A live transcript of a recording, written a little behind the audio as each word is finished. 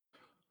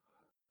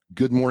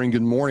Good morning.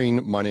 Good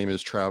morning. My name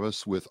is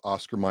Travis with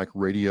Oscar Mike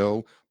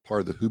Radio, part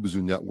of the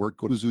Hubazoo Network.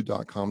 Go to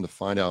zoo.com to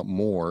find out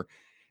more.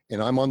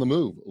 And I'm on the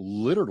move.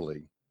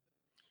 Literally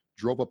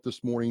drove up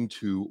this morning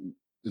to,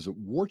 is it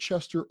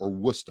Worcester or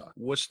Worcester?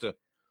 Worcester.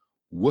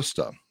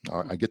 Worcester.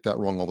 I get that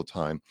wrong all the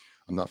time.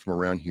 I'm not from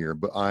around here,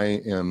 but I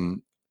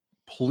am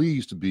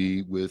pleased to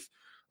be with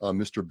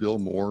Mr. Bill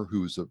Moore,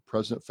 who's the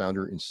president,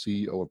 founder, and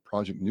CEO of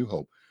Project New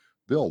Hope.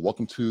 Bill,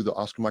 welcome to the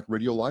Oscar Mike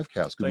Radio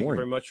Livecast. Good morning. Thank you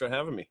very much for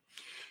having me.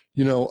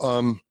 You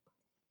know,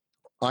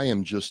 I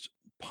am just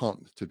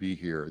pumped to be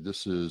here.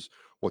 This is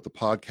what the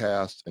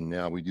podcast and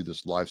now we do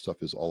this live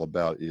stuff is all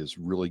about, is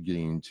really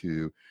getting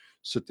to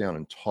sit down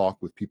and talk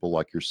with people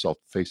like yourself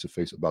face to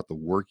face about the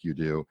work you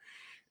do.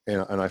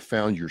 And I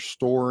found your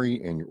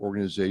story and your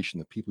organization,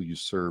 the people you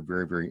serve,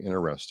 very, very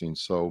interesting.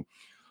 So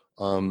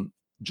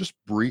just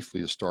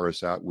briefly to start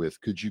us out with,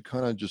 could you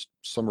kind of just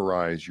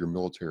summarize your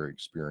military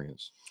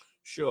experience?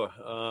 Sure.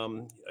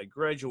 I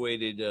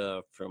graduated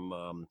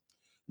from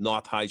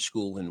North High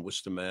School in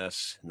Worcester,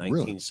 Mass,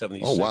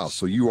 1976. Oh, wow.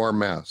 So you are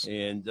Mass.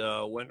 And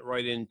went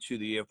right into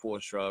the Air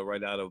Force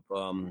right out of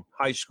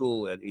high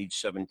school at age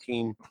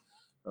 17.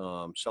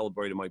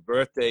 Celebrated my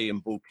birthday in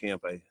boot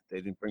camp. They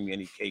didn't bring me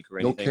any cake or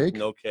anything. No cake?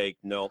 No cake,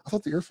 no. I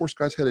thought the Air Force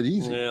guys had it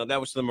easy. Yeah,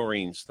 that was the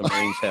Marines. The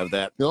Marines have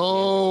that.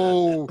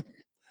 No.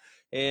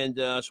 And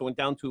so went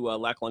down to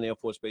Lackland Air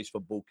Force Base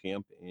for boot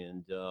camp.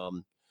 And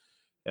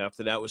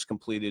after that was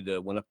completed,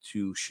 went up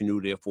to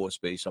Chanute Air Force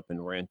Base up in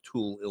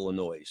Rantoul,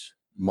 Illinois.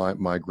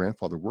 My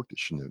grandfather worked at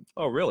Chanute.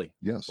 Oh, really?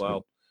 Yes.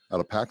 Wow. Out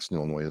of Paxton,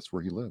 Illinois. That's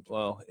where he lived.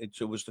 Well, it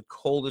was the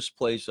coldest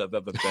place I've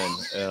ever been.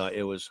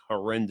 It was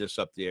horrendous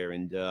up there.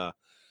 And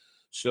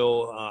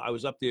so I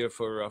was up there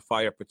for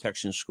fire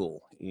protection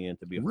school and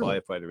to be a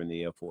firefighter in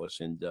the Air Force.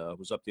 And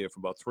was up there for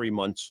about 3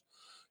 months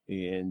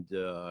and,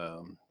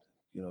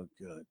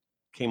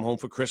 came home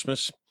for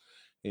Christmas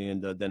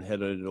and then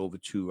headed over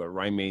to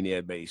Rhein-Main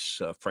Air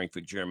Base,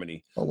 Frankfurt,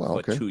 Germany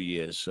for 2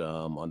 years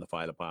on the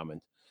fire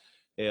department.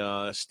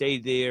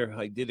 Stayed there.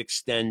 I did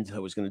extend. I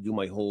was going to do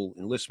my whole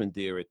enlistment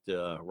there at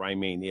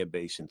Rhein-Main Air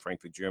Base in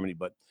Frankfurt, Germany.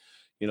 But,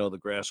 the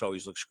grass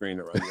always looks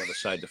greener on the other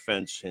side of the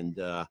fence. And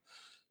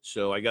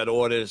so I got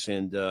orders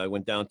and I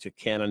went down to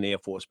Cannon Air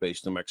Force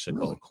Base, New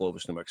Mexico,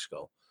 Clovis, New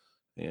Mexico.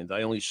 And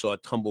I only saw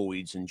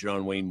tumbleweeds in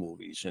John Wayne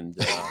movies. And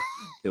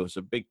there was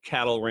a big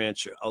cattle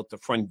ranch out the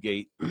front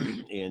gate.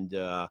 And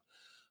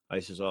I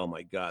says, oh,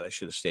 my God, I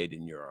should have stayed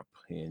in Europe.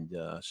 And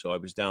so I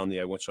was down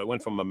there. I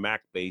went from a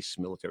MAC base,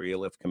 Military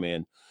Airlift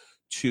Command,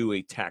 to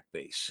a TAC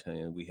base.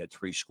 And we had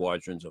 3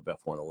 squadrons of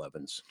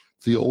F-111s.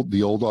 The old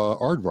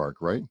Aardvark,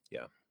 right?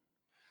 Yeah.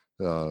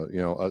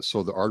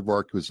 So the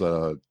Aardvark was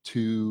a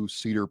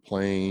 2-seater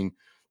plane.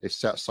 They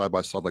sat side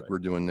by side like we're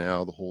doing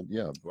now. The whole,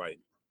 Right.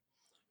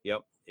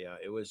 Yep. Yeah,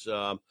 it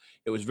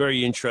was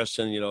very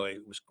interesting.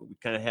 We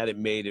kind of had it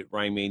made at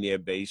Rhein-Main Air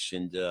Base,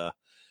 and then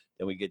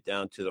we get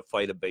down to the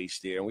fighter base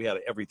there, and we had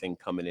everything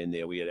coming in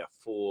there. We had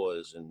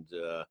F-4s and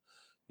a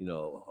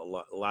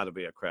lot of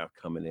aircraft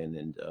coming in,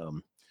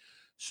 and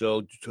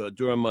so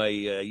during my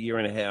year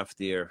and a half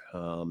there,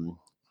 I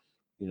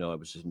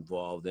was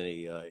involved in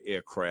a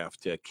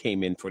aircraft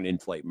came in for an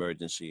in-flight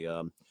emergency.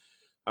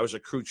 I was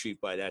a crew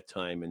chief by that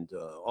time, and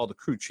all the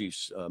crew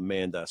chiefs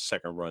manned our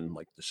second run,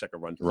 like the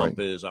second run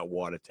pumpers, our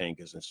water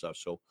tankers and stuff.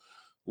 So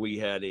we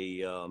had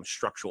a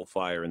structural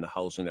fire in the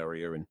housing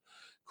area. And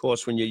of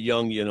course, when you're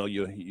young,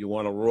 you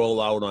want to roll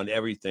out on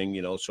everything,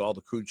 so all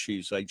the crew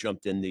chiefs, I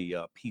jumped in the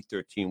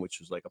P-13, which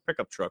was like a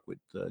pickup truck with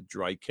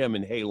dry chem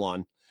and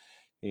halon.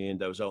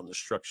 And I was out in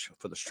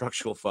the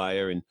structural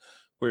fire, and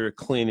we were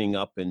cleaning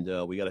up, and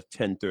we got a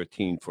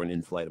 1013 for an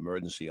in-flight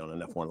emergency on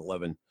an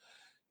F-111.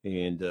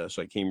 And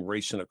so I came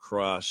racing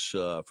across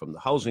from the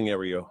housing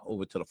area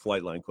over to the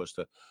flight line. Of course,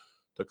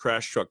 the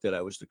crash truck that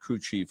I was the crew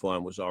chief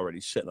on was already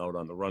sitting out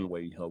on the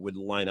runway. We'd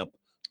line up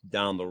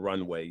down the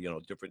runway,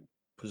 different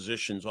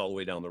positions all the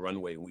way down the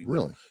runway. We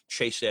would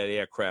chase that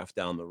aircraft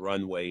down the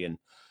runway. And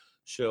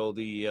so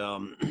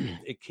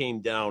it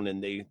came down,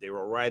 and they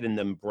were riding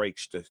them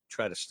brakes to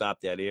try to stop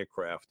that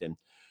aircraft. And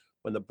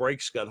when the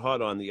brakes got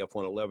hot on the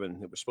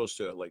F-111, it was supposed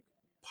to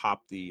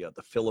pop the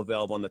filler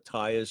valve on the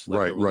tires,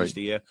 release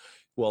the air.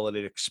 Well, it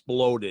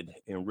exploded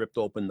and ripped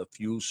open the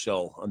fuel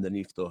cell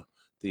underneath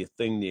the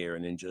thing there,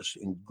 and then just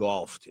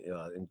engulfed that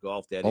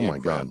aircraft. Oh my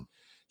God!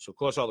 So of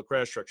course, all the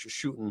crash trucks are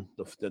shooting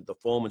the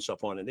foam and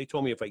stuff on it. And they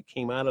told me if I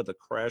came out of the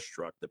crash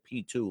truck, the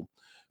P2, if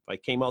I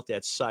came out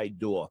that side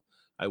door,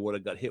 I would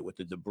have got hit with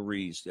the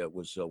debris that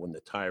was when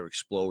the tire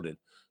exploded.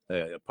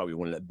 I probably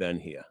wouldn't have been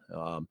here.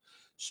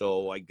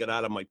 So I got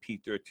out of my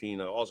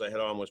P-13. All I had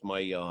on was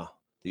my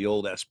the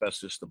old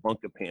asbestos, the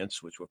bunker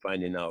pants, which we're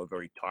finding now are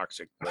very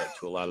toxic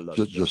to a lot of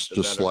the just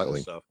slightly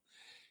stuff.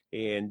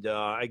 And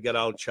I got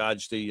out,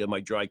 charged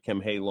my dry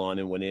chem halon,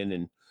 and went in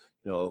and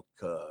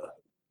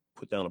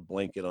put down a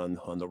blanket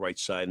on the right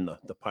side, and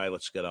the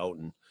pilots got out,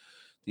 and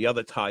the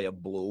other tire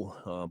blew,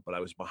 but I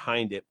was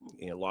behind it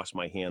and lost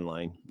my hand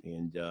line.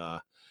 And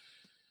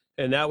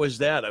And that was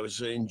that. I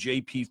was in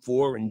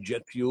JP4 and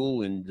jet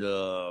fuel and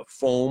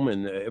foam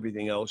and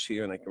everything else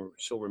here. And I can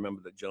still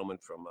remember the gentleman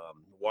from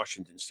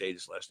Washington State.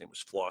 His last name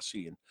was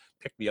Flossie, and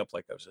picked me up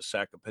like I was a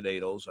sack of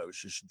potatoes. I was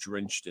just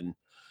drenched, and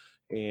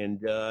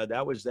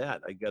that was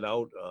that. I got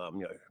out,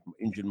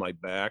 injured my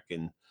back,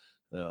 and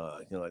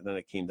then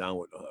I came down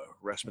with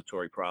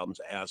respiratory problems,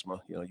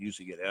 asthma. You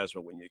usually get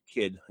asthma when you're a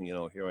kid.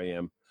 Here I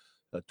am,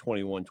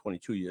 21,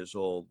 22 years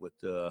old with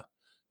the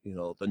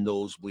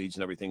nosebleeds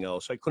and everything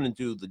else. I couldn't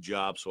do the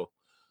job, so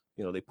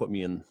they put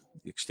me in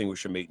the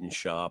extinguisher maintenance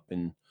shop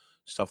and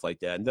stuff like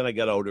that. And then I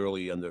got out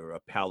early under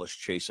Palace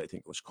Chase, I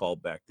think it was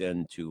called back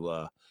then.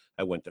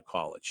 I went to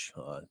college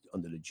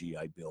under the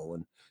GI Bill,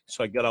 and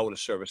so I got out with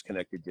a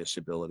service-connected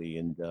disability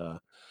and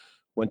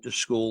went to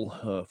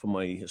school for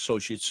my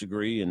associate's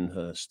degree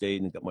and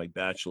stayed and got my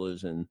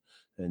bachelor's and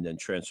then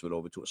transferred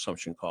over to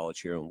Assumption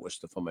College here in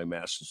Worcester for my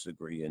master's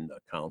degree in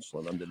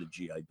counseling under the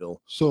GI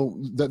Bill. So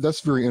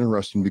that's very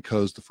interesting,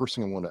 because the first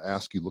thing I want to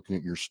ask you, looking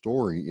at your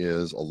story,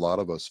 is a lot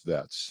of us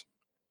vets,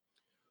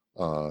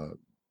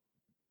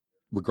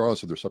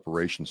 regardless of their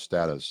separation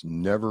status,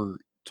 never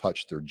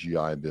touched their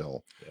GI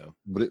Bill. Yeah.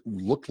 But it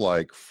looked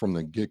like from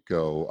the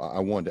get-go, I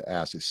wanted to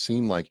ask, it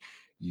seemed like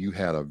you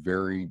had a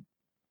very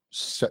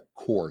set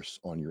course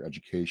on your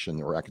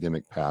education or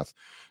academic path.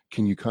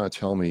 Can you kind of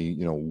tell me,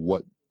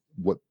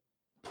 what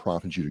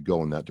prompted you to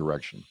go in that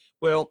direction?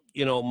 Well,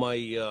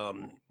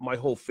 my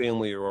whole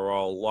family are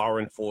all law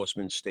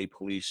enforcement, state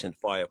police, and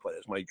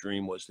firefighters. My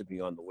dream was to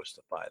be on the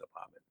Worcester Fire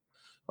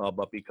Department,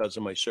 but because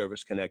of my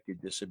service-connected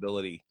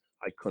disability,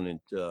 I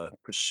couldn't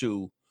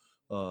pursue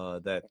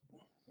that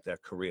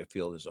career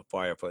field as a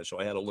firefighter. So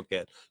I had to look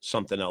at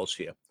something else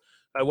here.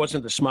 I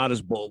wasn't the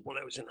smartest bulb when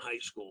I was in high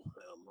school.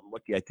 I'm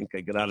lucky. I think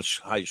I got out of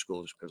high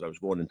school because I was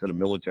going into the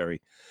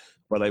military.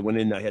 But I went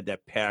in, I had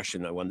that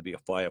passion. I wanted to be a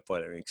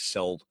firefighter and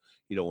excelled,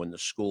 in the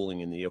schooling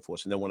in the Air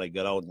Force. And then when I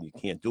got out and you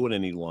can't do it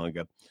any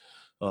longer,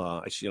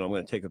 I said, I'm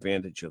going to take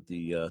advantage of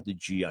the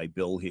GI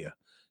Bill here.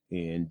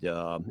 And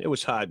it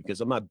was hard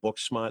because I'm not book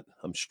smart.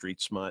 I'm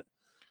street smart,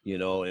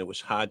 and it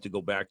was hard to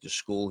go back to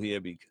school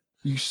here.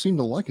 You seem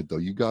to like it, though.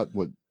 You got,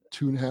 what,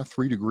 2.5,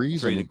 3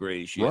 degrees? 3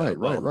 degrees, yeah.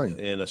 Right.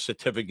 And a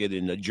certificate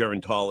in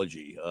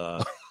gerontology.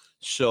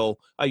 So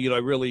I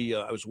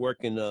was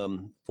working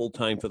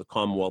full-time for the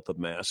Commonwealth of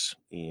Mass,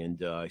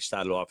 and I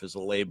started off as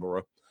a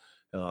laborer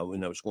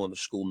when I was going to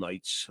school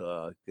nights,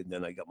 and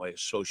then I got my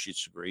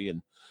associate's degree,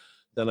 and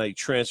then I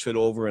transferred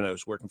over and I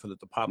was working for the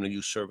Department of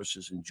Youth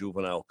Services and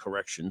Juvenile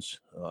Corrections,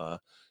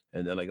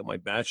 and then I got my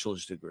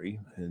bachelor's degree,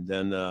 and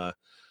then I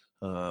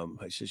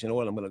says, you know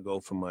what, I'm going to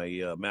go for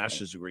my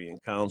master's degree in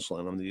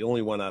counseling. I'm the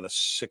only one out of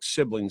 6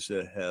 siblings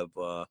that have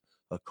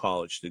a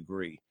college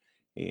degree.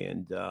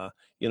 And,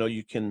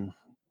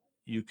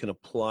 you can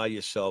apply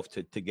yourself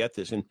to get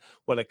this. And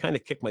what I kind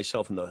of kicked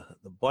myself in the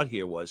butt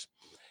here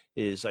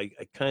is I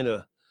kind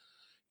of,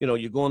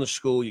 you're going to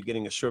school, you're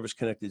getting a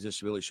service-connected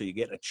disability, so you're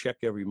getting a check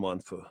every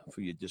month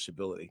for your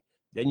disability.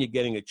 Then you're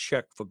getting a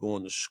check for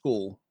going to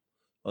school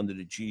under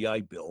the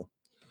GI Bill.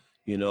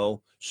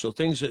 So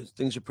things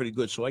are pretty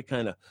good. So I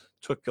kind of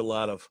took a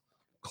lot of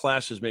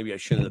classes maybe I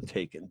shouldn't have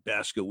taken,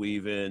 basket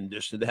weaving,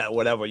 this and that,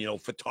 whatever,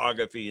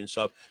 photography and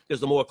stuff, because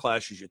the more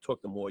classes you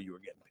took, the more you were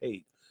getting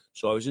paid.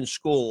 So I was in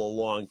school a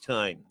long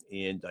time,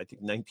 and I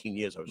think 19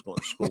 years I was going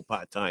to school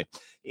part-time.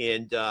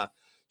 And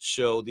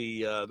so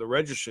the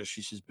registrar,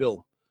 she says,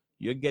 Bill,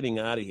 you're getting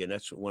out of here. And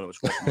that's when I was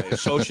going for my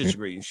associate's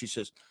degree. And she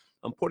says,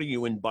 I'm putting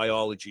you in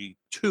biology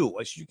 2.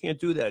 I said, you can't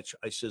do that.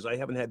 I says, I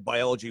haven't had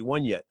biology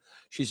 1 yet.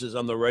 She says,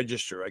 I'm the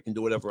registrar. I can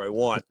do whatever I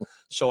want.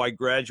 So I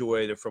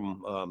graduated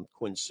from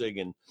Quinn Sig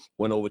and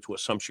went over to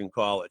Assumption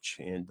College,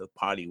 and the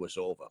party was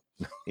over.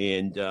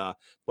 And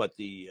but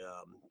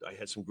I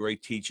had some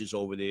great teachers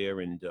over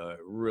there and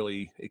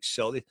really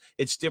excelled.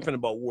 It's different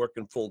about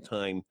working full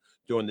time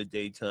during the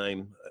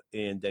daytime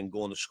and then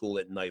going to school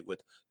at night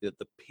with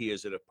the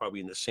peers that are probably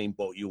in the same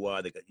boat you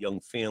are. They got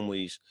young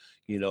families,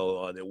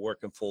 they're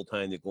working full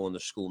time, they're going to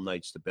school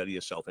nights to better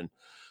yourself. And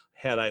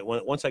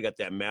once I got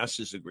that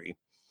master's degree,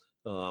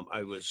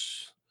 I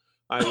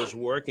was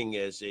working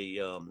as a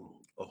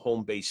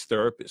home-based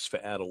therapist for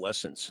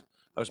adolescents.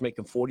 I was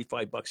making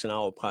 $45 an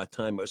hour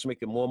part-time. I was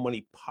making more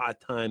money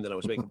part-time than I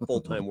was making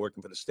full-time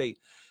working for the state.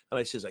 And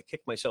I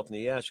kicked myself in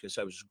the ass because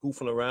I was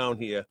goofing around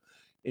here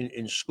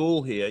in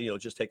school here,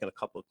 just taking a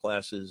couple of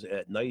classes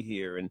at night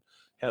here. And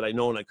had I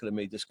known I could have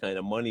made this kind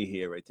of money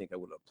here, I think I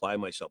would apply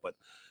myself. But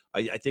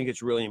I think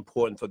it's really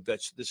important for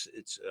vets.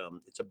 It's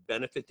a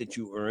benefit that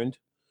you earned.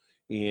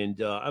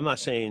 And I'm not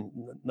saying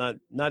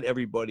not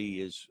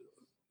everybody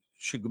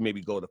should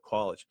maybe go to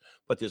college,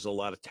 but there's a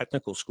lot of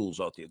technical schools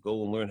out there.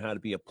 Go and learn how to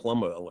be a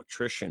plumber,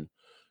 electrician.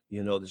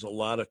 There's a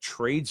lot of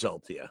trades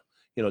out there.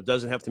 It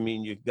doesn't have to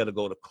mean you got to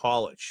go to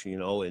college,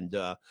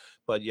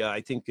 but yeah,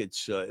 I think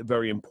it's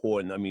very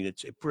important. I mean,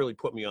 it really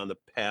put me on the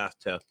path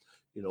to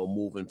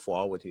moving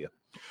forward here.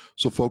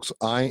 So, folks,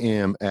 I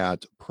am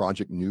at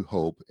Project New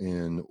Hope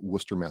in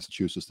Worcester,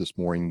 Massachusetts this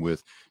morning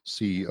with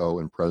CEO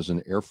and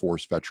President, Air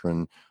Force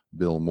veteran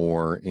Bill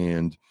Moore,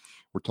 and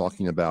we're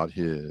talking about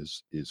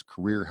his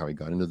career, how he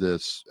got into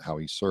this, how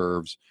he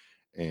serves,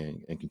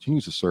 and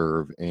continues to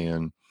serve,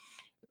 and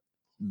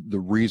the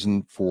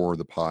reason for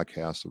the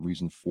podcast, the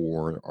reason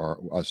for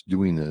us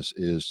doing this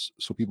is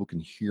so people can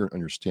hear and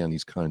understand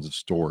these kinds of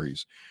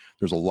stories.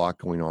 There's a lot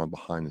going on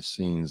behind the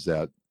scenes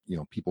that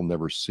people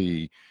never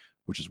see,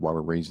 which is why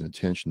we're raising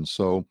attention.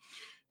 So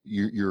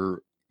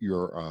you're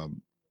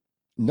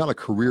not a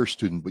career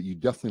student, but you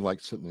definitely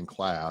like sitting in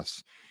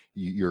class.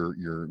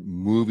 You're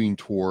moving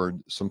toward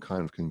some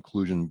kind of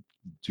conclusion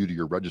due to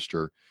your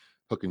register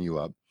hooking you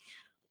up.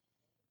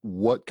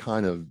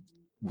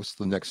 What's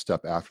the next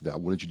step after that?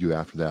 What did you do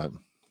after that?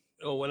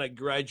 Oh, when I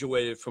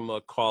graduated from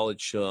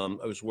college,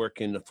 I was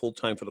working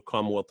full-time for the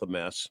Commonwealth of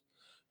Mass,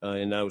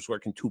 and I was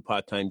working 2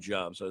 part-time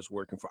jobs. I was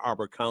working for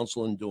Arbor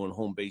Counseling, doing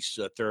home-based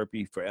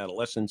therapy for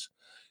adolescents,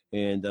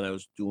 and then I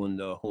was doing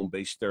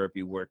home-based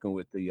therapy, working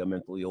with the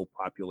mentally ill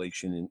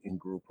population in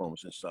group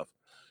homes and stuff,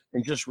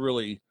 and just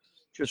really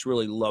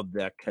loved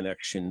that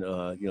connection,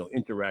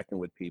 interacting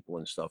with people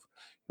and stuff.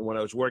 And when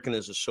I was working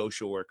as a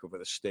social worker for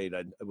the state,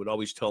 I would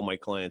always tell my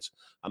clients,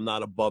 I'm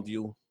not above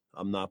you,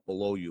 I'm not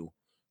below you,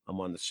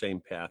 I'm on the same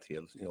path here.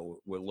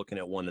 We're looking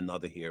at one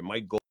another here. My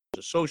goal as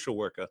a social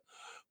worker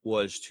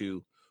was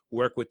to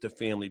work with the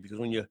family, because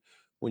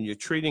when you're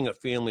treating a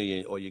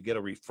family or you get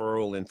a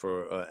referral in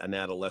for an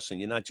adolescent,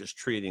 you're not just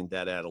treating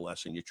that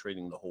adolescent, you're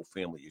treating the whole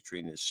family. You're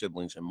treating his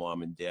siblings and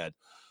mom and dad.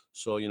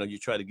 So, you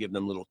try to give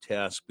them little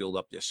tasks, build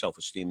up their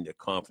self-esteem, their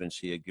confidence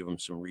here, give them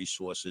some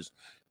resources.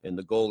 And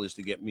the goal is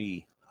to get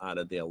me out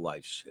of their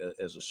lives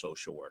as a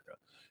social worker.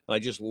 And I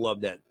just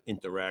love that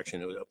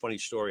interaction. It was a funny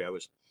story. I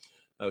was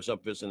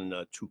up visiting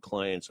 2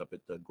 clients up at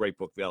the Great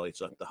Brook Valley.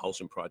 It's at the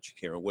housing project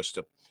here in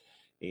Worcester.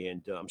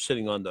 And I'm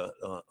sitting on the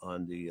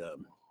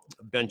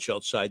bench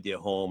outside their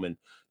home, and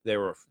they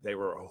were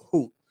a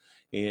hoot.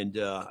 And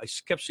I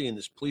kept seeing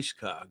this police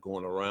car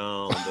going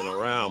around and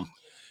around.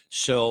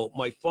 So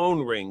my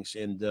phone rings,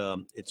 and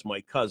it's my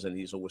cousin.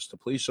 He's a Worcester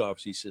police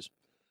officer. He says,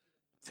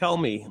 "Tell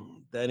me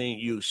that ain't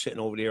you sitting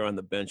over there on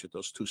the bench with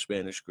those 2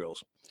 Spanish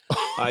girls."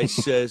 I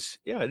says,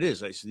 "Yeah, it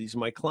is." I said, "These are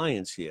my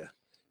clients here."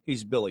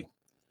 He's Billy.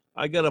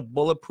 I got a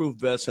bulletproof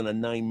vest and a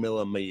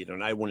 9mm,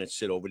 and I wouldn't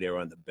sit over there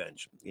on the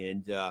bench.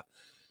 And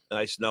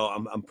I said, "No,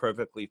 I'm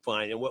perfectly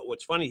fine." And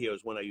what's funny here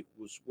is when I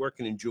was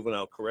working in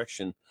juvenile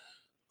correction,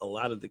 a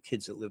lot of the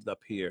kids that lived up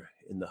here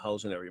in the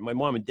housing area. My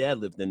mom and dad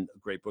lived in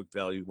Great Brook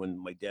Valley when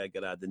my dad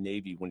got out of the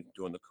Navy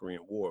during the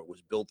Korean War. It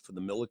was built for the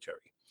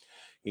military.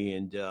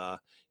 And,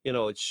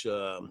 it's,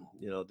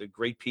 they're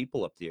great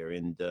people up there.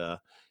 And,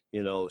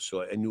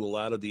 so I knew a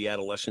lot of the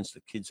adolescents, the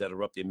kids that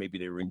are up there, maybe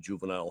they were in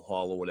juvenile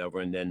hall or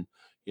whatever. And then,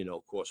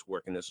 of course,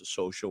 working as a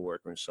social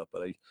worker and stuff.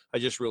 But I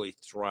just really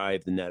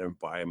thrived in that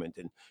environment.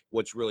 And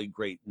what's really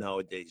great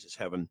nowadays is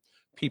having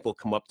people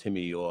come up to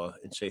me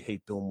and say, "Hey,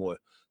 Bill Moore,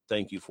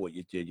 thank you for what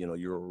you did.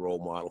 You're a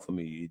role model for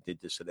me. You did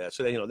this or that."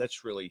 So,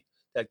 that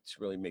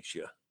really makes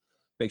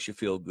you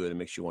feel good and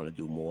makes you want to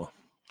do more.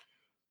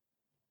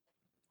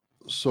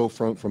 So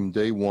from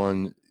day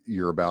one,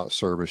 you're about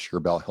service, you're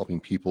about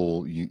helping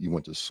people. You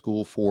went to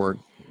school for it.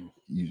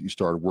 You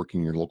started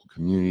working in your local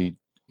community,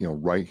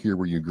 right here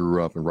where you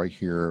grew up and right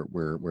here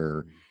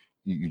where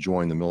you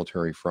joined the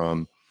military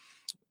from.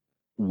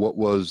 What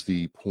was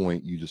the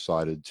point you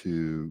decided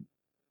to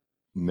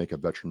make a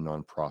veteran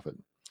nonprofit?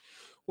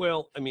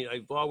 Well, I mean,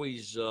 I've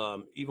always,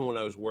 even when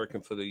I was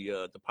working for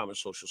the Department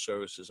of Social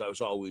Services, I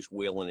was always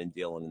wheeling and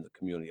dealing in the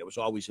community. I was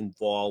always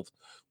involved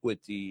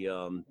with the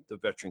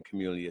veteran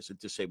community as a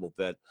disabled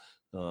vet.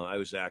 I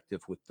was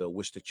active with the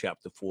Worcester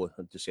Chapter 4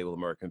 Disabled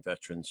American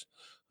Veterans.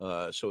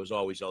 So I was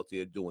always out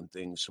there doing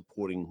things,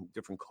 supporting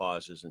different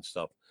causes and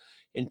stuff.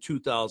 In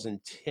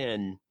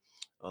 2010,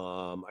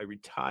 I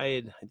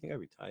retired. I think I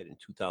retired in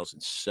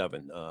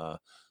 2007. The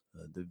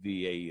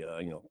VA,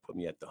 put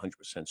me at the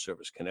 100%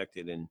 service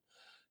connected,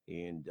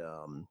 and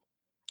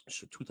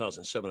so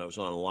 2007, I was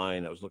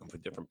online. I was looking for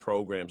different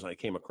programs, and I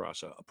came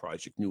across a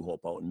Project New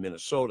Hope out in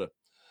Minnesota.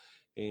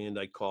 And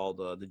I called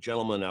the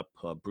gentleman up,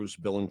 Bruce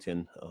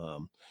Billington,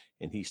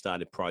 and he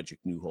started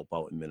Project New Hope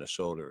out in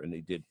Minnesota. And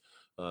they did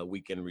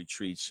weekend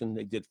retreats, and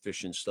they did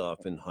fishing stuff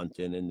and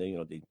hunting, and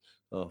they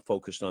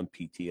focused on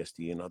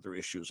PTSD and other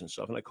issues and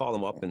stuff. And I called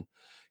them up, and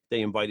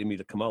they invited me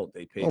to come out.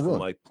 They paid for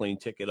my plane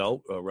ticket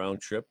out,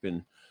 round trip,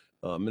 and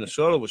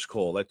Minnesota was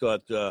cold. I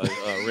thought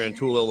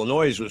Rantoul,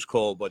 Illinois was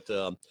cold, but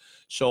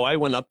so I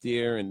went up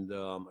there, and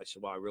I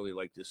said, "Well, I really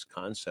like this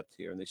concept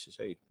here." And they says,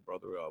 "Hey,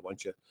 brother, why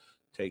don't you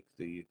take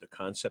the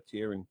concept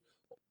here and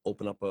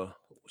open up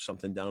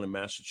something down in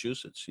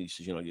Massachusetts?" He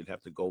says, "You'd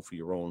have to go for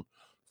your own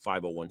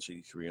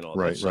 501c3 and all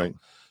that stuff." Right.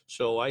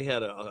 So I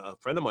had a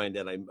friend of mine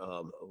that I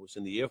was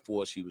in the Air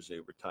Force. He was a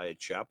retired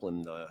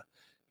chaplain.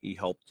 He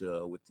helped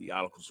with the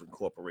Articles of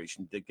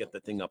Incorporation, did get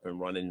the thing up and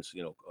running,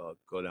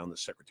 go down to the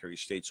Secretary of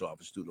State's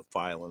office, do the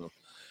filing.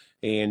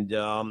 And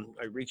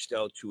I reached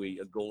out to a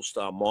Gold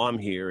Star mom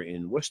here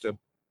in Worcester,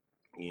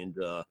 and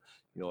I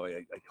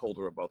told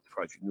her about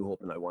Project New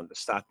Hope, and I wanted to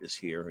start this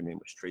here. Her name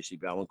was Tracy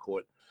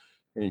Valancourt,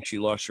 and she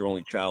lost her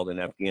only child in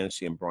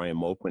Afghanistan, Brian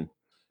Mokman,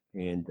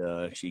 and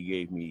she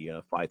gave me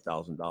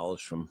 $5,000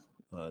 from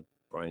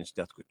Brian's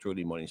death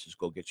gratuity money. Says,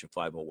 "Go get your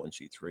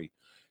 501c3,"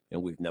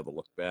 and we've never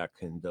looked back.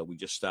 And we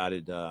just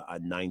started our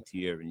ninth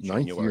year in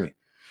January.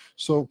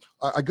 So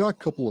I got a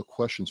couple of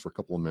questions for a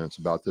couple of minutes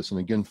about this. And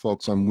again,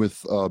 folks, I'm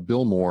with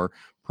Bill Moore,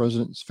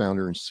 President,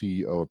 Founder, and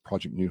CEO of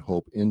Project New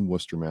Hope in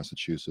Worcester,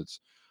 Massachusetts.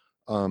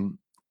 In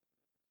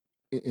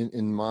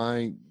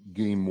my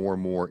getting more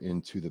and more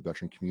into the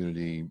veteran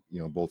community,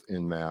 both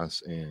en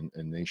masse and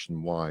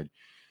nationwide,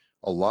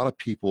 a lot of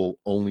people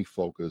only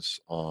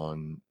focus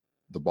on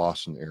the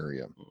Boston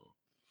area.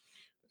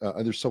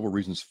 There's several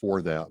reasons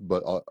for that,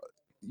 but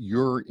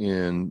you're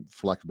in,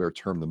 for lack of a better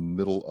term, the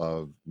middle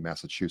of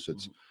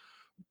Massachusetts.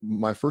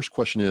 My first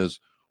question is,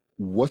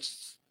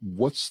 what's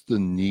the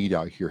need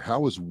out here?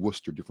 How is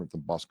Worcester different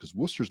than Boston? Because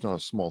Worcester's not a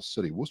small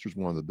city. Worcester's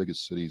one of the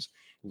biggest cities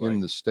in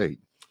the state.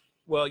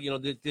 Well,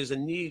 there's a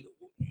need.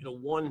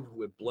 One,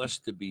 we're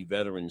blessed to be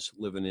veterans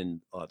living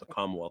in the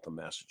Commonwealth of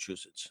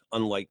Massachusetts.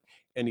 Unlike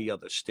any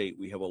other state,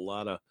 we have a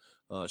lot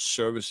of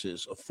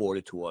services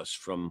afforded to us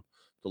from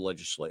the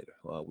legislator.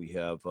 We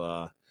have,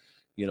 we're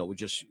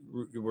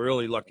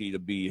really lucky to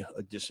be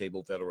a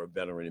disabled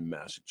veteran in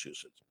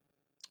Massachusetts.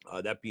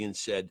 That being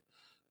said,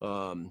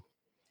 I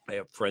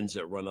have friends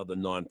that run other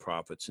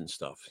nonprofits and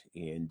stuff.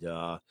 And,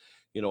 out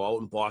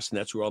in Boston,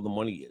 that's where all the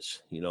money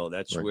is.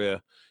 That's right.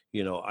 Where,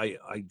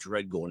 I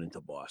dread going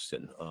into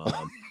Boston.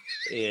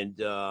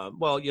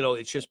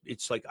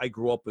 It's like I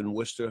grew up in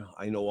Worcester.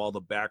 I know all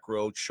the back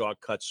roads,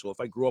 shortcuts. So if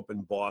I grew up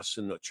in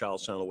Boston or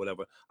Charlestown or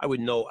whatever, I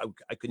would know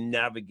I could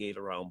navigate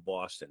around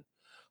Boston.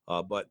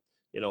 But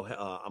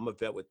I'm a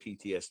vet with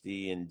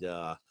PTSD, and,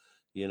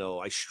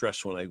 I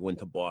stress when I went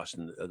to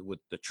Boston with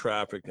the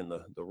traffic and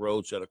the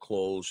roads that are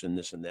closed and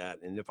this and that.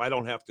 And if I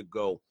don't have to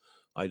go,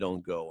 I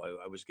don't go.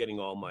 I was getting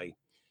all my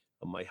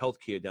health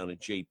care down at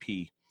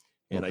JP,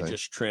 and I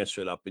just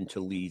transferred up into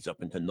Leeds,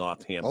 up into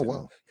Northampton. Oh,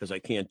 wow. Because I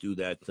can't do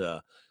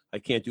that. I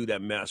can't do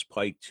that Mass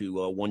Pike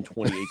to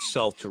 128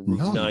 South to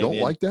Route 9. No, you don't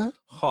like that?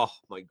 Oh,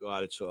 my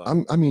God. It's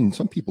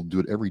some people do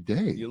it every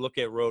day. You look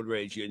at road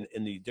rage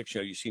in the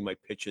dictionary, you see my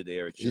picture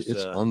there.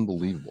 It's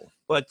unbelievable.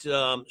 But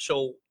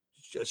so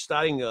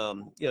starting,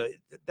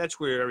 that's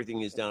where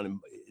everything is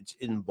it's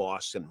in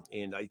Boston.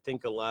 And I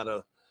think a lot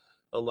of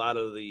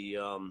the,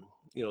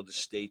 the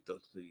state, the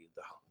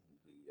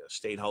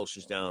state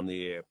houses down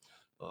there,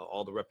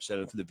 all the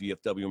representatives of the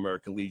VFW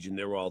American Legion,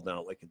 they're all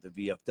down like at the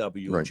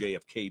VFW right.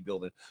 JFK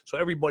building. So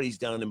everybody's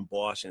down in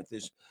Boston.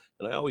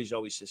 And I always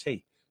says,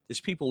 hey,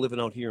 there's people living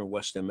out here in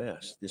Western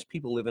Mass. There's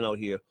people living out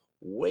here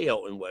way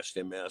out in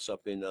Western Mass, up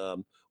in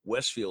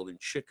Westfield and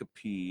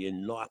Chicopee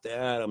and North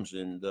Adams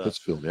and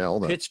Pittsfield, all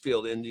that.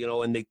 Pittsfield, and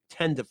and they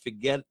tend to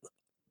forget.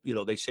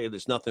 They say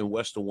there's nothing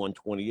west of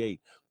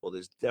 128. Well,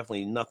 there's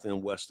definitely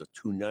nothing west of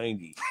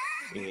 290.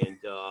 And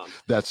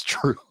that's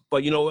true.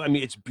 But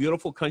it's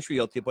beautiful country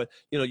out there. But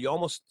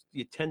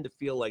you tend to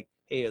feel like,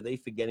 hey, are they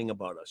forgetting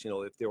about us?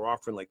 If they're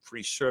offering like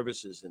free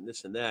services and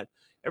this and that,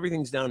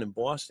 everything's down in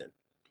Boston.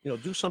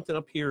 Do something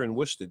up here in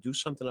Worcester. Do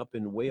something up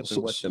in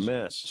Western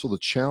Mass. So the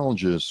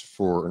challenges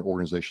for an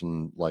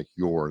organization like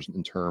yours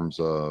in terms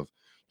of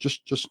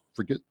just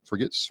forget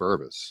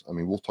service. I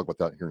mean, we'll talk about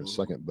that here in a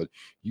second, but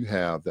you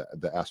have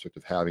the aspect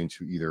of having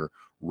to either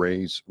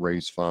raise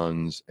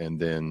funds and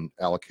then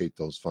allocate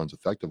those funds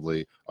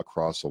effectively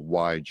across a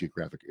wide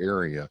geographic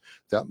area.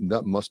 That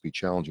must be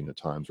challenging at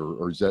times,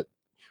 or is that,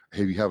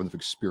 have you have enough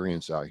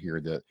experience out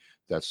here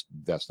that's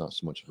not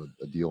so much of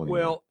a deal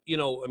anymore?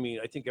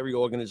 Well, I think every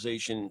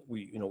organization,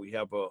 we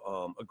have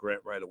a grant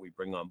writer we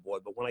bring on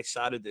board. But when I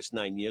started this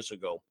 9 years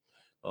ago,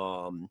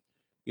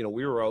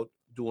 we were out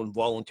doing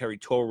voluntary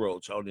toll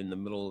roads out in the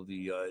middle of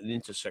the an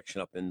intersection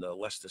up in the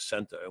Leicester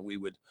Center, and we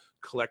would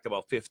collect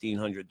about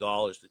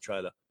 $1,500 to try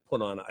to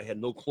put on. I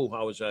had no clue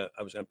how I was going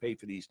to pay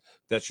for these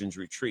veterans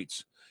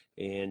retreats,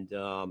 and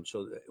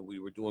so we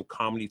were doing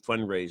comedy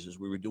fundraisers.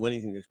 We were doing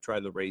anything to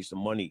try to raise the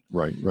money.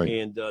 Right.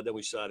 And then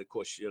we started, of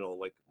course,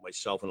 like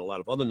myself and a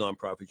lot of other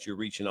nonprofits, you're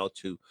reaching out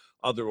to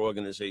other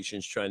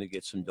organizations trying to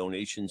get some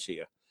donations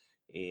here,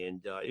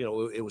 and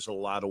it was a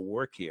lot of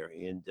work here,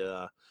 and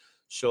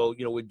so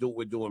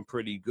we're doing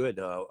pretty good.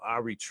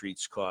 Our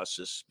retreats cost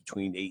us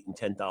between $8,000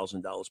 and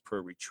 $10,000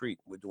 per retreat.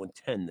 We're doing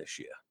 10 this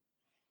year,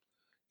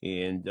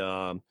 and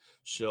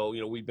so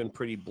we've been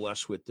pretty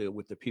blessed with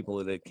the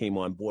people that came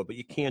on board. But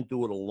you can't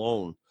do it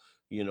alone.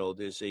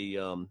 There's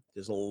a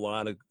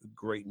lot of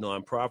great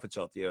nonprofits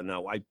out there.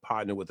 Now I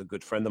partner with a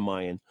good friend of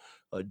mine,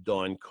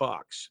 Don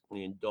Cox,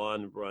 and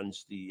Don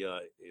runs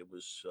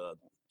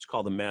it's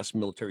called the Mass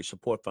Military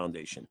Support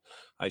Foundation.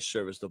 I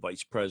serve as the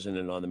vice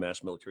president on the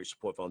Mass Military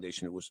Support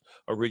Foundation. It was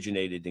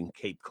originated in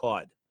Cape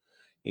Cod.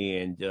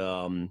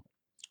 And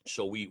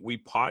So we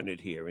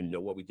partnered here, and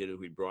what we did is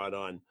we brought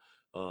on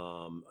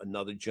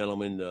another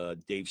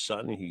gentleman, Dave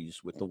Sutton.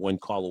 He's with the One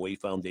Call Away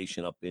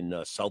Foundation up in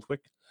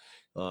Southwick.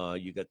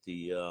 You got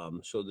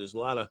the so there's a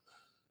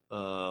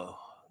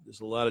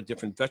lot of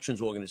different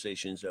veterans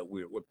organizations that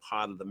we're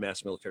part of the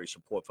Mass Military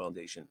Support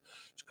Foundation.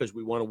 It's because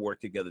we want to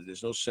work together.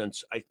 There's no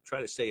sense. I try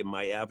to stay in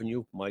my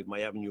avenue. My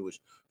avenue is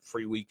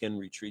free weekend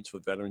retreats for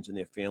veterans and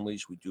their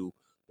families. We do.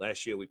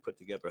 Last year, we put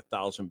together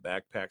 1,000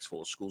 backpacks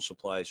full of school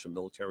supplies for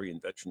military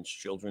and veterans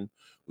children.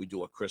 We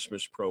do a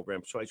Christmas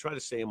program. So I try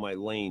to stay in my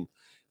lane.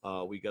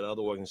 We got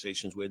other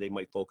organizations where they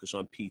might focus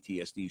on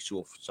PTSD,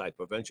 suicide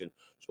prevention.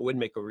 So we'd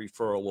make a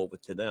referral over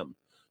to them.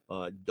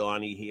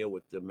 Donnie here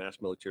with the Mass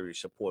Military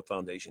Support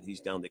Foundation, he's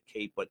down the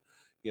Cape, but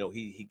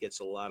he gets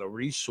a lot of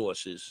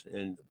resources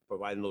and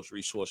providing those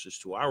resources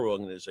to our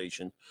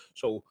organization.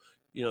 So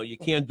you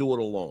can't do it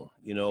alone.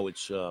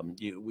 It's so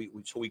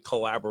we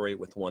collaborate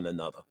with one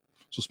another.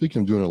 So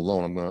speaking of doing it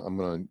alone, I'm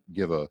gonna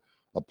give a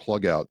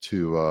plug out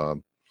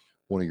to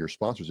one of your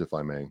sponsors, if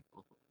I may.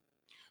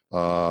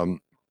 I'm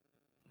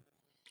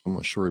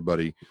gonna show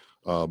everybody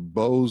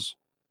Bose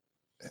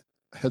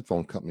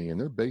headphone company, and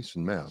they're based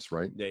in Mass,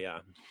 right? They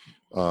are.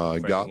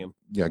 Got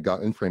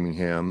in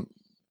Framingham.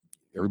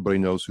 Everybody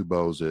knows who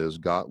Bose is.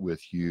 Got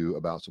with you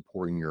about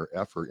supporting your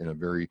effort in a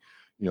very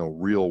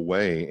real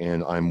way,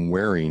 and I'm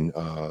wearing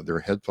their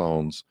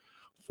headphones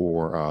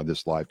for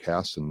this live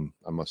cast, and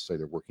I must say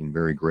they're working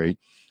very great.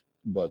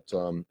 But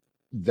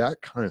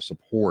that kind of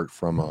support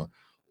from a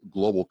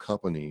global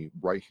company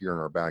right here in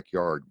our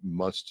backyard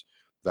must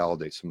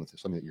validate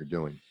something that you're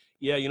doing.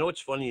 Yeah,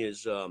 what's funny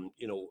is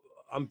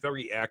I'm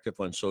very active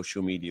on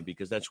social media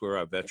because that's where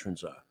our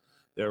veterans are.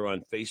 They're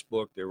on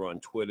Facebook, they're on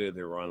Twitter,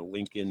 they're on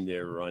LinkedIn,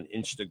 they're on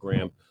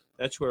Instagram.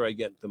 That's where I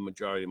get the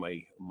majority of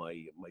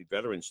my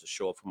veterans to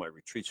show up for my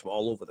retreats from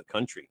all over the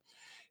country.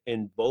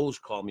 And Bose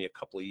called me a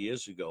couple of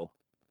years ago,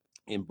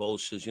 and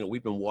Bose says,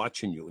 we've been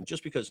watching you. And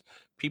just because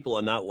people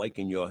are not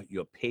liking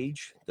your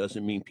page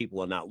doesn't mean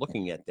people are not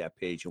looking at that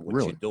page and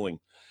what you're doing.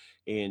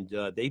 And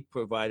they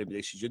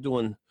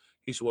said,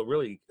 he said, what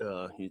really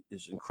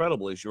is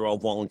incredible is you're all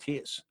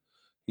volunteers.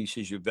 He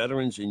says, you're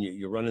veterans and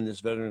you're running this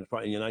veteran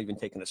department, and you're not even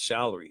taking a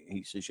salary.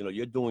 He says,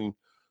 you're doing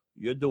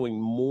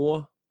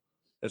more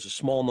as a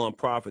small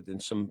nonprofit than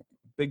some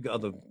big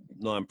other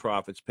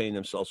nonprofits paying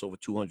themselves over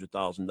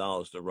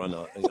 $200,000 to run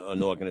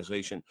an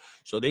organization.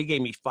 So they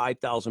gave me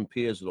 5,000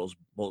 pairs of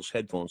those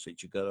headphones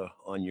that you got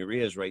on your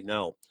ears right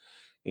now.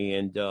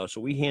 And so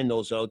we hand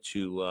those out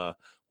to,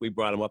 we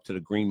brought them up to the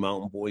Green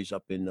Mountain Boys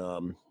up in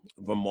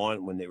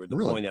Vermont when they were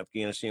deploying in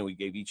Afghanistan. We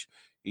gave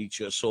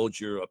each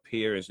soldier a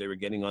pair as they were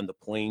getting on the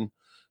plane.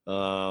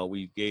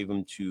 We gave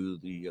them to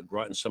the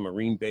Groton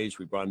Submarine Base.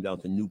 We brought them down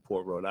to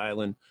Newport, Rhode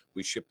Island.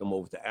 We shipped them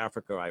over to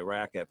Africa,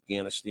 Iraq,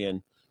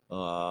 Afghanistan.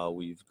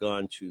 We've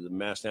gone to the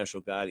Mass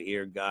National Guard,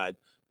 Air Guard,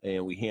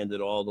 and we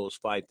handed all those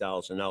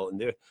 5,000 out.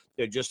 And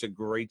they're just a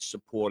great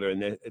supporter.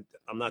 And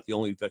I'm not the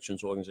only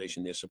veterans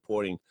organization they're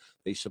supporting.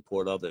 They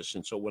support others.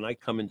 And so when I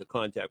come into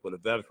contact with a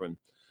veteran,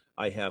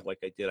 I have, like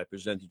I did, I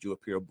presented you a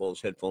pair of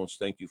Bose headphones.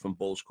 Thank you from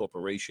Bose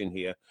Corporation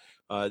here.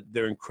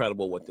 They're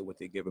incredible what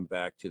they're giving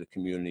back to the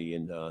community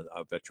and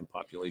our veteran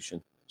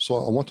population. So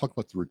I want to talk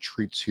about the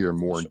retreats here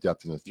more in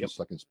depth in a few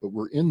seconds, but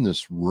we're in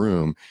this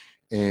room,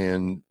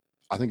 and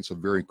I think it's a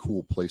very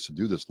cool place to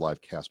do this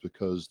live cast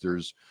because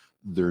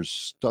there's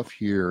stuff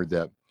here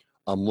that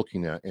I'm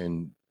looking at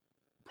and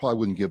probably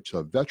wouldn't give to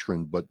a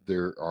veteran, but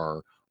there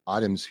are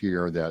items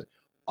here that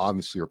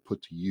obviously are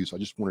put to use. I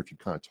just wonder if you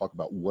kind of talk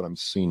about what I'm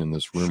seeing in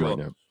this room right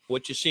now.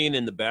 What you're seeing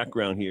in the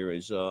background here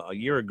is a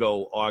year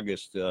ago,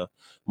 August,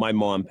 my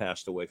mom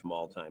passed away from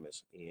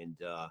Alzheimer's, and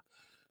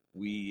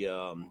we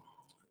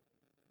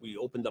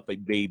opened up a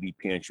baby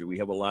pantry. We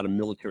have a lot of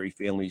military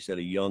families that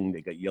are young.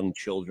 They got young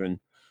children.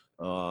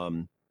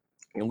 And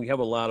we have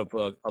a lot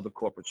of other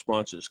corporate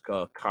sponsors,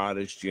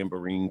 Carter's,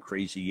 Jamboree,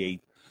 Crazy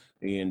 8.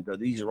 And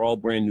these are all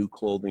brand new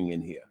clothing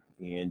in here.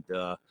 And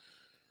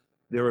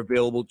they're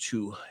available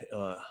to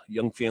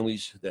young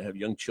families that have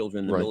young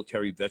children, the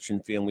military veteran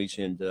families.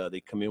 And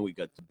they come in. We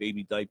got the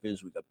baby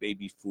diapers. We got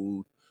baby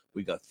food.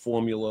 We got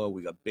formula.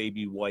 We got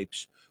baby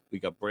wipes. We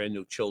got brand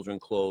new children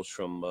clothes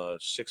from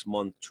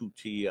 6-month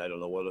 2T. I don't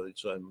know what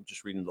it's. I'm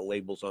just reading the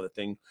labels on the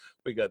thing.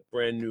 We got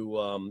brand new,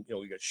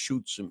 we got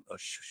shoes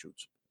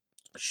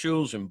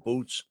and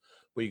boots.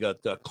 We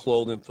got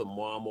clothing for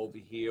mom over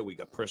here. We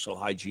got personal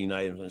hygiene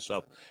items and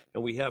stuff.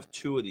 And we have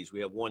two of these.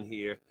 We have one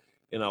here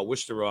in our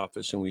Worcester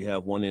office, and we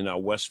have one in our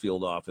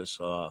Westfield office.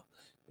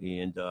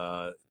 And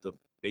the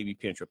baby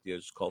pantry up there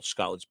is called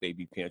Scarlett's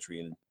Baby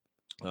Pantry. And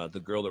the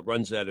girl that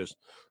runs that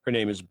her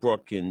name is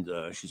Brooke, and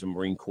she's a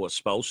Marine Corps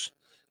spouse.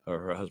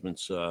 Her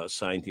husband's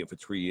assigned here for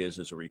 3 years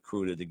as a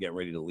recruiter. They're getting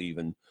ready to leave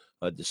in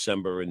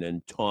December. And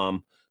then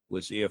Tom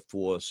was Air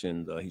Force,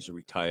 and he's a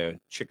retired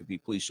Chicopee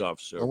police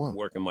officer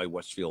working my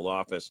Westfield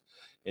office.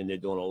 And they're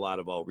doing a lot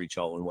of outreach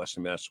out in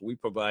Western Mass. So we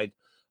provide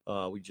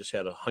We just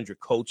had 100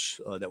 coats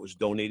that was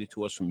donated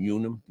to us from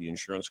Unum, the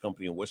insurance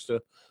company in Worcester,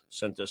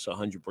 sent us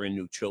 100 brand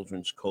new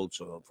children's coats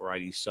of a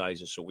variety of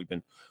sizes. So we've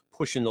been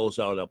pushing those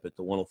out up at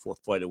the 104th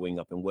Fighter Wing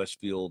up in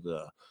Westfield,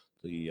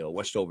 the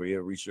Westover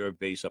Air Reserve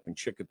Base up in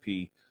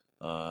Chicopee,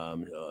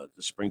 the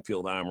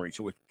Springfield Armory.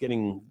 So we're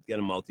getting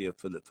them out there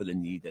for the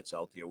need that's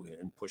out there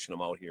and pushing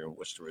them out here in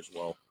Worcester as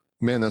well.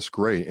 Man, that's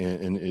great.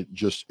 And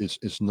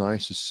it's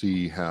nice to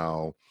see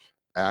how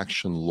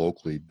action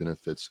locally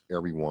benefits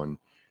everyone.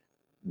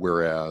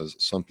 Whereas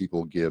some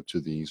people give to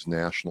these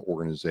national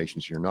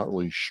organizations, you're not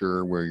really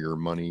sure where your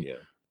money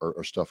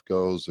or stuff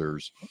goes.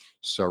 There's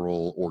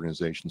several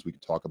organizations we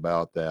could talk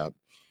about that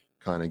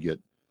kind of get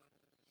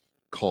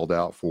called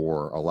out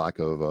for a lack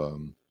of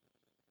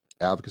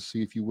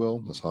advocacy, if you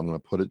will. That's how I'm going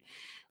to put it.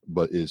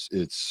 But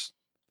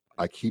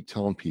I keep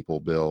telling people,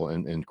 Bill,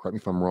 and correct me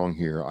if I'm wrong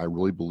here, I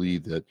really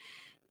believe that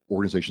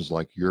organizations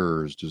like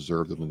yours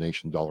deserve the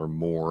donation dollar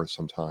more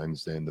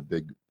sometimes than the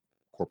big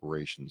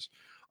corporations.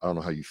 I don't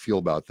know how you feel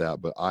about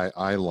that, but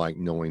I like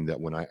knowing that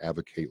when I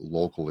advocate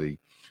locally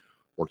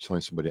or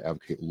telling somebody to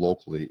advocate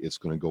locally, it's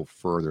going to go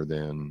further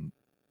than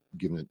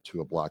giving it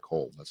to a black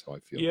hole. That's how I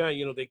feel. Yeah,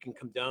 they can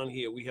come down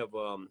here. We have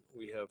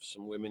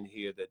some women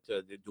here that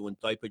they're doing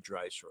diaper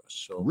drives for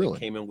us. So really? They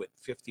came in with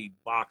 50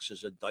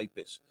 boxes of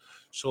diapers.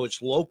 So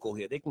it's local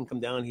here. They can come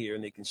down here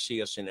and they can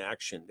see us in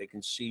action. They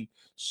can see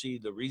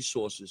the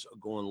resources are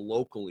going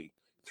locally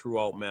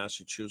throughout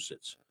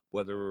Massachusetts.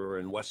 Whether we're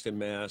in Western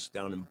Mass,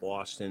 down in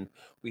Boston,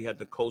 we had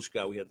the Coast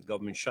Guard, we had the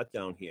government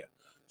shutdown here.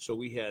 So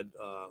we had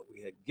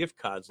gift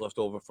cards left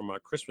over from our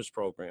Christmas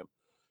program.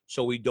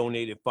 So we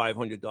donated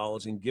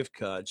 $500 in gift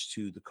cards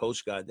to the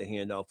Coast Guard to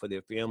hand out for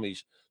their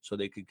families so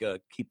they could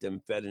keep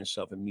them fed and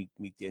stuff and meet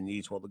their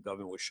needs while the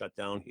government was shut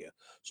down here.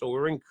 So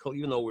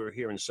even though we're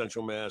here in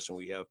Central Mass and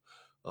we have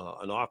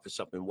an office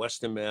up in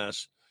Western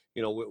Mass,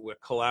 we're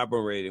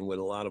collaborating with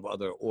a lot of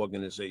other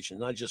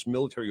organizations, not just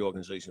military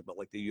organizations, but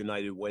like the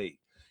United Way.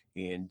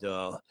 And,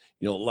 a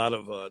lot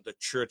of the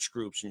church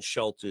groups and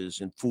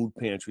shelters and food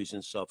pantries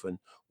and stuff, and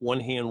one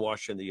hand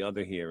washing the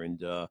other here.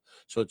 And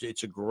so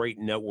it's a great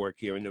network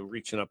here. And they're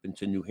reaching up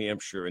into New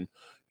Hampshire. And,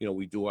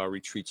 we do our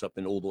retreats up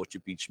in Old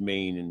Orchard Beach,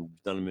 Maine, and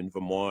we've done them in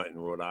Vermont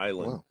and Rhode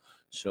Island. Wow.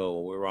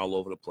 So we're all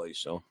over the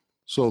place.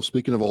 So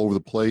speaking of all over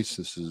the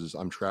place,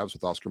 I'm Travis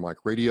with Oscar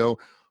Mike Radio.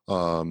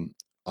 I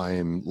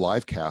am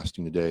live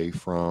casting today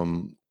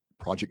from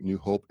Project New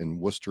Hope in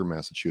Worcester,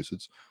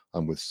 Massachusetts.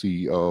 I'm with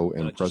CEO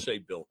and President. Say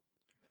Bill.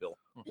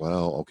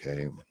 Well,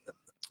 okay.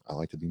 I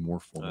like to be more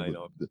formal. I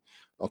know.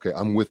 Okay,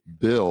 I'm with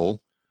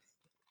Bill,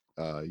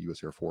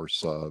 U.S. Air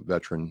Force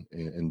veteran,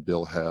 and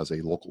Bill has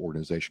a local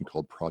organization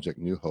called Project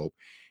New Hope,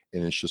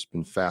 and it's just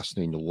been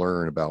fascinating to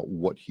learn about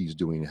what he's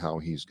doing, how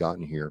he's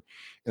gotten here.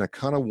 And I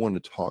kind of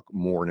want to talk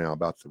more now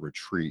about the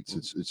retreats.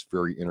 It's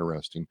very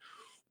interesting.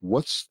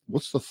 What's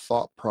the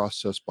thought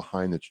process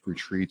behind the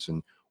retreats,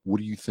 and what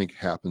do you think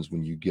happens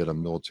when you get a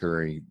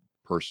military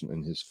person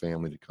and his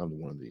family to come to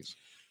one of these?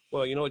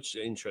 Well, it's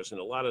interesting.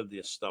 A lot of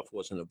this stuff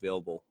wasn't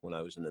available when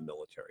I was in the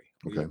military.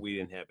 Okay. We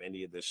didn't have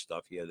any of this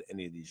stuff yet,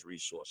 any of these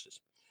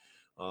resources.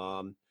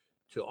 To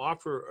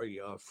offer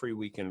a free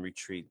weekend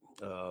retreat,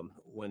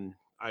 when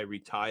I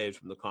retired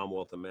from the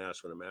Commonwealth of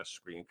Mass with a master's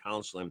degree in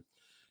counseling,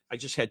 I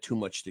just had too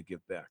much to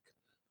give back.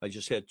 I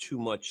just had too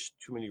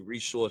many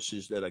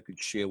resources that I could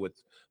share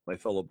with my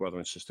fellow brother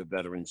and sister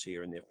veterans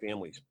here and their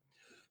families.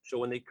 So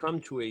when they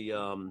come to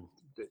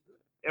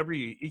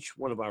each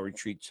one of our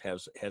retreats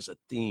has a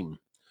theme.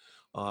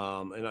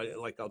 And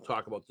I'll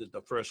talk about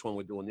the first one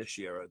we're doing this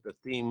year. The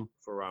theme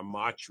for our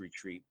March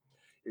retreat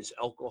is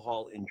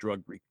alcohol and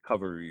drug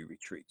recovery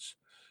retreats.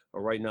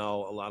 Right now,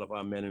 a lot of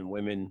our men and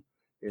women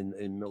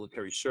in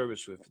military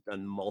service have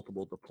done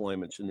multiple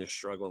deployments, and they're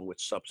struggling with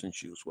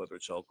substance use, whether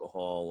it's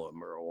alcohol or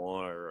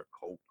marijuana or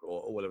coke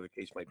or whatever the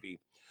case might be.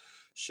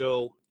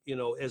 So,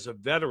 as a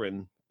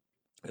veteran,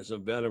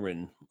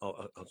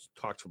 I'll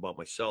talk about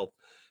myself.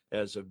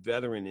 As a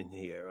veteran in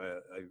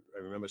here, I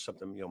remember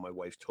something, my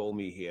wife told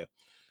me here.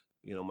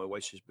 My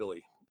wife says,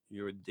 Billy,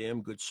 you're a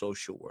damn good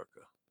social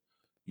worker.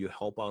 You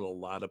help out a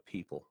lot of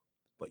people,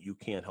 but you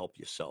can't help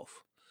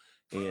yourself.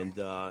 And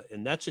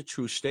that's a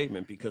true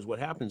statement, because what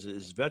happens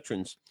is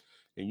veterans,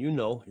 and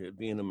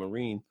being a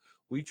Marine,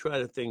 we try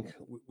to think,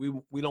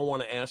 we don't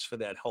want to ask for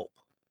that help.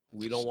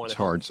 We don't want to. It's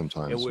hard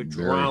sometimes. And we're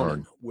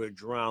drowning. Hard. We're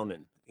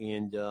drowning.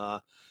 And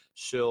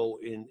she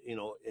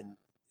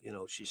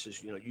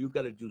says, you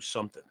got to do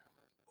something,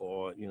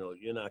 or,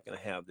 you're not going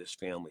to have this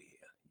family here.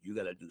 You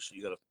got to do so.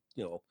 You got to,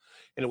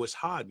 and it was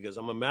hard because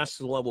I'm a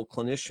master level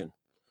clinician,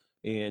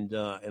 and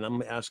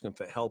I'm asking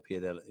for help here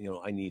that,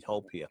 I need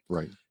help here.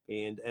 Right.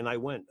 And I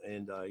went,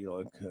 and, I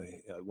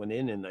went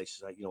in and I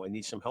said, I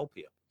need some help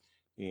here.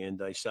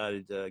 And I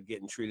started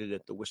getting treated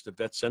at the Worcester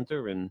Vet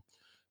Center, and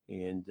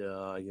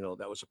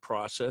that was a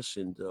process,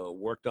 and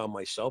worked on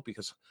myself,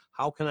 because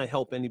how can I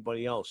help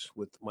anybody else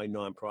with my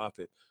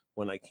nonprofit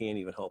when I can't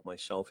even help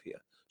myself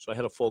here? So I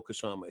had to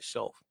focus on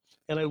myself,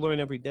 and I learn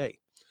every day.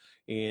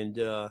 And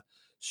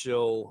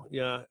So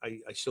yeah, I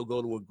still go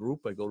to a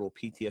group. I go to a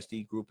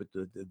PTSD group at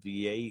the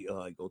VA.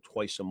 I go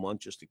twice a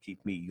month just to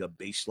keep me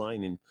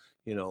baseline, and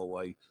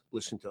I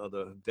listen to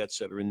other vets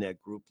that are in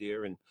that group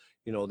there, and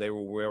they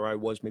were where I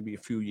was maybe a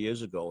few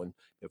years ago, and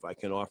if I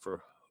can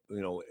offer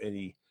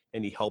any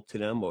help to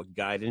them or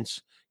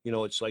guidance,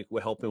 it's like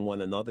we're helping one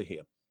another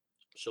here.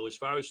 So as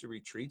far as the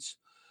retreats,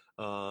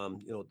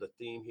 the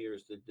theme here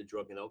is the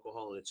drug and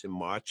alcohol, and it's in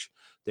March.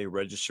 They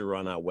register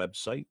on our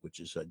website, which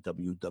is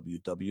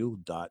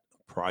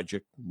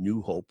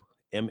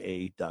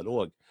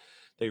www.projectnewhopema.org.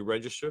 They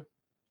register.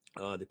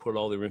 They put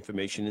all their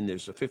information in.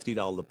 There's a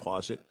 $50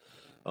 deposit,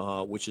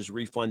 which is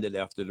refunded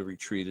after the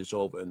retreat is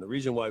over. And the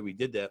reason why we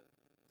did that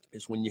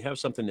is when you have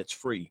something that's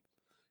free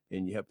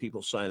and you have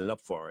people signing up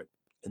for it,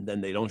 and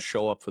then they don't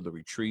show up for the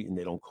retreat and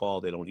they don't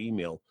call, they don't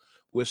email,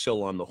 we're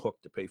still on the hook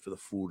to pay for the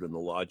food and the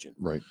lodging.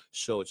 Right.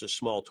 So it's a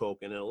small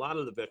token. And a lot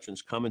of the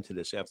veterans come into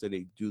this after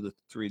they do the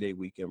 3-day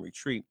weekend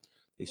retreat.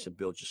 They said,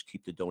 Bill, just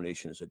keep the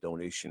donation as a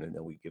donation. And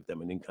then we give them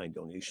an in-kind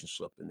donation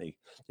slip and they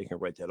can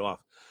write that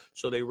off.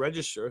 So they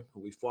register.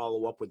 We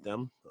follow up with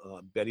them.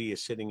 Betty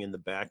is sitting in the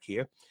back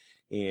here.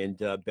 And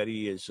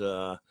Betty is,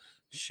 her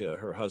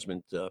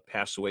husband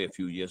passed away a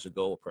few years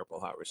ago, a Purple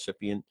Heart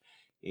recipient.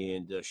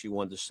 And she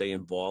wanted to stay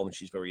involved, and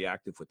she's very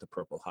active with the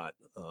Purple Heart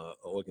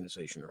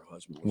organization. Her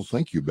husband was. Well,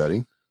 thank you,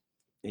 Betty.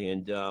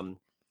 And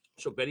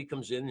so Betty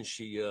comes in and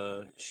she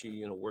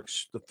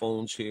works the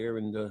phones here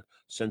and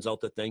sends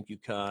out the thank you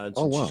cards.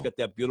 Oh, and wow. She's got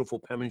that beautiful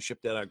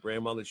penmanship that our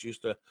grandmothers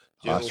used to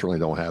do. I certainly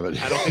don't have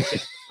it.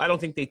 I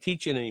don't think they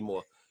teach it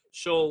anymore.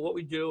 So what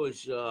we do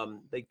is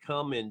they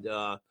come and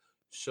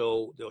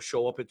so they'll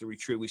show up at the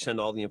retreat. We send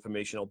all the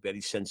information out.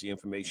 Betty sends the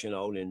information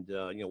out and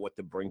what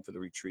to bring for the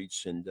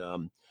retreats and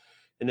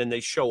then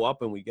they show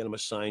up and we get them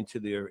assigned to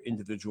their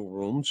individual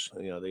rooms.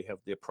 They have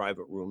their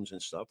private rooms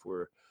and stuff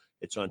where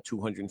it's on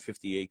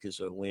 250 acres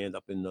of land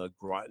up in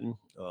Groton,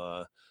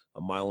 a 1.25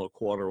 miles of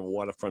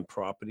waterfront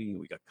property.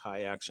 We got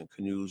kayaks and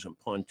canoes and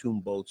pontoon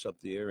boats up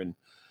there. And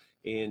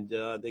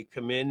they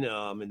come in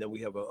and then we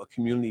have a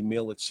community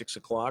meal at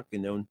 6:00.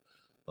 And then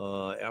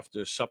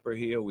after supper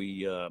here,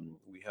 we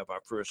have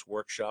our first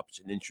workshop.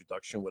 It's an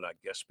introduction with our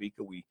guest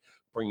speaker. We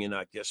bring in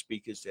our guest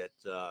speakers that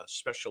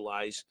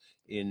specialize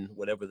in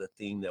whatever the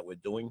theme that we're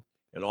doing.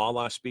 And all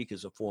our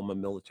speakers are former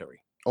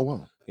military. Oh,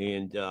 wow.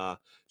 And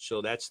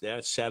so that's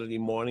that. Saturday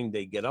morning,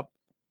 they get up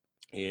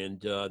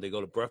and they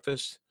go to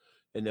breakfast.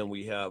 And then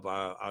we have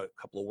our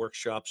couple of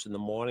workshops in the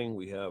morning.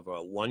 We have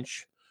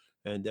lunch.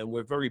 And then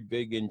we're very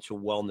big into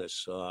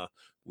wellness.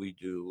 We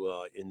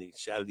do in the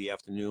Saturday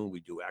afternoon, we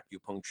do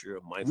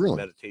acupuncture, mindful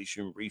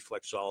meditation,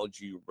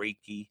 reflexology,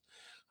 Reiki.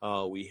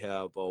 We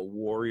have a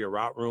warrior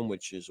art room,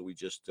 which is we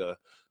just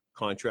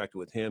contracted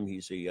with him.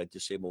 He's a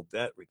disabled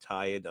vet,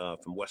 retired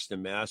from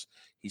Western Mass.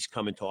 He's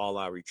coming to all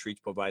our retreats,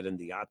 providing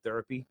the art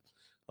therapy.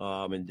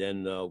 And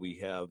then we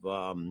have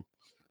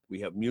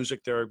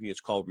music therapy.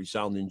 It's called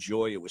Resounding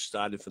Joy. It was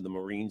started for the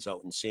Marines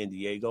out in San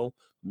Diego,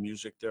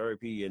 music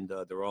therapy, and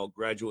they're all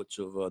graduates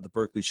of the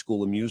Berklee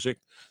School of Music.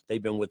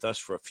 They've been with us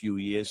for a few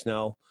years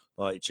now.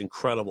 It's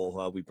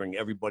incredible. We bring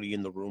everybody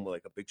in the room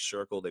like a big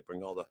circle. They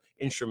bring all the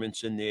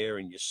instruments in there,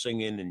 and you're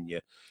singing,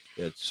 and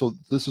So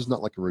this is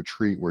not like a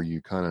retreat where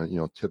you kind of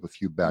tip a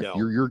few back. No.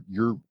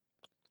 You're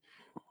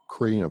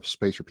creating a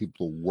space for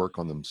people to work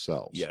on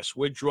themselves. Yes,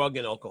 we're drug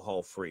and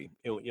alcohol free.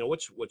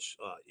 What's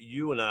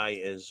you and I,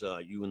 as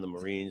you in the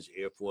Marines,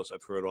 Air Force,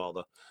 I've heard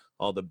all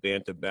the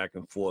banter back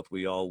and forth.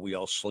 We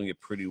all sling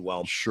it pretty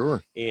well.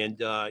 Sure. And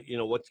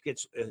what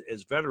gets,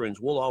 as veterans,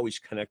 we'll always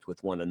connect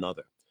with one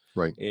another.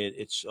 Right. And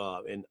it's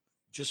and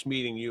just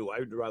meeting you, I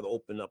would rather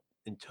open up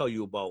and tell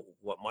you about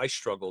what my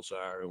struggles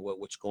are and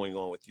what's going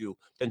on with you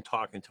than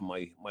talking to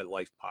my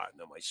life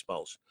partner, my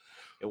spouse.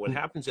 And what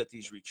happens at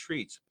these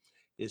retreats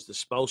is the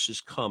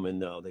spouses come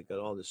and they got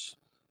all this,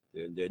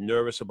 they're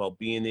nervous about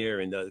being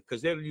there, and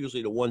because they're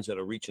usually the ones that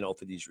are reaching out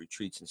for these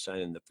retreats and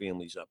signing the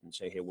families up and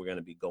saying, hey, we're going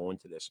to be going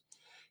to this.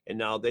 And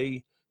now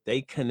they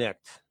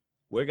connect.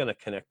 We're going to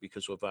connect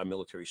because of our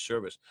military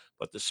service,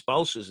 but the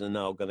spouses are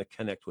now going to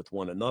connect with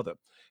one another.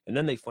 And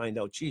then they find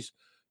out, geez,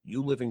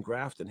 you live in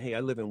Grafton. Hey,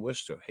 I live in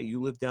Worcester. Hey,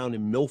 you live down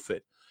in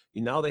Milford.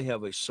 Now they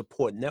have a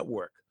support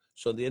network.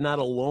 So they're not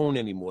alone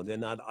anymore. They're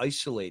not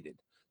isolated.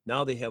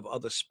 Now they have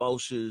other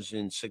spouses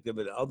and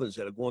significant others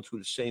that are going through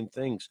the same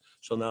things.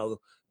 So now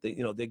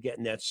they're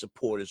getting that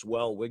support as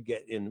well. We're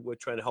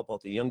trying to help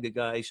out the younger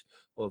guys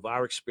of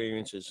our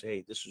experiences.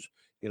 Hey, this is,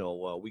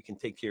 we can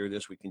take care of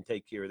this. We can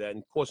take care of that.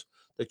 And of course,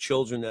 the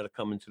children that are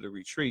coming to the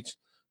retreats,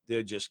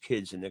 they're just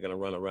kids and they're going to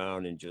run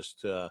around and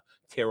just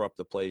tear up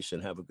the place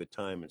and have a good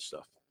time and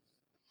stuff.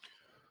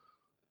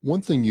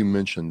 One thing you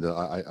mentioned that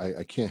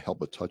I can't help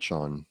but touch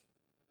on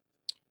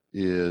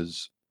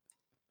is,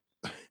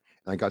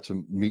 I got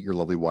to meet your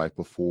lovely wife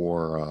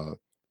before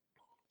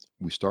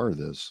we started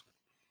this,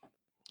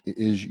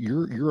 is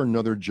you're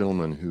another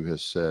gentleman who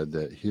has said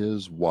that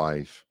his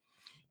wife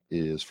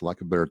is, for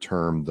lack of a better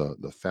term,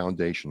 the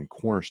foundation,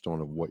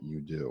 cornerstone of what you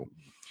do.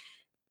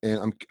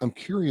 And I'm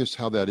curious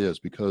how that is,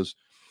 because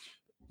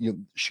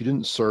she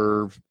didn't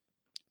serve.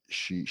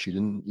 she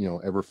didn't, you know,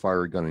 ever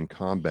fire a gun in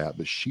combat,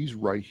 but she's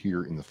right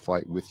here in the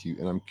fight with you.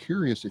 And I'm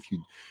curious if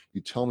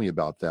you tell me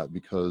about that,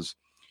 because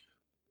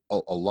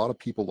a lot of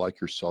people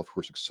like yourself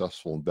who are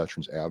successful in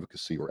veterans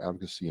advocacy or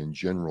advocacy in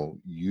general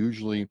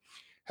usually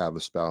have a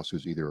spouse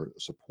who's either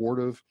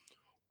supportive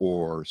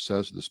or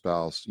says to the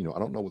spouse, you know, I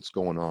don't know what's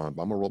going on,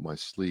 but I'm gonna roll up my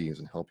sleeves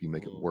and help you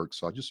make it work.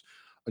 So I just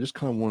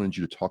kind of wanted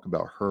you to talk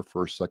about her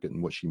for a second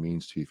and what she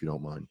means to you, if you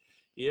don't mind.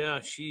 Yeah,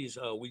 she's.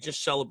 We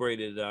just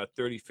celebrated our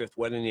 35th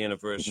wedding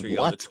anniversary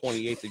on the What?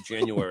 28th of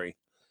January,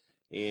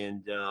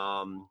 and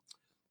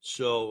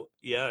so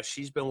yeah,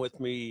 she's been with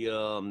me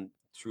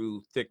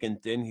through thick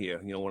and thin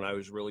here. You know, when I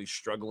was really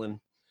struggling,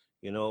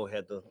 you know,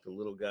 had the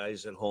little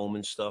guys at home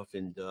and stuff,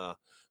 and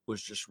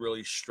was just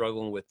really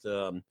struggling with.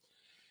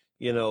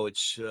 You know,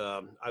 it's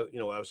I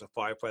was a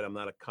firefighter. I'm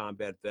not a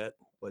combat vet,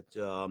 but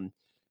I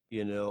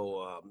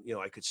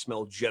could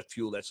smell jet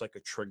fuel. That's like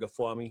a trigger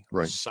for me.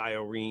 Right.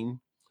 Siren.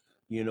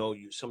 You know,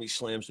 somebody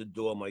slams the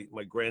door.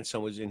 My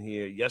grandson was in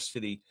here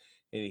yesterday,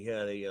 and he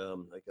had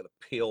like a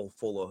pail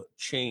full of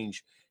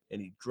change, and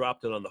he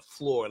dropped it on the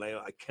floor, and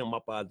I came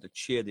up out of the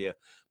chair there.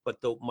 But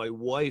my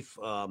wife,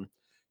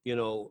 you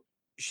know,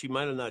 she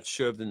might have not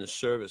served in the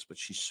service, but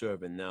she's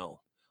serving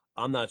now.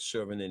 I'm not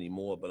serving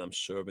anymore, but I'm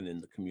serving in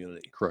the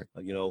community. Correct.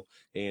 You know,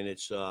 and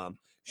it's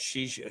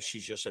she's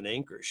just an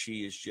anchor.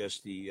 She is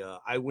just the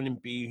I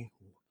wouldn't be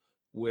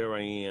where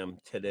I am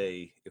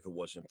today if it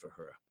wasn't for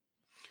her.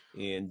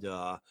 And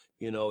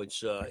you know,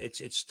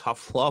 it's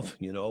tough love,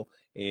 you know,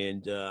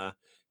 and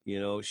you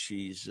know,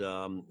 she's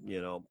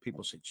you know,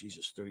 people say,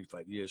 Jesus,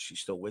 35 years,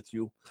 she's still with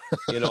you,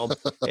 you know.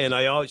 And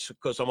I always,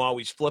 because I'm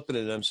always flipping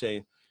it, and I'm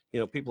saying, you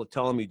know, people are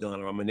telling me,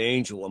 Donna, I'm an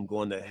angel, I'm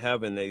going to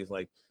heaven.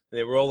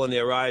 They're rolling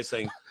their eyes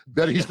saying,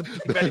 Betty's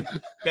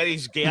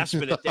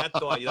gasping at that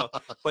thought, you know.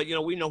 But, you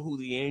know, we know who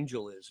the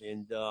angel is.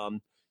 And,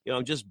 you know,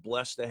 I'm just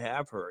blessed to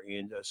have her.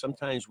 And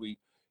sometimes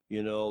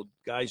you know,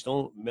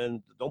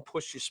 men don't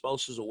push your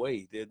spouses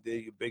away. They're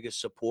your biggest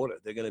supporter.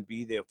 They're going to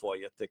be there for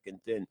you thick and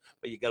thin.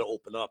 But you got to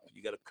open up.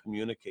 You got to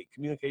communicate.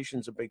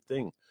 Communication's a big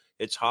thing.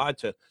 It's hard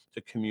to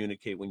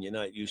communicate when you're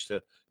not used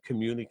to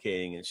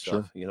communicating and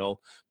stuff, Sure. you know.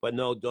 But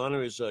no, Donna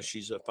is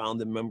she's a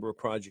founding member of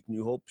Project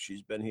New Hope.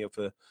 She's been here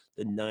for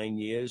the 9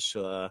 years.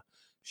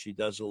 She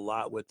does a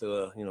lot with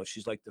you know,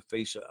 she's like the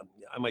face of,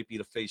 I might be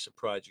the face of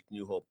Project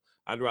New Hope.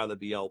 I'd rather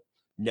be out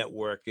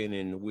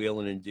networking and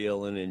wheeling and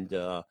dealing, and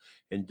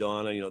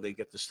Donna, you know, they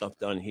get the stuff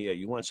done here.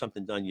 You want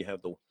something done, you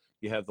have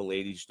the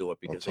ladies do it,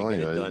 because they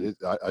get it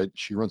done.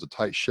 She runs a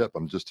tight ship.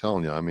 I'm just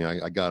telling you. I mean,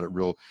 I got it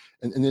real,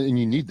 and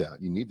you need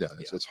that. You need that.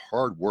 It's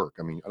hard work.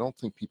 I mean, I don't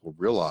think people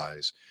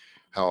realize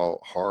how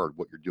hard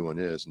what you're doing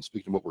is. And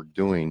speaking of what we're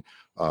doing,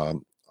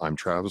 I'm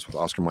Travis with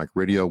Oscar Mike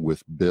Radio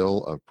with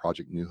Bill of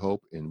Project New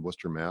Hope in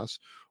Worcester, Mass.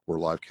 We're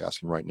live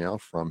casting right now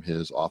from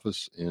his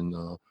office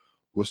in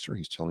Worcester.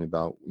 He's telling me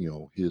about, you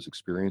know, his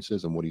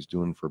experiences and what he's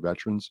doing for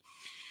veterans.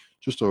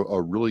 Just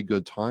a really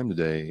good time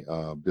today,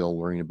 Bill,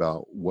 learning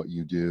about what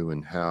you do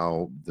and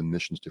how the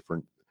mission's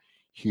different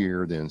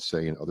here than,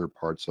 say, in other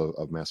parts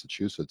of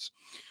Massachusetts.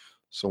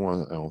 So I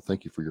want to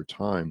thank you for your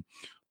time.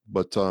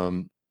 But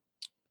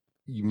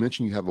you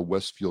mentioned you have a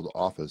Westfield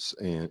office,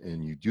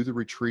 and you do the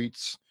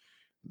retreats.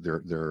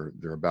 They're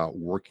about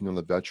working on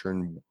the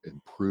veteran,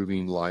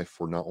 improving life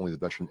for not only the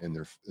veteran and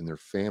their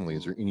family.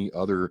 Is there any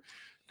other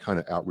kind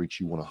of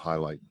outreach you want to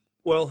highlight?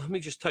 Well, let me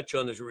just touch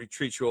on the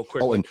retreats real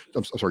quick. Oh, and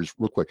I'm sorry, just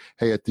real quick.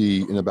 Hey,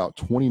 in about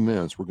 20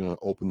 minutes, we're going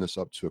to open this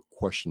up to a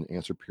question and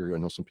answer period. I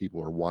know some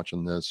people are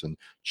watching this and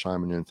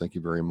chiming in. Thank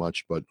you very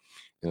much. But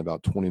in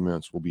about 20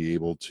 minutes, we'll be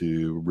able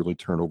to really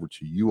turn over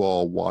to you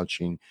all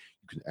watching.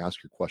 You can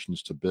ask your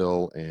questions to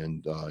Bill,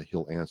 and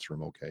he'll answer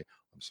them. Okay.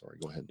 I'm sorry.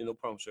 Go ahead. No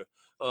problem, sir.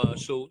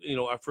 So, you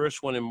know, our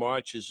first one in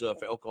March is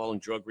for alcohol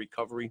and drug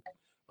recovery.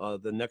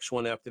 The next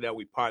one after that,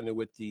 we partner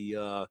with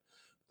the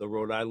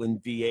Rhode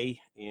Island VA,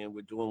 and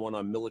we're doing one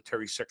on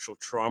military sexual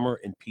trauma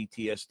and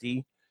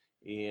PTSD.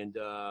 And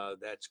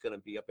that's going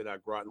to be up at our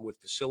Grotonwood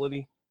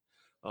facility.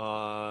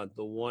 The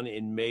one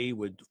in May,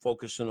 we're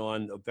focusing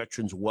on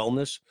veterans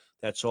wellness.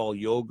 That's all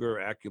yoga,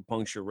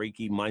 acupuncture,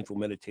 Reiki, mindful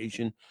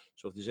meditation.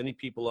 So if there's any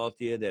people out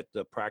there that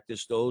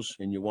practice those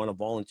and you want to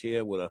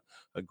volunteer with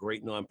a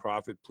great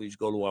nonprofit, please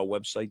go to our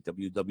website,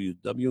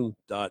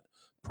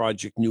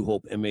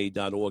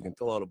 www.projectnewhopema.org, and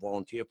fill out a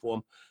volunteer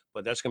form.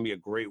 But that's going to be a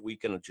great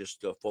weekend of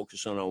just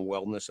focusing on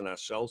wellness and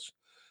ourselves.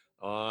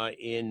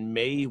 In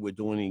May, we're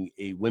doing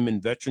a women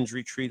veterans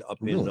retreat up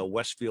in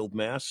Westfield,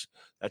 Mass.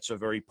 That's a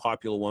very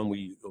popular one.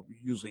 We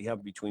usually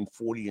have between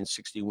 40 and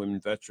 60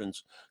 women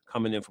veterans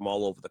coming in from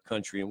all over the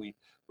country. And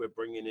we're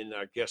bringing in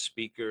our guest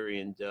speaker,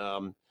 and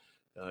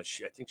I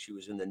think she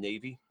was in the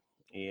Navy.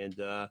 And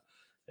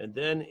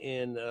then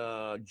in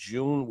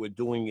June, we're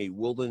doing a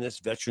wilderness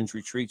veterans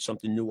retreat,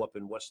 something new up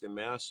in Western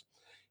Mass.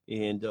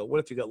 And what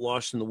if you got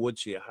lost in the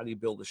woods here? How do you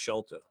build a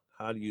shelter?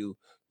 How do you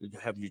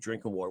have your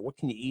drinking water? What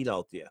can you eat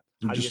out there?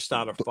 How do you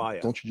start a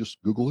fire? Don't you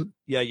just Google it?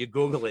 Yeah, you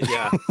Google it,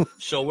 yeah.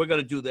 So we're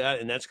going to do that,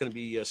 and that's going to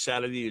be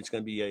Saturday. It's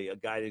going to be a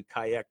guided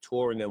kayak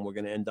tour, and then we're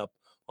going to end up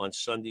on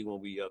Sunday when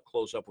we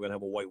close up. We're gonna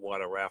have a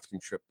whitewater rafting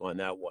trip on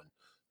that one.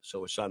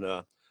 So it's on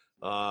a.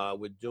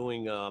 We're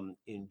doing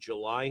in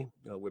July.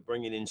 We're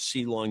bringing in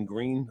Ceylon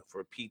Green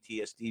for a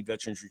PTSD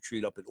veterans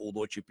retreat up at Old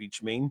Orchard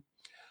Beach, Maine.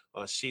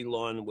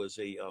 Ceylon was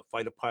a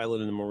fighter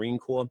pilot in the Marine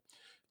Corps.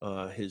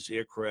 His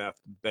aircraft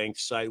banked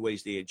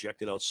sideways. They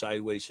ejected out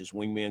sideways. His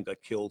wingman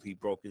got killed. He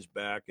broke his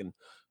back, and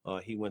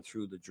he went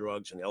through the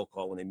drugs and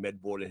alcohol when they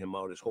med boarded him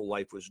out. His whole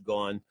life was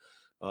gone.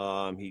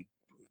 He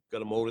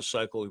got a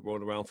motorcycle. He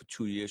rode around for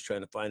 2 years trying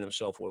to find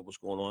himself, what was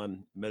going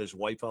on. Met his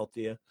wife out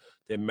there.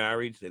 They're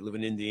married. They live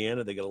in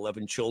Indiana. They got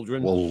 11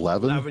 children. Well,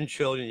 11? 11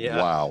 children, yeah.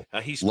 Wow.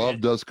 Love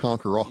does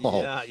conquer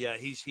all. Yeah,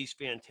 he's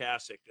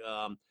fantastic.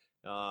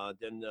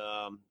 Then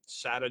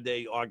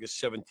Saturday,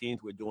 August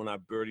 17th, we're doing our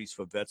Birdies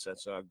for Vets.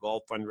 That's our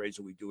golf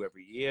fundraiser we do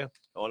every year.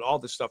 And all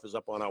this stuff is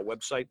up on our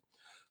website.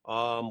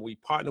 We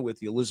partner with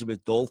the Elizabeth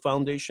Dole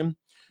Foundation.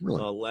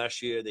 Really?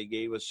 Last year, they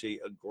gave us a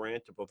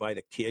grant to provide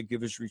a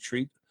caregivers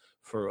retreat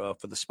for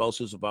the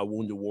spouses of our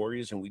wounded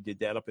warriors, and we did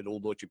that up at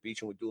Old Orchard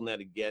Beach, and we're doing that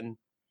again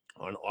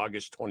on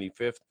August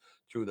 25th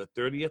through the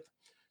 30th,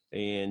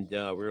 and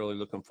we're really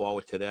looking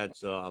forward to that.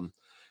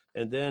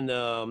 And then,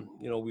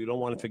 we don't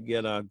want to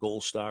forget our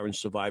Gold Star and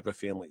Survivor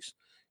families,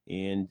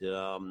 and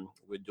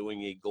we're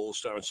doing a Gold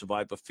Star and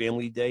Survivor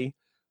Family Day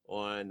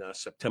on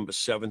September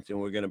 7th, and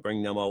we're going to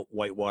bring them out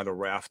whitewater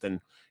rafting,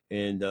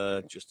 and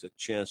just a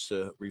chance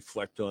to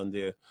reflect on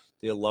their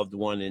loved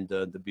one and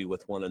to be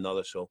with one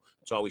another. So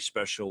it's always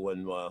special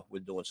when we're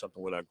doing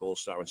something with our Gold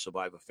Star and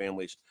Survivor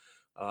families.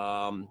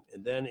 And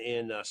then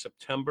in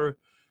September,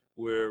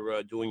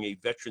 we're doing a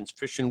Veterans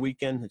Fishing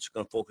Weekend. It's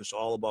going to focus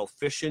all about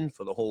fishing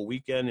for the whole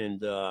weekend.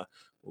 And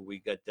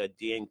we got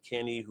Dan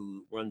Kenny,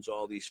 who runs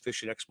all these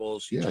fishing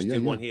expos. He just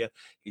did one here.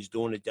 He's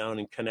doing it down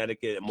in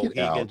Connecticut at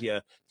Mohegan. Yeah,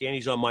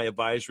 Danny's on my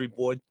advisory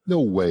board.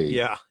 No way.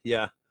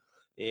 Yeah.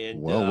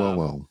 And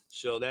well.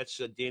 So that's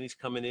Danny's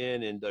coming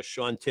in, and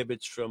Sean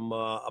Tibbetts from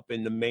up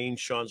in the Maine.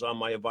 Sean's on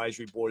my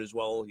advisory board as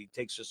well. He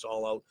takes us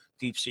all out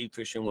deep sea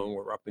fishing when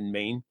we're up in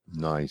Maine.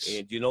 Nice.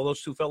 And do you know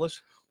those two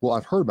fellas? Well,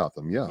 I've heard about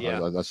them. Yeah.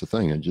 That's the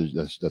thing. And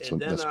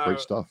that's great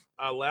stuff.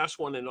 Our last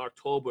one in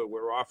October,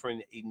 we're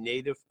offering a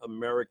Native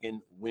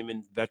American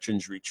Women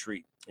Veterans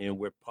Retreat, and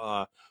we're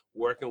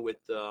working with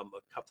a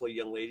couple of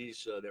young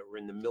ladies that were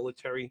in the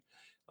military.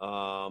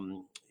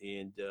 And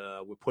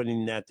we're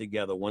putting that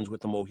together. One's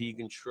with the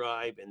Mohegan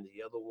tribe, and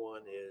the other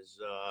one is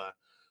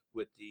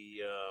with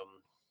the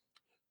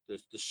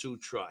Sioux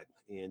tribe.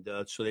 And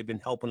so they've been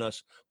helping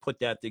us put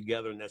that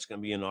together, and that's going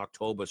to be in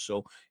October.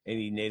 So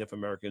any Native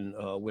American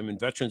women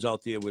veterans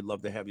out there, we'd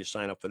love to have you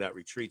sign up for that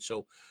retreat.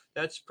 So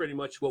that's pretty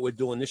much what we're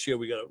doing this year.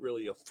 We got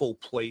really a full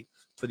plate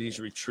for these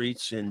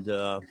retreats, and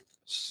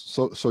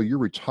so you're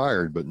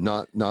retired, but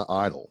not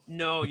idle.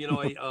 No,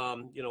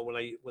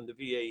 when the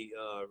VA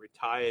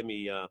retired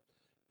me,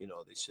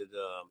 they said,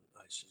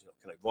 I said,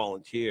 can I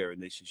volunteer?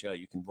 And they said, yeah,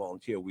 you can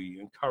volunteer. We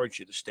encourage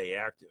you to stay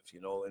active,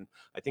 and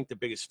I think the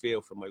biggest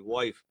fear for my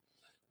wife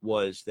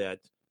was that,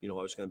 I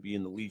was going to be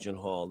in the Legion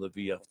Hall, the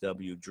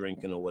VFW,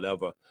 drinking or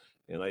whatever.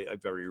 And I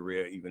very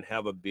rare even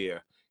have a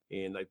beer,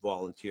 and I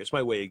volunteer. It's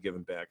my way of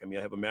giving back. I mean,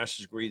 I have a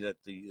master's degree that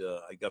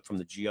I got from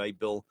the GI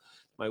Bill,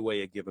 my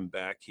way of giving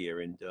back here.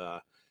 And,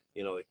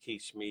 it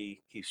keeps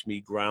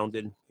me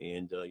grounded,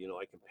 and,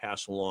 I can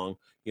pass along,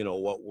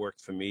 what worked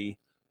for me,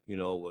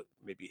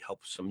 maybe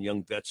help some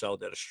young vets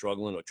out that are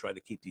struggling, or try to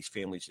keep these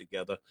families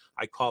together.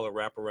 I call it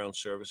wraparound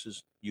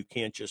services. You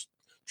can't just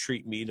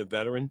treat me, the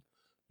veteran.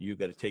 You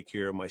got to take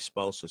care of my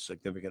spouse, a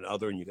significant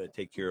other, and you got to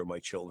take care of my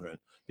children,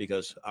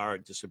 because our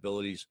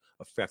disabilities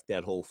affect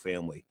that whole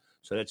family.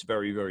 So that's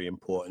very, very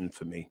important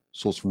for me.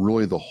 So it's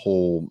really the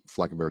whole,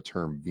 for lack of a better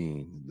term,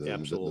 being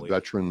the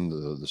veteran,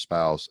 the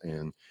spouse,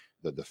 and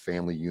the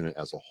family unit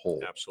as a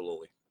whole.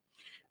 Absolutely.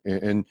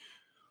 And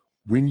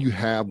when you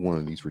have one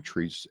of these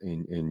retreats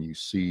and you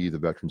see the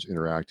veterans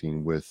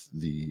interacting with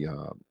the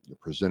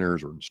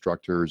presenters or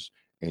instructors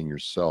and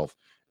yourself,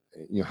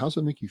 how does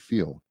that make you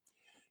feel?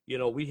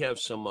 We have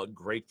some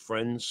great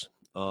friends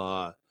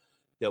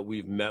that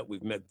we've met.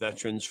 We've met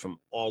veterans from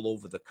all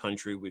over the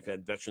country. We've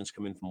had veterans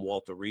come in from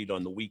Walter Reed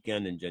on the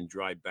weekend and then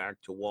drive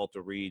back to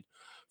Walter Reed,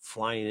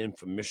 flying in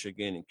from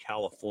Michigan and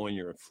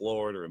California and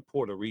Florida and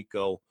Puerto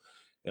Rico.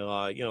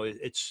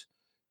 It's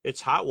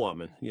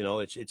heartwarming.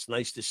 It's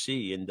nice to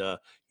see. And,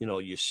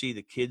 you see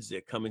the kids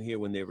that come in here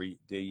when they're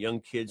young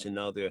kids, and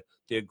now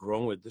they're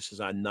grown. This is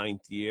our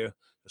 9th year.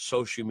 The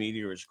social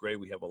media is great.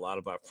 We have a lot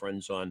of our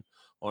friends on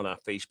our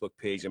Facebook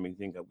page. I mean, I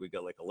think that we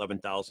got like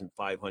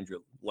 11,500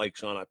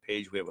 likes on our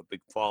page. We have a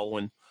big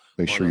following.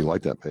 Make sure you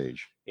like that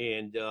page.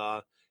 And,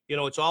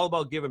 it's all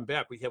about giving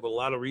back. We have a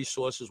lot of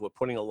resources. We're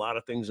putting a lot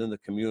of things in the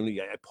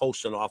community. I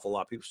post an awful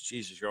lot. People say,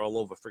 Jesus, you're all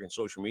over freaking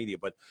social media.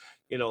 But,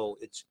 we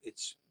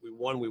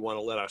want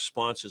to let our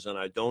sponsors and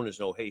our donors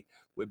know, hey,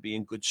 we're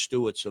being good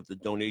stewards of the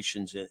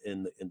donations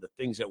and the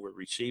things that we're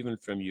receiving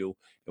from you,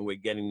 and we're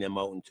getting them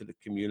out into the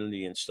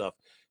community and stuff.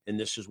 And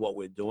this is what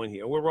we're doing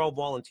here. We're all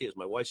volunteers.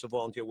 My wife's a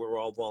volunteer. We're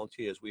all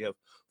volunteers. We have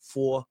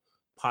 4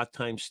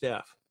 part-time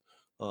staff.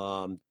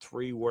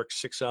 Three work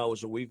 6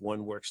 hours a week,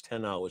 one works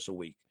 10 hours a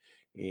week.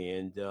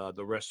 And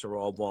the rest are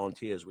all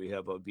volunteers. We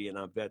have a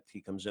Vietnam vet.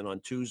 He comes in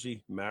on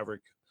Tuesday,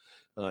 Maverick.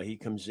 He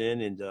comes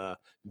in, and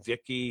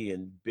Vicky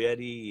and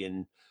Betty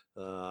and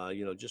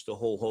just a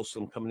whole host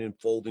of them coming in,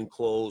 folding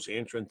clothes,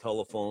 answering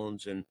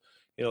telephones, and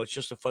it's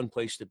just a fun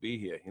place to be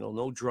here.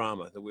 No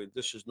drama.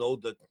 This is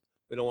that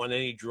we don't want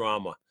any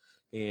drama,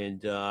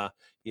 and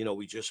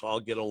we just all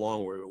get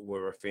along.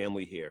 We're a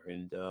family here,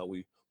 and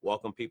we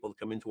welcome people to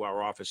come into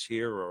our office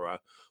here or our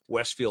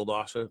Westfield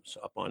office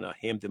up on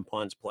Hampton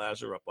Ponds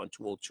Plaza up on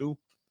 202.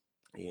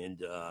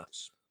 And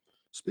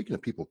speaking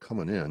of people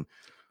coming in,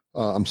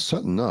 I'm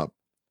setting up,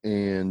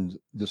 and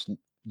this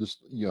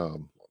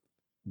young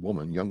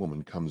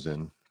woman comes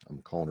in.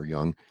 I'm calling her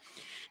young,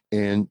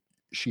 and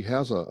she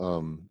has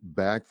a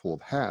bag full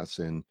of hats,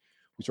 and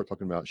we start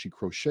talking about she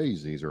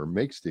crochets these or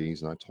makes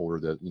these, and I told her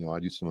that I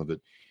do some of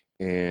it,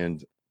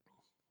 and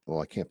well,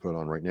 I can't put it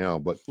on right now,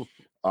 but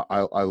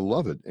I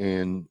love it.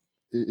 And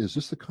is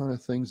this the kind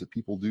of things that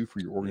people do for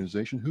your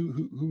organization?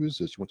 Who is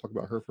this? You want to talk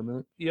about her for a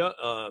minute?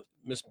 Yeah,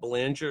 Miss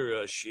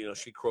Belanger,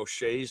 she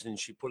crochets, and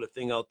she put a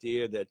thing out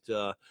there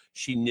that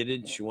she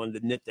knitted. She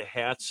wanted to knit the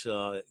hats,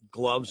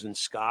 gloves, and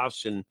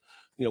scarves, and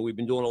we've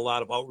been doing a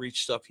lot of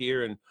outreach stuff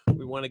here, and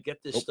we want to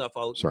get this stuff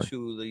out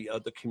to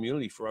the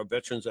community for our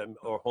veterans that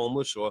are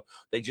homeless, or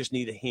they just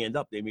need a hand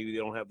up. Maybe they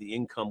don't have the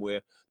income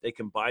where they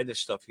can buy this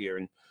stuff here,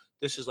 and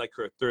this is like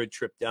her third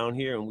trip down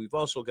here. And we've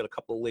also got a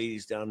couple of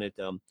ladies down at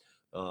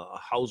a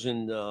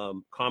housing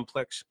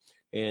complex,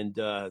 and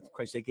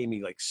Christ, they gave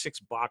me like 6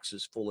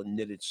 boxes full of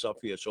knitted stuff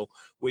here. So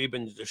we've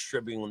been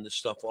distributing this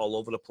stuff all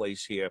over the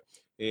place here,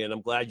 and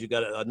I'm glad you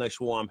got a nice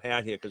warm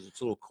hat here because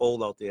it's a little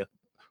cold out there.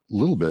 A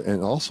little bit,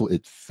 and also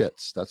it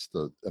fits.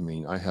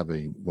 I have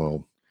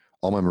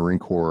all my Marine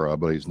Corps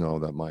buddies know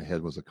that my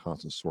head was a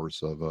constant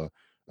source of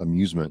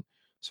amusement.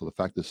 So the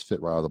fact this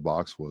fit right out of the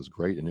box was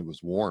great, and it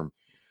was warm.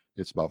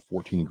 It's about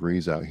 14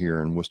 degrees out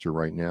here in Worcester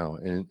right now,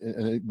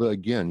 but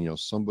again,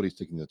 somebody's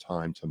taking the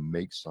time to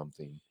make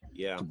something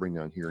to bring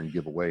down here and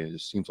give away, and it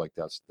just seems like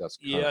that's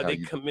kind of how they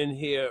come in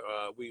here.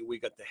 We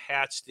got the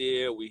hats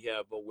there.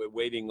 We're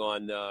waiting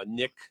on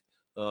Nick,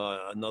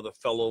 another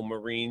fellow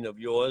Marine of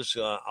yours,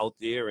 out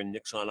there, and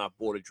Nick's on our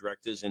board of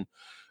directors, and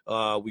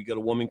we got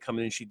a woman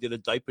coming in. She did a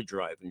diaper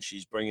drive, and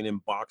she's bringing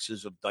in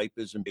boxes of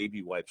diapers and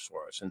baby wipes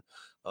for us, and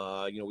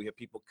we have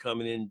people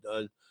coming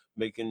in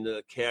making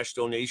cash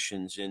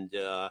donations, and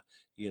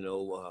we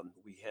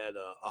had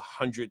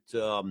 100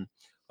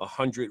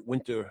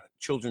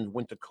 children's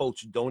winter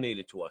coats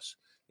donated to us.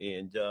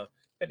 And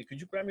Betty, could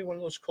you grab me one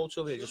of those coats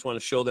over there? I just want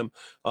to show them.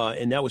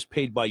 And that was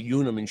paid by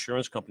Unum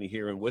Insurance Company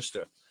here in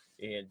Worcester.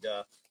 And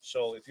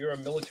so if you're a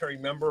military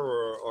member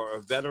or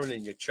a veteran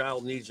and your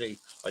child needs a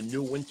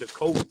new winter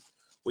coat,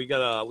 we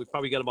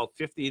probably got about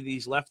 50 of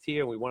these left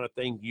here. And we want to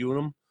thank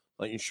Unum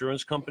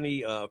Insurance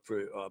Company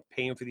for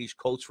paying for these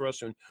coats for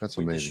us, and that's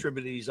we amazing.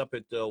 Distribute these up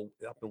in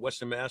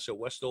Western Mass at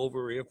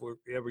Westover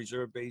Air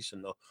Reserve Base,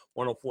 and the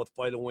 104th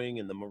Fighter Wing,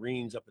 and the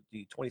Marines up at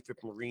the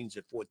 25th Marines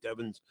at Fort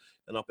Devens,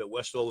 and up at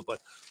Westover.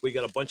 But we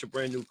got a bunch of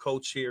brand new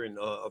coats here in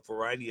a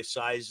variety of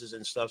sizes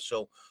and stuff.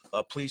 So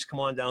please come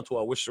on down to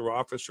our Worcester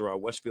office or our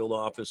Westfield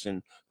office,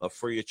 and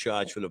free of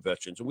charge for the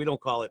veterans. And we don't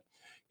call it,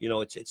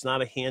 it's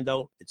not a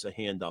handout; it's a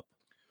hand up.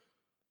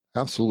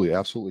 Absolutely,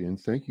 absolutely. And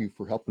thank you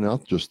for helping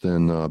out just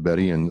then,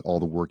 Betty, and all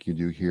the work you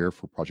do here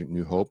for Project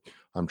New Hope.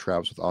 I'm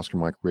Travis with Oscar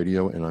Mike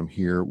Radio, and I'm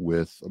here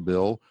with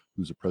Bill,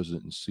 who's the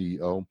president and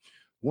CEO.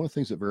 One of the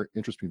things that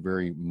interests me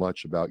very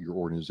much about your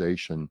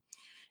organization,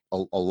 a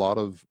lot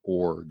of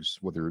orgs,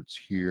 whether it's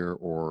here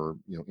or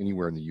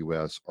anywhere in the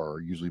U.S.,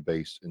 are usually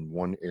based in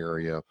one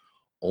area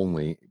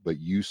only, but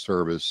you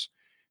service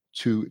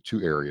two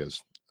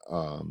areas.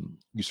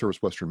 You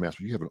service Western Mass,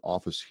 but you have an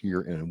office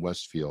here and in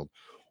Westfield.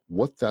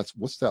 What's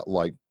that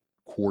like,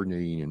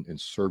 coordinating and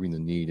serving the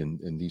need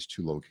in these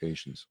two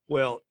locations?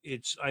 Well,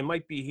 I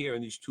might be here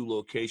in these two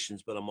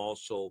locations, but I'm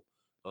also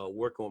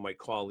working with my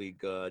colleague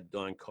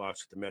Don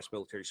Cox at the Mass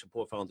Military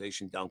Support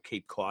Foundation down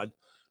Cape Cod,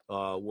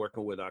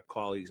 working with our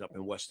colleagues up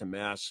in Western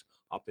Mass,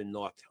 up in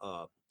North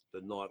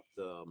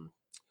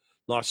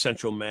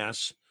Central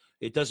Mass.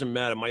 It doesn't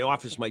matter. My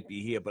office might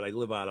be here, but I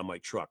live out of my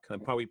truck. I'm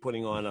probably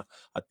putting on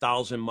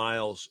 1,000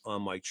 miles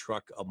on my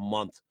truck a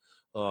month.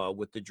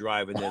 With the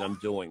driving that I'm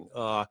doing.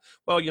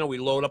 We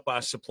load up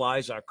our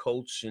supplies, our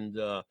coats, and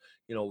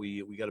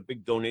we got a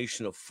big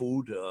donation of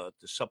food to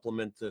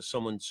supplement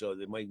someone's.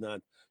 They might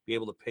not be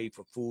able to pay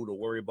for food or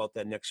worry about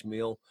that next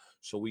meal.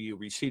 So we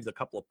received a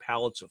couple of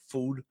pallets of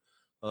food.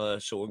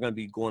 So we're going to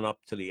be going up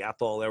to the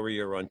Athol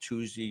area on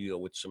Tuesday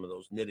with some of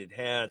those knitted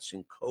hats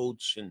and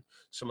coats and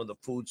some of the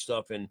food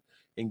stuff, and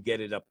get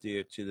it up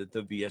there to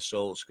the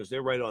VSOs, because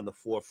they're right on the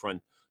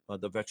forefront.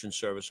 The veteran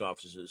service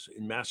officers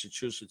in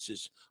Massachusetts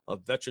is a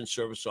veteran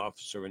service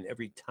officer in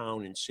every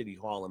town and city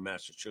hall in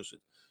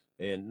Massachusetts,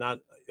 and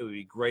it would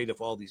be great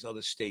if all these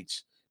other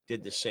states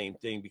did the same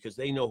thing, because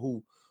they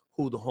know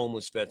who the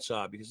homeless vets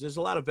are, because there's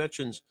a lot of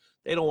veterans,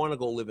 they don't want to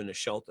go live in a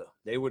shelter.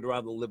 They would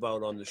rather live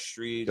out on the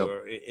street Yep.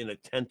 or in a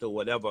tent or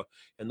whatever.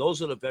 And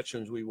those are the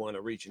veterans we want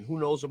to reach. And who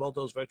knows about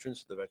those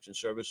veterans? The Veteran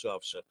Service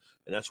Officer.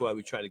 And that's why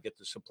we try to get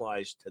the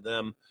supplies to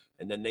them.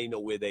 And then they know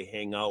where they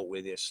hang out,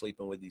 where they're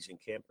sleeping, where these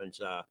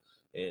encampments are,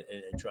 and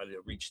try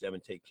to reach them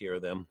and take care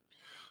of them.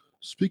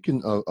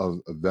 Speaking of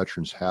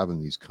veterans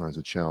having these kinds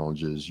of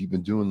challenges, you've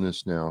been doing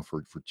this now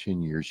for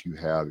 10 years. You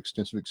have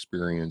extensive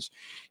experience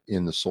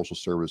in the social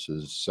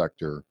services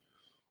sector.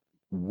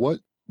 What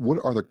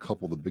are the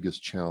couple of the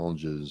biggest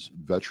challenges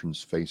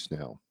veterans face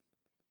now,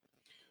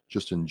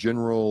 just in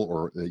general,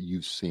 or that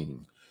you've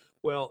seen?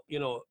 Well,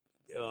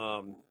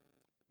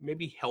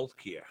 maybe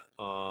healthcare.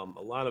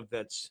 A lot of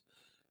vets,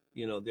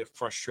 they're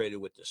frustrated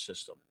with the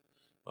system.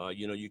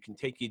 You can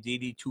take your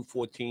DD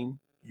 214,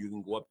 you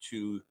can go up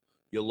to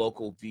your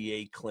local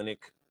VA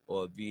clinic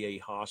or VA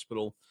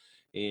hospital,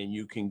 and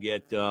you can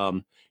get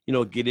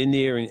in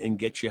there and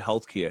get your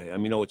health care. I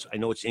know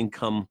it's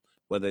income,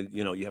 whether,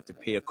 you have to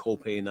pay a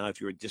copay. Now, if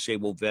you're a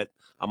disabled vet,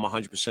 I'm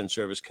 100%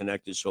 service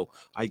connected. So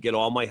I get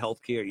all my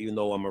health care, even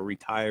though I'm a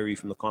retiree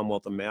from the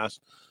Commonwealth of Mass,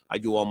 I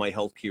do all my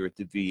health care at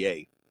the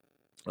VA.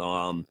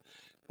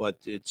 But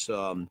it's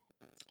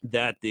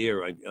that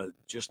there,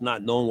 just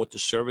not knowing what the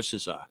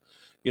services are.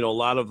 A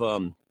lot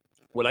of,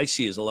 what I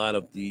see is a lot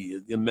of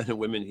the men and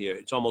women here.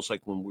 It's almost like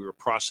when we were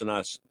processing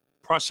out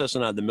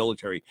of the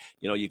military.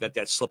 You got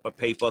that slip of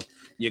paper,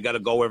 you got to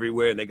go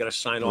everywhere, and they got to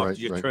sign off.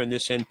 You turn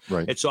this in.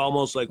 Right. It's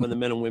almost like when the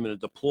men and women are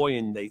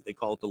deploying, they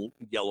call it the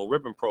Yellow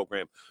Ribbon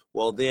Program.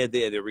 Well, they're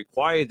there. They're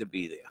required to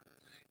be there.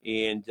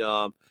 And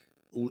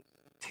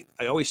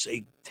I always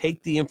say,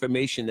 take the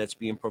information that's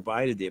being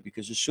provided there,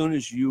 because as soon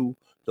as you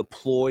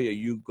deploy or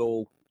you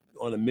go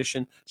on a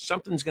mission,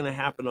 something's going to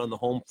happen on the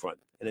home front.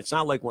 And it's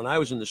not like when I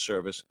was in the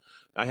service,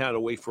 I had to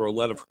wait for a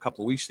letter for a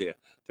couple of weeks there.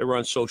 They were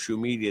on social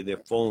media, their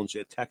phones,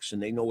 their texts,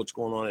 and they know what's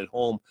going on at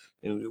home.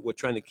 And we're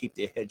trying to keep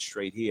their head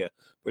straight here.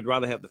 We'd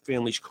rather have the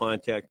families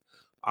contact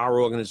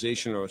our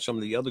organization or some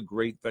of the other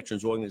great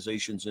veterans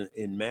organizations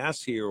in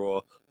Mass here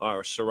or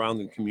our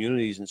surrounding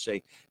communities and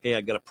say, hey,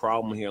 I got a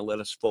problem here. Let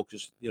us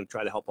focus,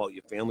 try to help out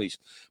your families.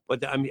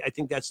 But I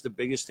think that's the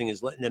biggest thing,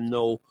 is letting them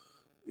know,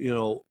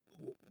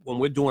 when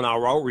we're doing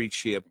our outreach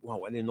here,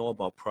 wow, I didn't know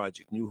about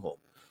Project New Hope.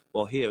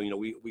 Well, here,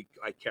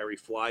 I carry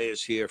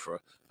flyers here for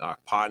our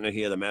partner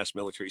here, the Mass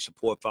Military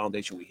Support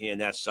Foundation. We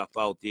hand that stuff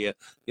out there,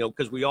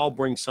 because we all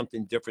bring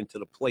something different to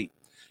the plate.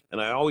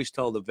 And I always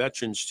tell the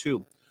veterans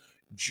too,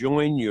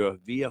 join your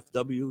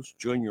VFWs,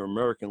 join your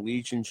American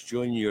Legions,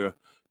 join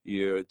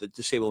the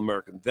Disabled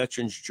American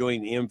Veterans,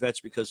 join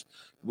AMVETS, because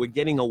we're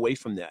getting away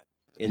from that.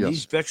 And Yes.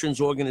 these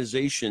veterans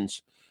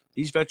organizations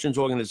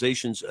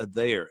are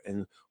there,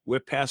 and we're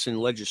passing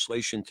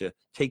legislation to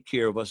take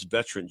care of us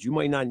veterans. You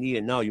might not need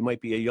it now. You might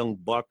be a young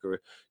buck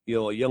or,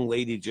 a young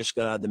lady just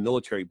got out of the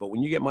military. But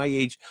when you get my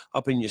age,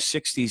 up in your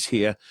 60s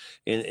here,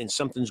 and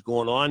something's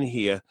going on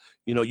here,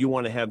 you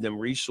want to have them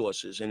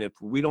resources. And if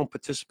we don't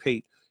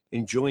participate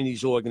and join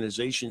these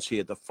organizations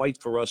here to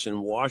fight for us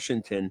in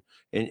Washington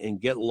and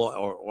get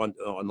on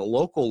the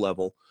local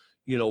level,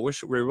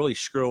 we're really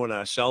screwing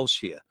ourselves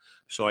here.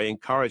 So I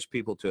encourage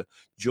people to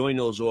join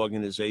those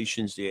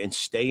organizations there and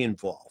stay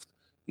involved.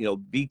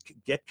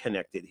 Get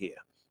connected here,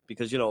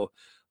 because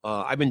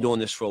I've been doing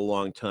this for a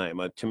long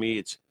time. To me,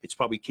 it's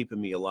probably keeping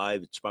me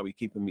alive. It's probably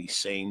keeping me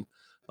sane.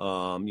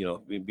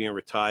 Being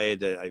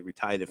retired, I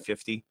retired at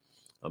 50.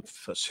 I'm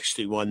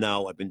 61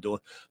 now. I've been doing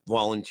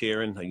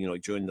volunteering. I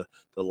joined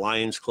the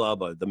Lions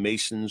Club, the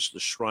Masons, the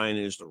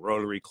Shriners, the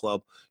Rotary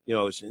Club.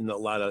 It's in a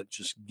lot of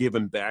just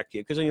giving back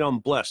here, because I'm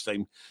blessed.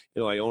 I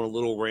own a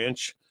little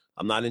ranch.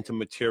 I'm not into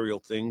material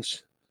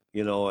things. I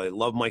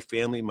love my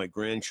family, my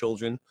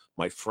grandchildren,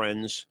 my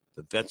friends,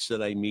 the vets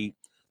that I meet.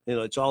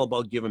 It's all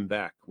about giving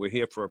back. We're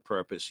here for a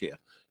purpose here,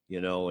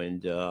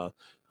 and I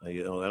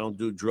don't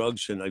do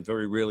drugs, and I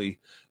very rarely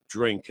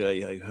drink.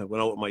 I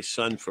went out with my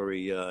son for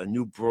a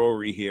new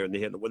brewery here, and they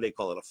had, what they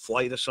call it, a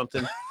flight or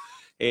something.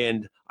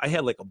 And I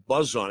had like a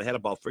buzz on. I had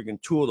about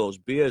freaking 2 of those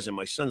beers, and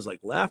my son's like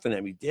laughing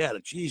at me. Dad,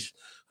 geez,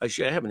 I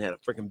haven't had a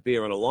freaking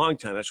beer in a long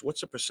time. I said,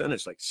 what's the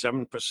percentage? Like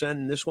 7%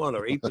 in this one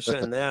or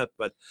 8% in that?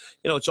 But,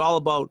 it's all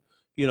about,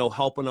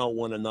 helping out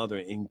one another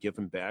and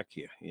giving back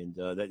here. And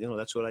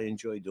that's what I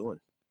enjoy doing.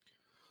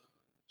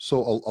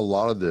 So a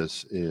lot of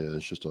this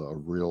is just a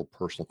real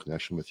personal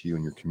connection with you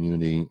and your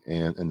community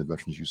and the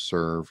veterans you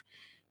serve.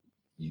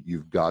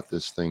 You've got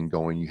this thing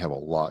going. You have a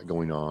lot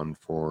going on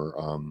for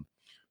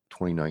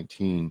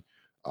 2019.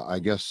 I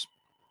guess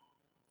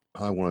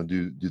I want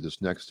to do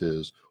this next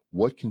is,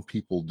 what can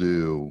people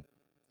do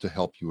to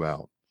help you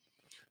out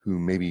who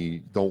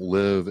maybe don't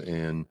live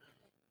in,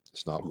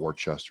 it's not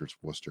Worcester, it's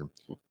Worcester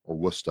or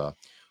Worcester,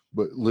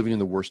 but living in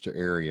the Worcester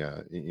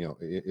area,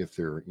 if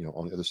they're,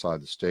 on the other side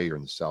of the state or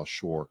in the South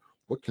Shore,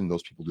 what can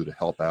those people do to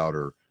help out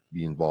or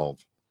be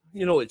involved?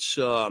 It's,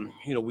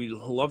 we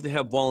love to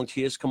have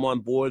volunteers come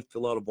on board,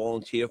 fill out a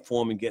volunteer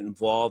form and get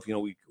involved.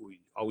 We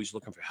always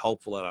looking for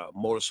help with our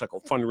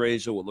motorcycle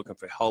fundraiser. We're looking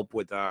for help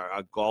with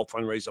our golf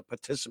fundraiser,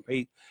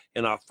 participate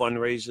in our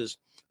fundraisers.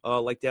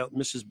 like that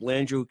Mrs.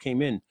 Belanger who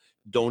came in,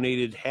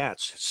 donated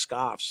hats,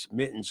 scarves,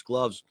 mittens,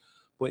 gloves,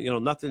 but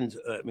nothing.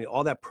 I mean,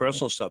 all that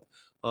personal stuff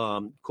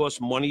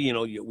costs money.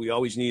 We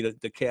always need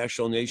the cash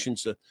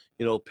donations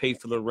to pay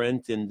for the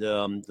rent and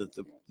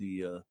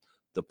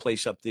the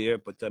place up there.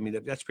 But I mean,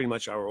 that's pretty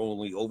much our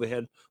only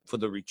overhead for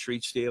the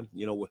retreats there.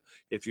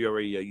 If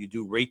you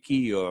do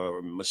Reiki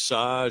or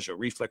massage or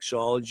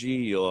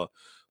reflexology or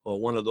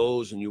one of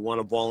those, and you want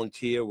to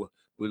volunteer,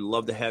 we'd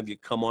love to have you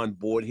come on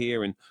board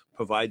here and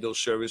provide those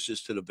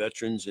services to the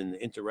veterans and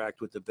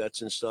interact with the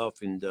vets and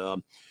stuff. And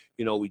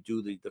we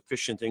do the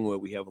fishing thing where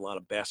we have a lot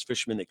of bass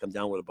fishermen. They come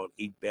down with about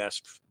 8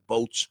 bass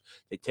boats.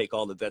 They take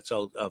all the vets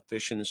out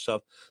fishing and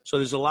stuff. So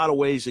there's a lot of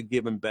ways of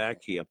giving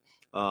back here.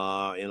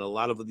 And a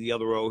lot of the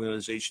other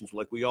organizations,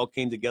 like we all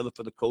came together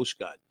for the Coast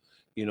Guard.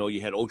 You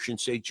had Ocean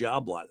State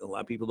Job Lot. A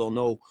lot of people don't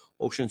know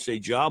Ocean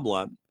State Job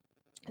Lot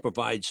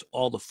provides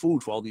all the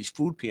food for all these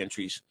food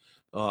pantries,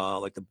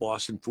 like the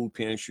Boston Food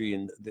Pantry,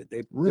 and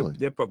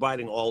they're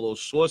providing all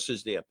those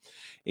sources there,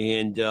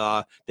 and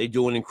they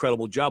do an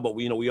incredible job. But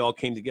we all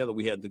came together.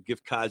 We had the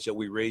gift cards that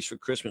we raised for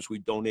Christmas. We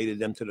donated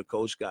them to the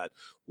Coast Guard.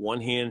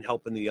 One hand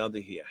helping the other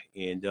here,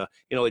 and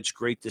it's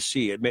great to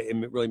see. It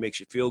really makes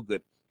you feel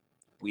good.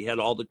 We had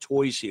all the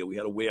toys here. We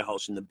had a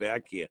warehouse in the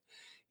back here,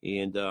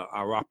 and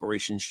our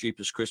Operation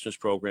Cheapest Christmas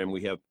program.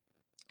 We have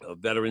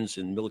veterans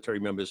and military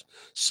members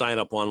sign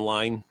up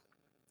online,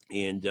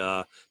 and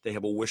they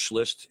have a wish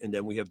list, and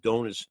then we have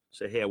donors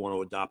say, hey, I want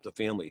to adopt a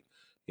family,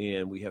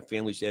 and we have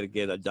families that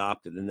get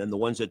adopted, and then the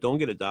ones that don't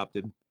get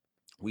adopted,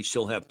 we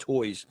still have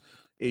toys,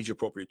 age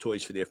appropriate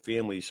toys for their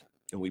families,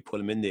 and we put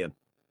them in there.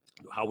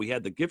 How we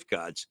had the gift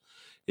cards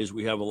is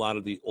we have a lot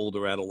of the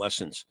older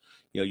adolescents.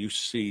 You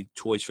see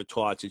Toys for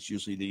Tots, it's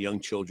usually the young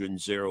children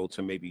 0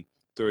 to maybe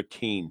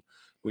 13.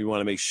 We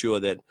want to make sure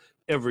that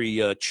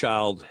every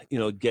child,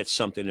 gets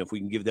something. If we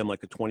can give them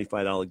like a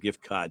 $25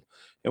 gift card,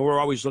 and we're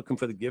always looking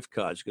for the gift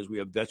cards because we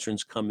have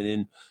veterans coming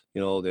in,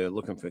 they're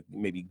looking for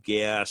maybe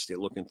gas. They're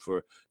looking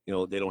for,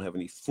 they don't have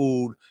any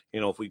food.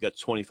 If we got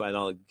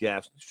 $25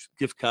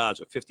 gift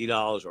cards or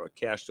 $50 or a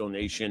cash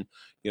donation,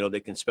 they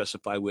can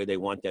specify where they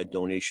want that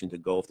donation to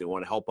go. If they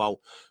want to help out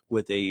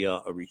with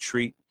a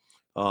retreat,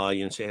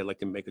 say, I'd like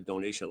to make a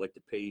donation. I'd like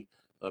to pay,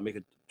 make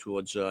it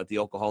towards the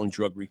alcohol and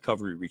drug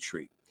recovery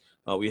retreat.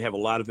 We have a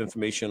lot of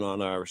information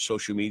on our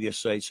social media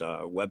sites,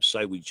 our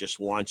website. We just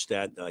launched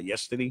that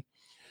yesterday.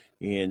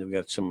 And we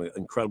got some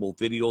incredible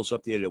videos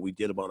up there that we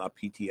did about our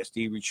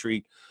PTSD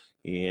retreat.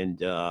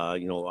 And, our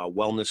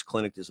wellness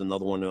clinic, there's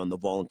another one on the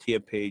volunteer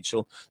page.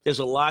 So there's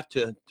a lot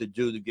to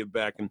do to give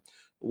back. And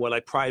what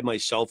I pride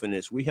myself in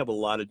is we have a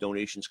lot of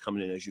donations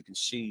coming in, as you can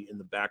see in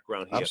the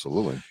background here.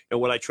 Absolutely. And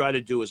what I try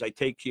to do is I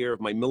take care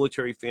of my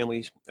military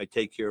families. I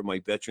take care of my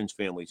veterans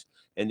families.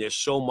 And there's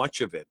so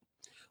much of it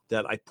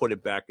that I put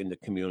it back in the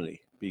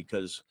community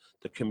because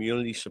the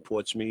community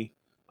supports me.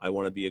 I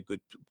want to be a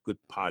good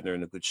partner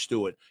and a good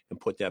steward and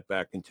put that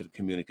back into the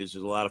community because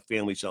there's a lot of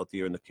families out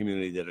there in the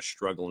community that are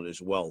struggling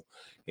as well.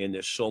 And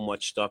there's so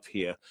much stuff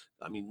here.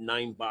 I mean,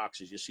 9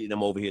 boxes, you see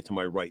them over here to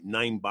my right,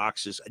 9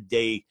 boxes a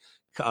day,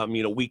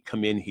 we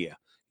come in here.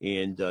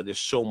 And there's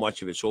so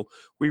much of it. So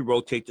we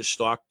rotate the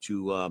stock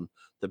to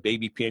the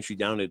baby pantry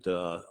down at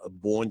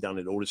Bourne, down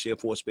at Otis Air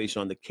Force Base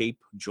on the Cape,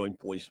 Joint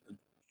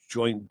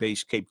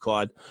Base Cape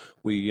Cod.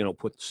 We,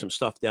 put some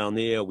stuff down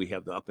there. We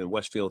have up in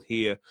Westfield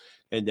here,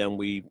 and then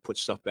we put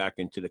stuff back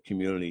into the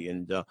community.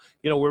 And,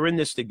 we're in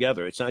this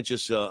together. It's not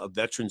just a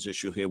veterans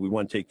issue here. We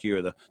want to take care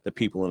of the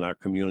people in our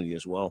community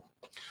as well.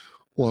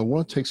 Well, I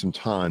want to take some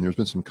time. There's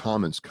been some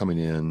comments coming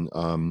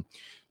in.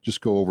 Just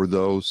go over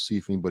those, see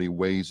if anybody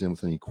weighs in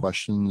with any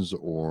questions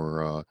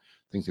or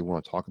things they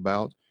want to talk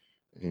about.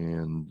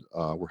 And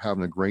we're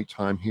having a great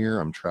time here.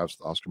 I'm Travis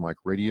with Oscar Mike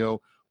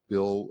Radio.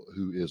 Bill,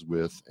 who is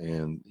with,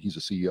 and he's the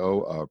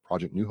CEO of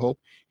Project New Hope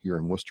here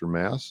in Worcester,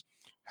 Mass.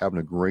 Having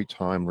a great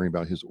time learning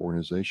about his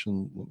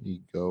organization. Let me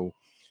go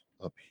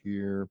up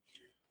here.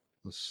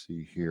 Let's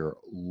see here.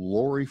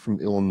 Lori from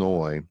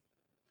Illinois,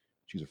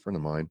 she's a friend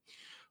of mine.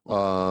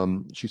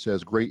 She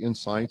says, great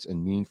insights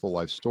and meaningful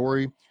life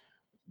story.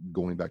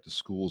 Going back to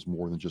school is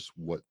more than just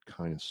what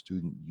kind of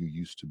student you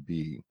used to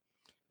be.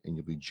 And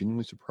you'll be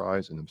genuinely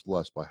surprised and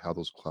blessed by how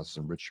those classes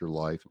enrich your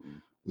life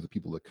with the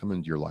people that come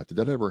into your life. Did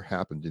that ever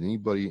happen? Did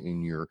anybody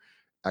in your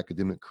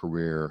academic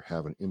career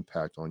have an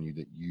impact on you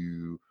that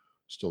you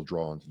still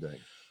draw on today?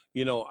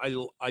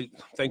 I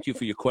thank you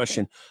for your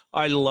question.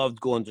 I loved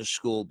going to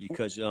school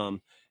because,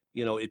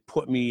 it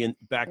put me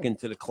back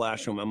into the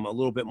classroom. I'm a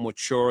little bit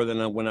mature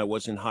than when I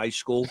was in high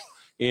school.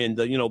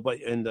 And,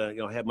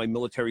 I had my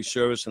military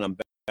service and I'm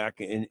back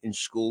in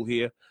school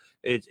here.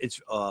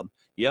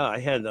 I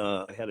had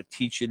a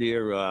teacher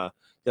there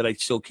that I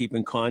still keep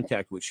in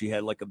contact with. She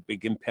had like a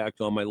big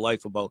impact on my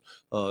life about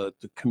my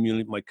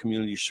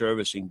community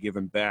service and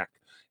giving back.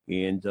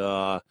 And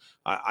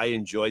I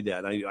enjoyed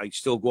that. I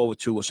still go over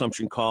to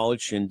Assumption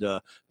College, and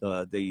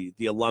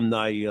the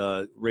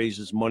alumni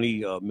raises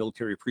money,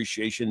 military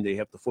appreciation. They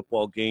have the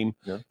football game,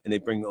 Yeah. and they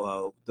bring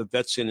the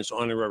vets in as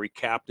honorary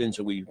captains,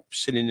 and we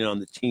sit in on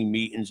the team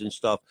meetings and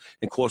stuff.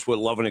 And of course, we're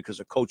loving it because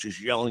the coach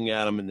is yelling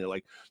at them, and they're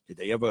like, "Did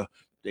they ever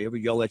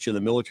yell at you in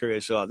the military?" I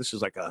said, "Oh, this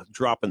is like a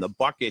drop in the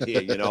bucket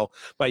here, you know."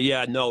 But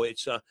yeah, no,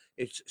 it's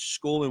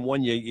school in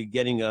one year. You're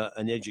getting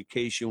an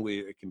education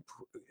where it can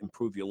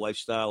improve your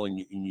lifestyle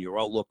and your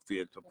outlook for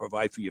you to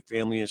provide for your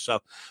family and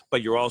stuff.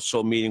 But you're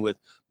also meeting with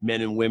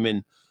men and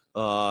women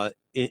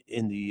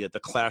in the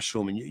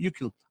classroom, and you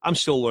can. I'm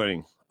still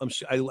learning.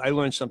 I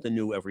learn something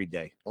new every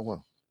day. Oh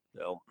wow.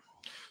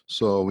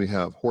 So we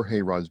have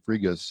Jorge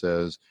Rodriguez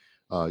says,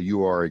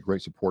 "You are a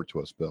great support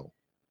to us, Bill."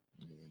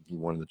 He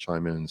wanted to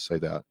chime in and say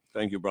that.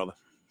 Thank you, brother.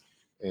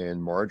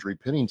 And Marjorie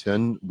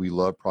Pennington, we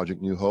love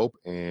Project New Hope,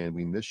 and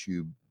we miss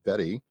you,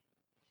 Betty.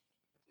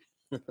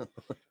 Betty's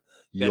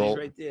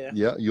right there.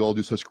 Yeah, you all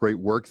do such great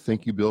work.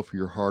 Thank you, Bill, for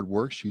your hard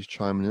work. She's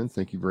chiming in.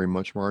 Thank you very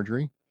much,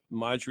 Marjorie.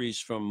 Marjorie's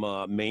from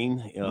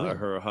Maine. Really?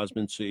 Her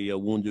husband's a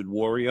wounded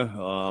warrior.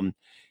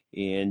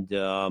 And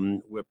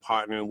we're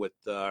partnering with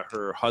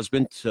her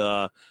husband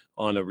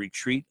on a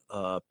retreat,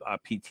 a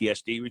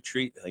PTSD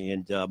retreat.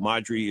 And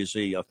Marjorie is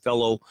a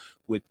fellow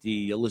with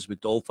the Elizabeth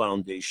Dole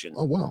Foundation.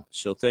 Oh, wow.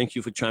 So thank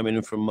you for chiming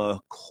in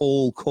from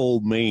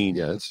cold Maine.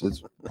 Yeah, it's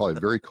probably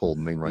very cold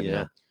in Maine right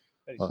Yeah.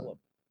 now.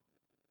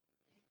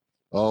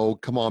 Oh,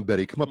 come on,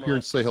 Betty. Come up here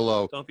and say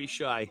hello. Don't be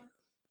shy.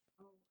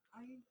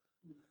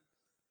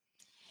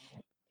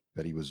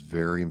 Betty was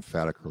very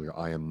emphatic earlier.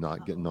 I am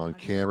not getting on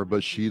camera,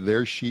 but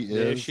there she is.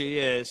 There she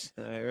is.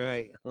 All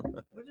right.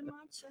 What did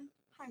Mom say?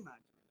 Hi, Mom.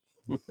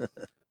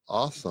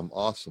 Awesome.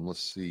 Let's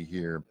see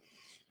here.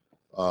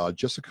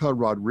 Jessica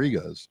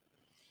Rodriguez.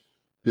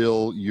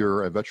 Bill,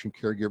 you're a veteran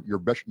caregiver. Your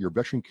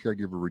veteran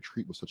caregiver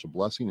retreat was such a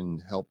blessing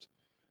and helped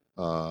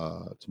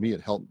to me.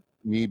 It helped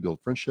me build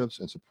friendships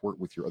and support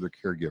with your other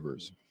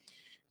caregivers.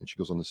 And she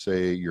goes on to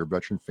say, your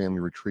veteran family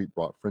retreat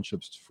brought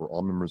friendships for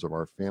all members of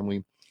our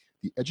family.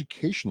 The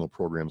educational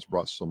programs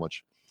brought so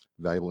much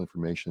valuable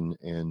information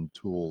and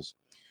tools.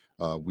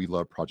 We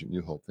love Project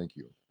New Hope. Thank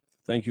you.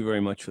 Thank you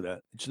very much for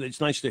that. It's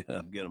nice to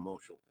get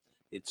emotional.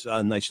 It's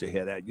nice to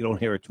hear that. You don't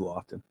hear it too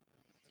often.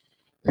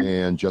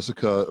 And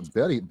Jessica,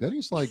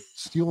 Betty's like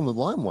stealing the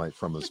limelight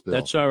from us, Bill.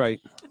 That's all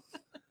right.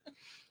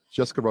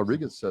 Jessica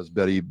Rodriguez says,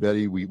 Betty,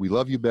 we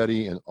love you,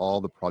 Betty, and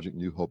all the Project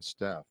New Hope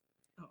staff.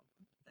 Oh,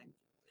 thank you.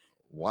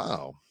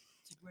 Wow.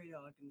 It's a great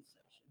organization.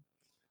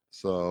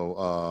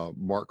 So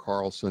Mark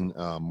Carlson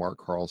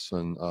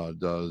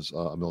does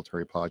a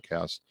military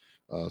podcast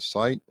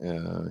site.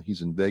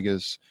 He's in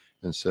Vegas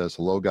and says,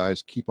 hello,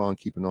 guys. Keep on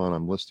keeping on.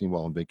 I'm listening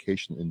while on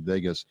vacation in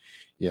Vegas.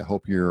 Yeah,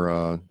 hope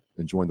you're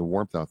enjoying the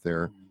warmth out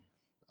there.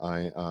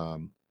 I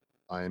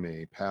am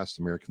a past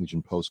American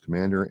Legion Post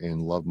commander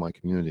and love my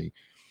community.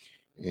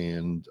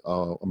 And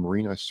a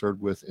Marine I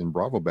served with in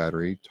Bravo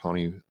Battery,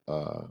 Tawny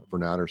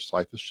Bernader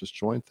Cyphus, just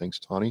joined. Thanks,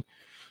 Tawny.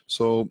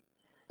 So,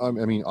 I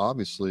mean,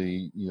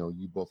 obviously,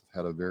 you both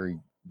had a very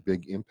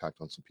big impact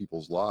on some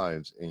people's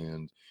lives,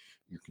 and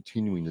you're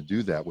continuing to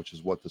do that, which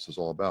is what this is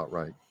all about,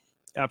 right?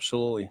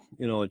 Absolutely.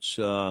 It's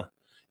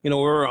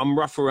I'm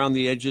rough around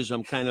the edges.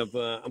 I'm kind of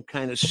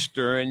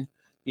stern.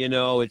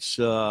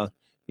 But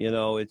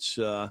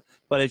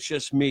it's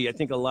just me. I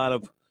think a lot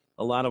of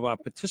our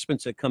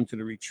participants that come to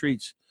the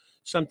retreats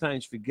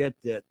sometimes forget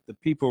that the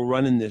people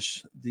running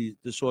this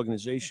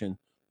organization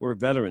were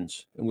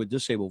veterans, and we're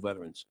disabled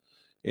veterans.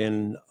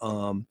 And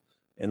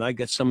I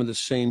got some of the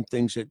same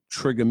things that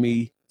trigger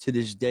me to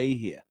this day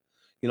here.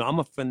 I'm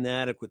a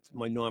fanatic with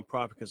my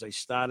nonprofit because I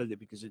started it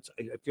because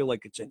I feel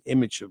like it's an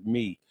image of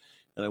me,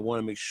 and I want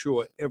to make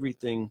sure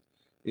everything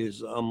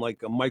is. I'm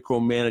like a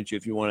micromanager,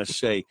 if you want to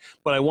say,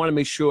 but I want to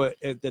make sure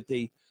that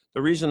the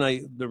reason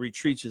the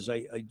retreats is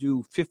I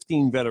do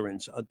 15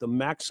 veterans. The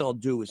max I'll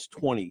do is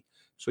 20.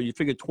 So you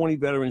figure 20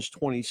 veterans,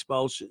 20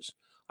 spouses.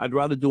 I'd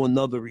rather do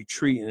another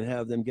retreat and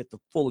have them get the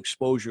full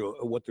exposure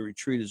of what the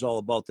retreat is all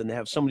about than to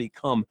have somebody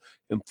come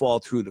and fall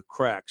through the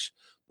cracks.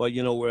 But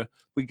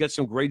we get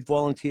some great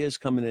volunteers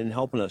coming in and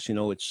helping us.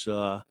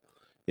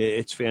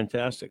 It's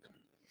fantastic.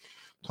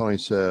 Tony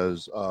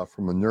says,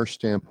 from a nurse's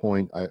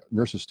standpoint, I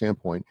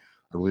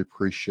really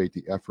appreciate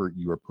the effort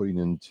you are putting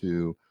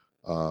into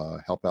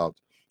help out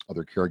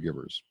other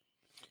caregivers.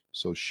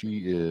 So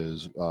she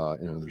is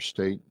in another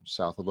state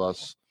south of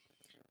us.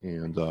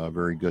 And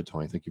very good,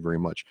 Tony. Thank you very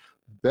much.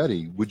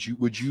 Betty, would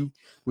you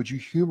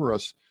humor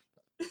us?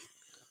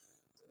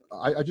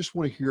 I just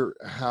want to hear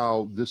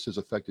how this has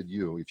affected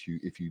you, if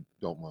you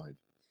don't mind.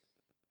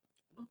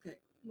 Okay.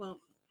 Well,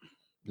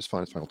 it's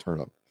fine. I'll turn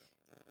it up.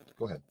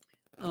 Go ahead.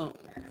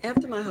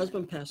 After my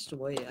husband passed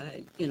away,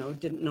 I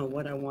didn't know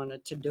what I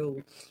wanted to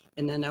do,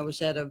 and then I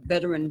was at a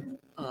veteran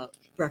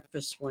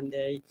breakfast one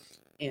day,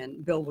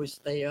 and Bill was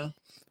there.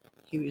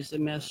 He was the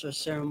master of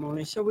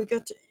ceremony. So we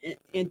got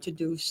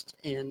introduced,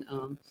 and,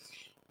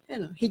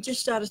 he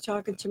just started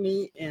talking to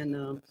me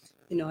and,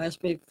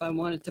 asked me if I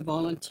wanted to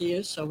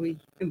volunteer. So he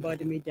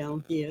invited me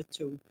down here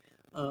to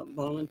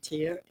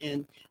volunteer,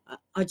 and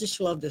I just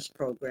love this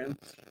program.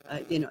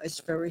 It's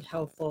very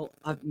helpful.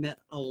 I've met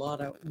a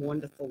lot of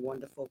wonderful,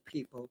 wonderful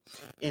people,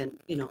 and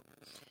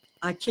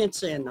I can't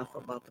say enough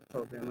about the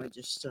program.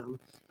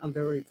 I'm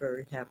very,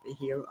 very happy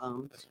here.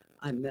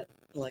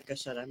 Like I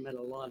said, I met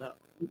a lot of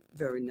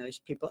very nice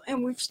people,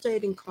 and we've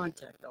stayed in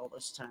contact all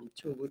this time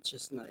too, which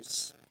is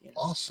nice.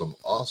 Awesome,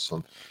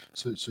 awesome.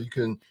 So you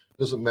can,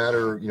 doesn't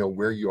matter,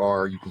 where you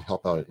are, you can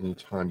help out at any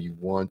time you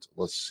want.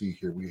 Let's see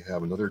here. We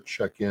have another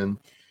check-in.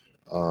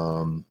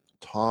 Tom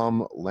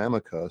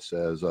Lamica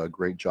says,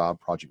 great job,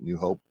 Project New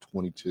Hope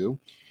 22.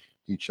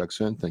 He checks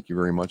in. Thank you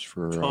very much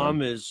for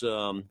Tom is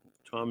the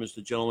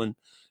gentleman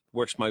who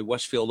works my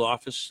Westfield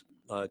office.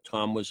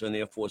 Tom was an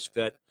Air Force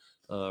vet,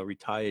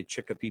 retired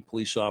Chicopee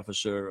police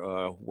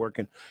officer,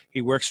 working.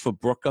 He works for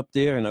Brooke up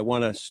there, and I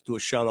want to do a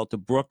shout out to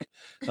Brooke.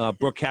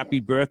 Brooke, happy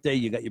birthday!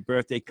 You got your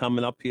birthday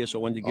coming up here, so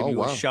I wanted to give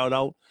you a shout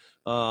out.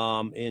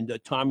 And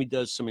Tommy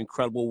does some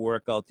incredible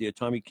work out there.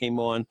 Tommy came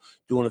on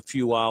doing a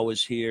few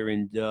hours here,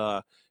 and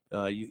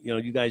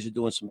you guys are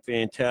doing some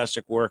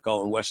fantastic work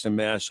out in Western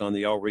Mass on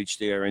the outreach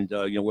there, and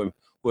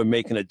we're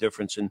making a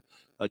difference. And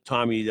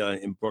Tommy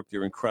and Brooke,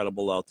 they're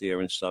incredible out there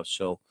and stuff.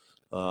 So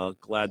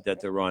glad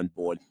that they're on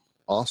board.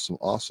 Awesome.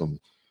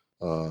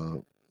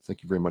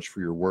 Thank you very much for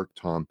your work,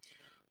 Tom.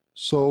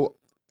 So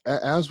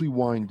as we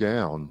wind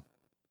down,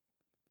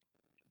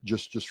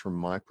 just from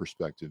my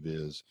perspective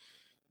is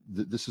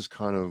this is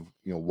kind of,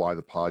 why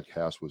the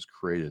podcast was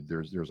created.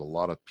 There's a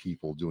lot of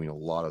people doing a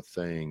lot of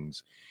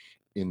things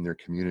in their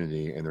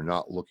community, and they're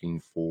not looking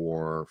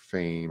for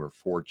fame or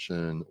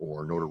fortune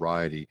or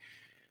notoriety.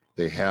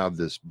 They have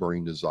this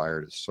burning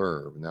desire to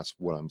serve, and that's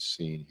what I'm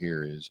seeing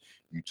here. Is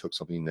you took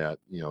something that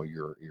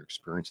your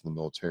experience in the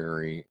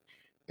military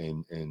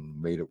and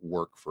made it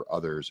work for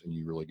others, and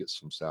you really get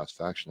some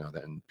satisfaction out of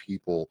that, and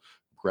people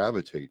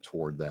gravitate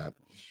toward that.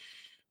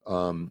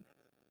 The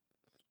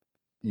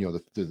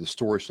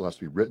story still has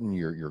to be written.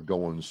 You're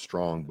going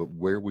strong, but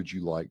where would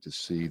you like to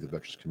see the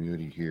veterans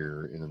community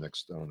here in the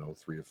next 3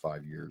 to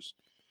 5 years?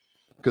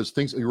 Because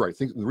you're right.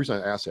 The reason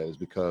I ask that is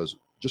because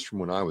just from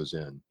when I was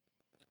in,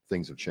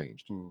 things have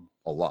changed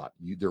a lot.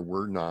 There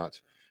were not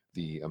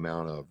the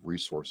amount of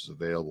resources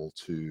available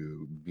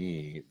to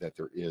me that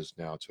there is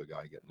now to a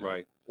guy getting out,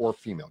 right, or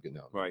female getting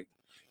out. Right.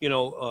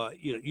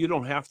 You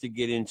don't have to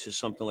get into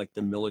something like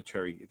the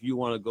military. If you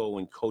want to go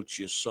and coach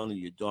your son or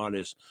your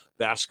daughter's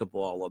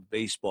basketball or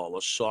baseball or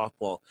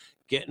softball,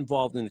 get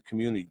involved in the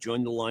community,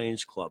 join the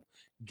Lions Club,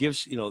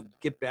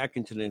 get back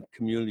into the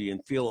community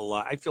and feel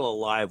alive. I feel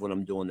alive when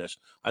I'm doing this.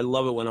 I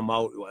love it when I'm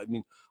out. I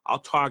mean, I'll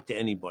talk to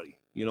anybody,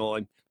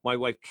 my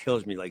wife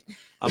kills me. Like,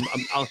 but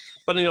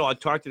I'll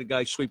talk to the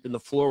guy sweeping the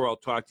floor. I'll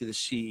talk to the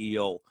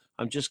CEO.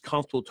 I'm just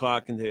comfortable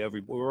talking to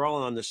everybody. We're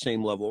all on the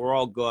same level. We're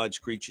all God's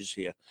creatures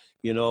here.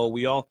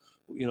 We all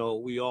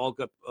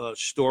got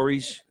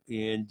stories,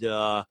 and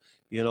I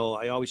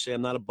always say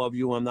I'm not above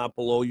you. I'm not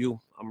below you.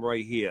 I'm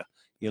right here.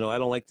 I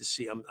don't like to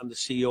see. I'm the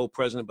CEO,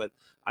 president, but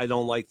I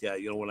don't like that.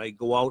 When I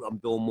go out, I'm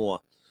Bill Moore.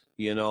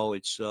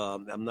 It's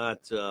I'm not.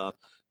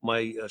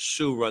 My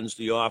Sue runs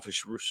the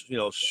office.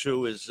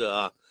 Sue is.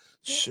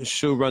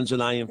 Sue runs an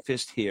iron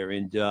fist here,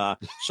 and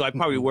so I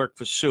probably work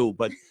for Sue,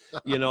 but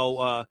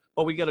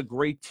but we got a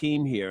great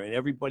team here, and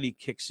everybody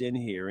kicks in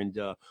here, and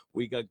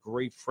we got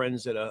great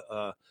friends that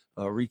are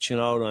reaching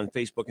out on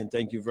Facebook, and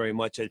thank you very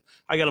much.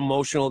 I got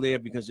emotional there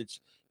because it's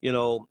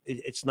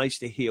nice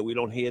to hear. We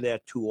don't hear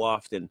that too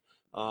often.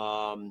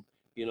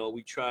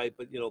 We try,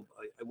 but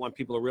I want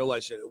people to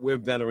realize that we're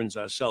veterans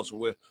ourselves,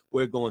 and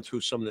we're going through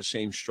some of the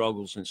same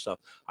struggles and stuff.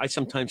 I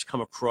sometimes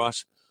come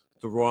across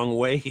the wrong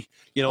way.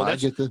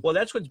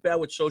 That's what's bad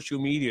with social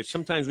media.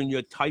 Sometimes when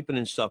you're typing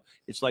and stuff,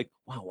 it's like,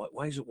 wow,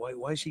 why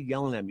is he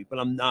yelling at me? But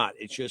I'm not.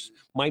 It's just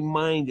my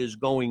mind is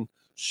going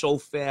so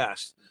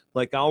fast.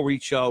 Like, I'll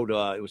reach out.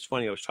 It was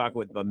funny. I was talking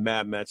with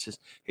Matt. Matt says,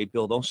 "Hey,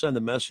 Bill, don't send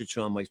a message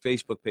on my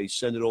Facebook page.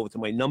 Send it over to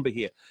my number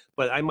here."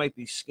 But I might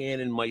be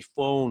scanning my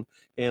phone,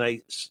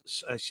 and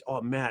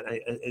oh, Matt,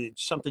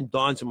 something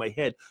dawns in my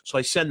head. So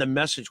I send a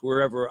message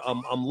wherever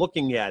I'm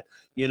looking at,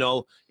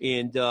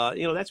 and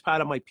that's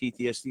part of my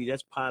PTSD.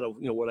 That's part of,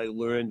 what I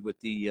learned with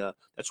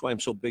that's why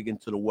I'm so big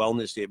into the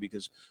wellness there,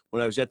 because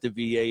when I was at the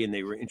VA and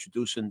they were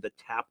introducing the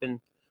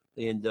tapping,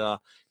 and I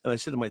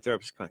said to my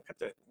therapist, got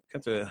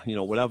the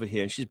whatever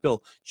here, and she's,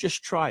 "Bill,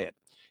 just try it,"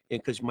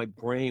 and because my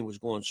brain was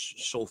going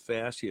so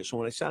fast here. So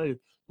when I started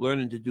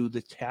learning to do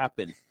the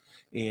tapping,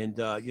 and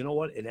you know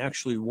what, it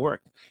actually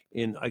worked.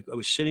 And I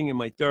was sitting in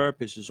my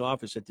therapist's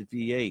office at the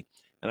VA,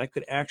 and I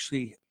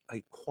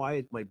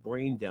quiet my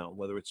brain down,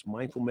 whether it's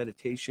mindful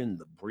meditation,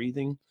 the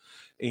breathing,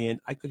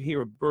 and I could hear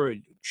a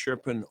bird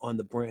chirping on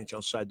the branch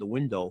outside the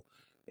window,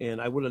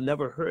 and I would have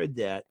never heard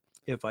that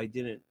if I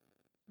didn't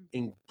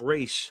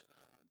embrace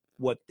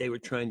what they were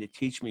trying to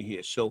teach me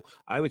here. So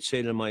I would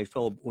say to my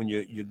fellow, when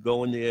you're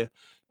going there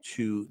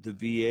to the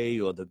VA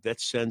or the vet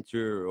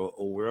center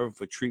or wherever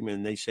for treatment,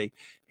 and they say,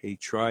 "Hey,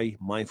 try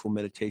mindful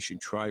meditation,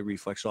 try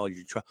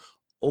reflexology,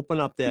 open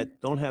up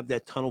that, don't have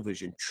that tunnel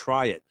vision,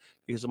 try it."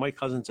 because my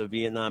cousin's a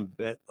Vietnam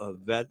vet,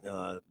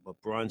 a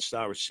Bronze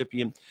Star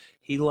recipient.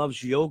 He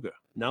loves yoga.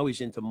 Now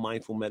he's into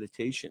mindful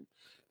meditation.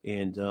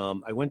 And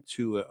I went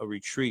to a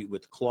retreat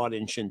with Claude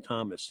and Shin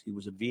Thomas. He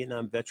was a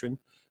Vietnam veteran,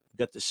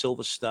 got the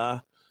Silver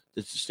Star,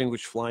 the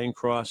Distinguished Flying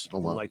Cross,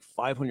 like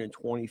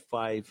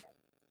 525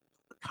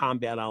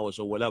 combat hours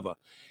or whatever.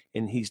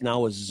 And he's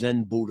now a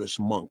Zen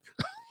Buddhist monk.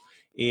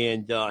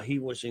 And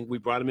we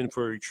brought him in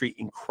for a retreat.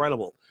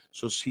 Incredible.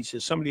 So he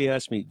says, somebody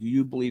asked me, do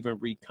you believe in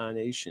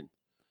reincarnation?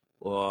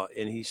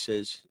 And he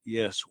says,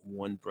 yes,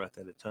 one breath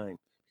at a time.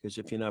 Because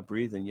if you're not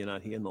breathing, you're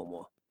not here no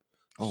more.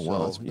 Oh,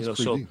 wow. That's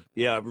pretty deep.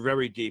 Yeah,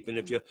 very deep.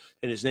 And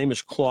his name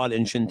is Claude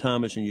Enchin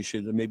Thomas, and you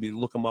should maybe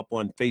look him up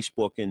on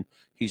Facebook, and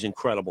he's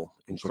incredible.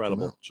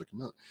 Incredible. Check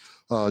him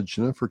out.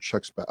 Jessica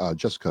checks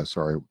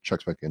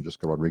back in.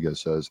 Jessica Rodriguez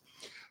says,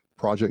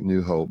 Project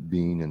New Hope,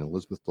 being an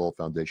Elizabeth Dole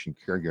Foundation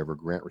caregiver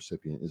grant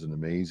recipient, is an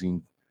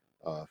amazing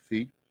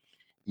feat.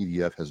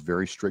 EDF has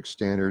very strict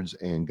standards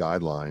and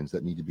guidelines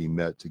that need to be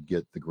met to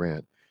get the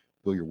grant.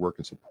 Bill, your work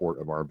in support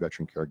of our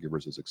veteran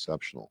caregivers is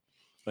exceptional.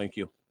 Thank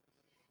you.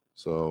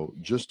 So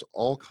just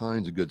all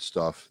kinds of good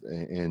stuff.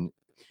 And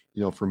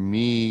for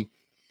me,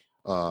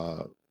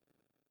 I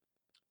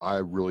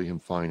really am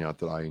finding out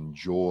that I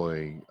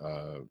enjoy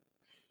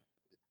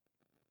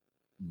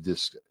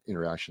this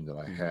interaction that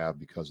I have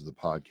because of the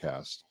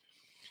podcast.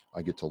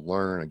 I get to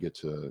learn, I get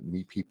to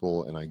meet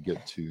people, and I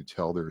get to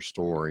tell their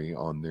story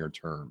on their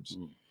terms.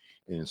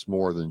 And it's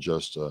more than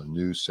just a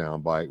news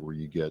soundbite where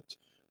you get to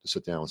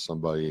sit down with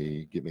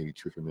somebody, get maybe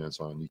 2 or 3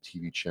 minutes on a new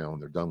TV channel,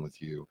 and they're done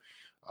with you.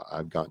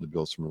 I've gotten to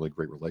build some really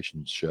great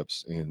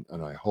relationships, and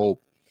I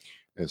hope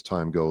as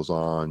time goes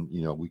on,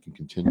 we can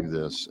continue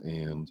this.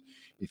 And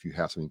if you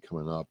have something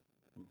coming up,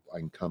 I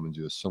can come and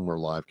do a similar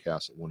live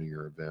cast at one of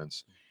your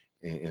events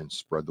and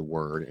spread the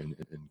word and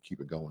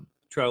keep it going.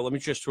 Trevor, let me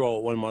just throw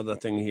out one other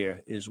thing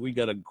here. Is we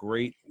got a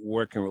great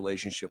working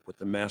relationship with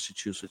the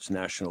Massachusetts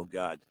National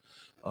Guard.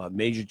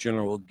 Major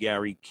General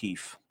Gary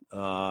Keefe.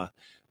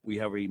 We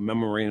have a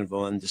memorandum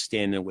of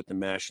understanding with the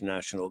Mass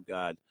National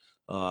Guard.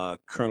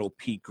 Colonel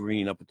Pete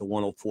Green up at the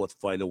 104th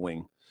Fighter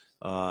Wing.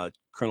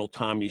 Colonel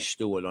Tommy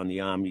Stewart on the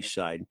Army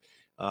side.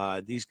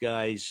 These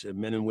guys,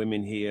 men and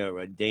women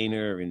here,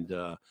 Dana and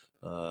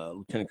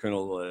Lieutenant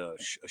Colonel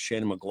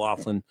Shannon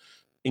McLaughlin,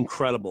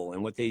 incredible.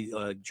 And what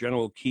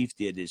General Keefe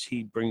did is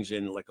he brings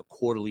in like a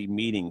quarterly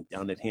meeting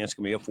down at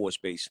Hanscom Air Force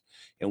Base,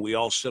 and we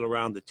all sit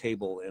around the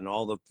table, and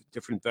all the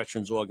different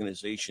veterans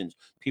organizations,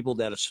 people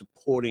that are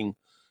supporting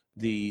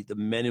the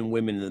men and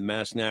women in the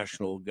Mass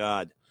National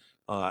Guard.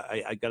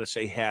 I got to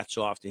say hats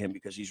off to him,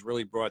 because he's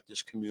really brought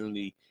this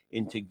community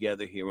in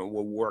together here, and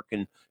we're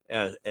working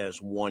as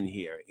one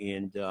here.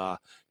 And,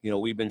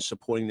 we've been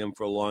supporting them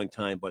for a long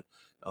time, but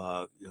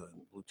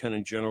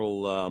Lieutenant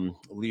General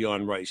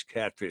Leon Rice,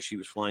 Catfish, he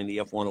was flying the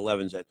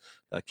F-111s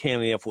at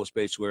Cannon Air Force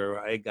Base, where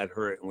I got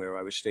hurt and where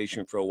I was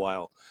stationed for a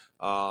while.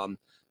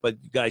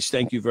 But guys,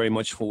 thank you very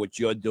much for what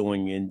you're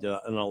doing and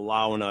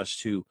allowing us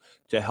to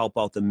help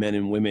out the men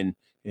and women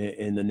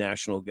in the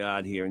National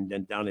Guard here, and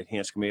then down at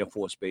Hanscom Air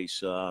Force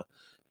Base.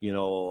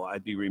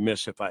 I'd be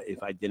remiss if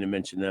I didn't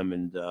mention them,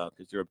 and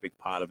because they're a big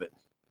part of it.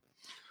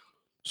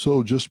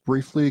 So just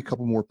briefly, a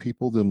couple more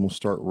people, then we'll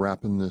start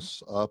wrapping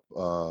this up.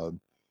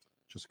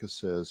 Jessica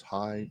says,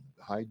 hi,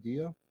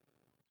 Dia.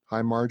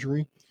 Hi,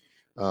 Marjorie.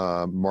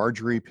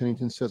 Marjorie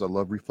Pennington says, I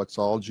love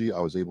reflexology. I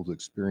was able to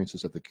experience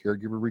this at the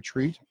caregiver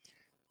retreat.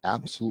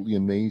 Absolutely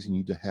amazing. You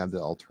need to have that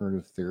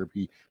alternative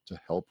therapy to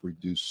help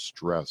reduce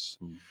stress.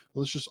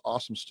 Well, it's just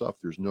awesome stuff.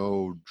 There's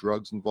no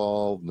drugs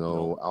involved,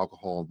 no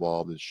alcohol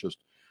involved. It's just,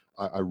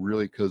 I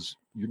really, because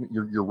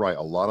you're right.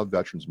 A lot of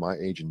veterans my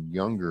age and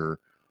younger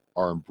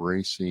are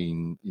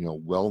embracing,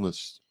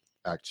 wellness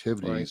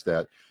activities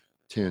that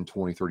 10,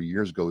 20, 30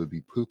 years ago would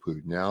be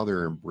poo-pooed. Now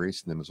they're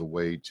embracing them as a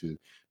way to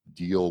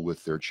deal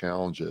with their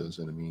challenges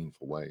in a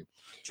meaningful way.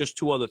 Just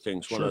 2 other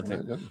things. One other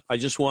thing. Yeah. I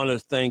just want to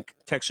thank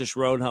Texas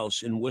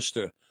Roadhouse in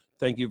Worcester.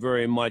 Thank you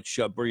very much,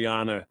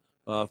 Brianna,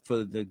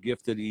 for the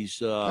gift of these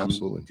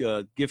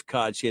gift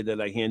cards here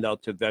that I hand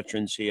out to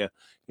veterans here.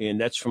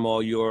 And that's from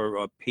all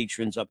your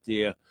patrons up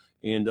there.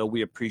 And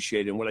we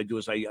appreciate it. And what I do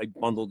is I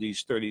bundle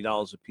these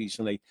 $30 a piece,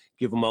 and I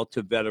give them out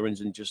to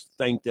veterans and just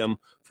thank them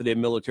for their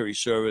military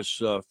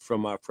service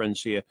from our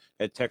friends here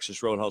at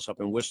Texas Roadhouse up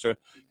in Worcester.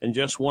 And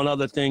just one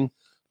other thing.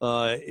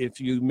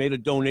 If you made a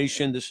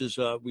donation, this is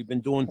we've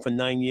been doing for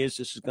 9 years.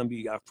 This is going to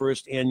be our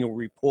first annual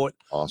report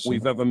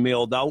we've ever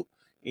mailed out,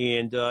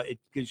 and it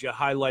gives you a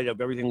highlight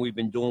of everything we've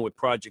been doing with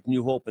Project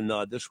New Hope. And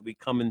this will be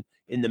coming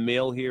in the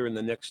mail here in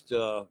the next.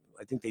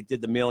 I think they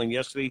did the mailing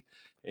yesterday,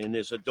 and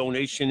there's a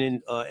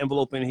donation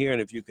envelope in here.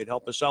 And if you could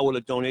help us out with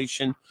a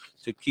donation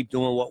to keep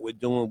doing what we're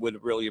doing,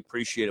 we'd really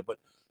appreciate it. But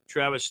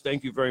Travis,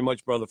 thank you very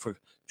much, brother, for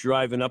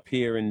driving up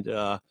here and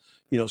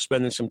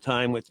spending some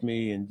time with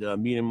me and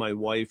meeting my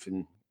wife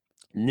and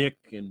Nick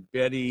and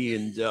Betty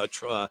and our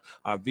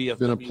VFW.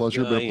 Been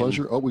a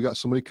pleasure. Oh, we got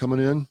somebody coming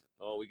in.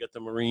 Oh, we got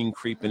the Marine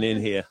creeping in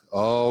here.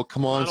 Oh,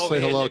 come on, say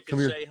hello. Nick, come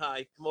here. Say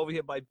hi. Come over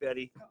here by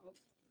Betty.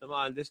 Come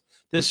on.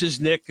 This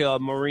is Nick,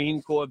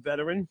 Marine Corps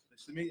veteran.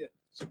 Nice to meet you.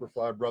 Super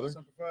Fly brother.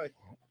 Semper Fi.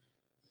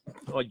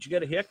 Oh, did you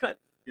get a haircut?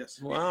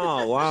 Yes.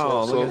 Wow,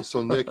 wow. So, look so, at-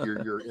 so Nick,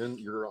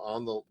 you're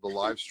on the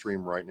live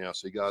stream right now,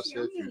 so you gotta say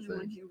a I'm few the only one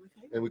things. here with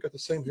hair. And we got the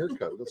same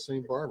haircut, we got the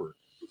same barber.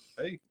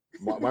 Hey,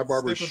 My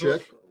barber's Stick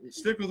with chic.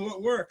 stick with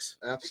what works.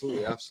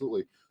 Absolutely,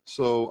 absolutely.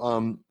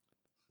 So,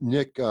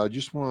 Nick,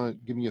 just want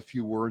to give me a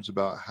few words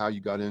about how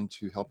you got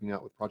into helping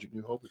out with Project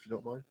New Hope, if you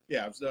don't mind.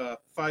 Yeah, I was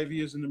 5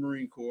 years in the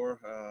Marine Corps.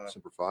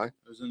 Semper Fi. I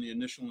was in the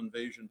initial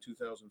invasion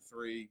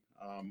 2003.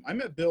 I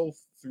met Bill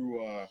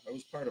through, I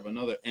was part of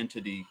another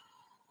entity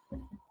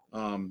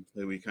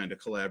that we kind of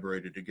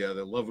collaborated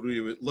together. Loved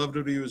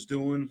what he was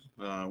doing.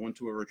 Went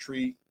to a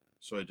retreat,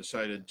 so I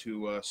decided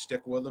to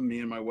stick with him.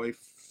 Me and my wife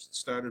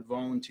started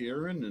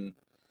volunteering, and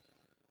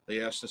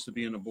they asked us to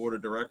be in the board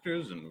of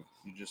directors, and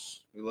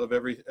we love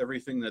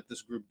everything that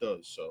this group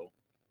does. So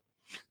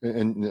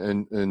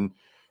And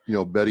you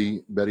know,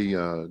 Betty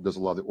does a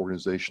lot of the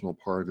organizational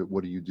part of it.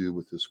 What do you do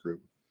with this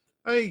group?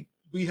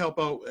 we help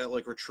out at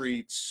like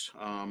retreats.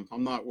 I'm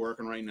not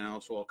working right now,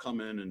 so I'll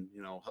come in and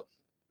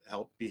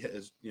help be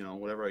as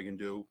whatever I can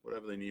do,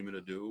 whatever they need me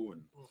to do.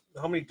 And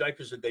How many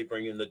diapers did they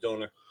bring in, the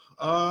donor?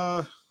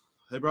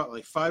 they brought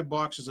like 5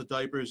 boxes of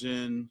diapers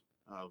in,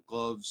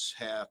 gloves,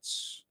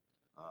 hats,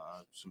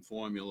 some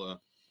formula.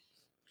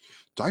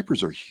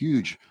 Diapers are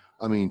huge.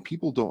 I mean,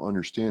 people don't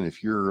understand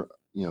if you're,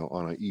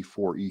 on a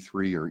E4,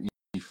 E3, or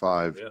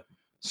E5 Yeah.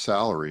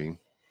 salary,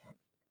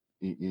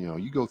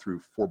 you go through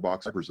 4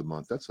 box diapers a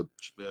month. That's a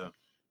Yeah,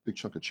 big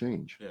chunk of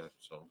change. yeah.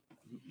 So,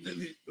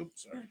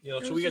 oops, sorry.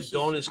 So we get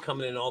donors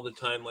coming in all the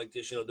time like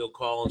this. They'll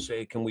call and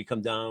say, "Can we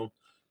come down?"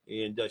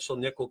 And so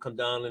Nick will come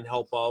down and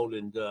help out.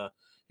 And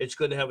it's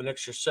good to have an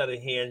extra set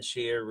of hands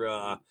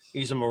here.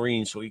 He's a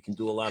Marine, so he can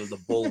do a lot of the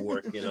bull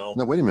work. Now,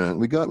 wait a minute.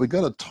 We got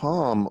a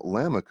Tom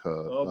Lamica,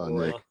 Oh,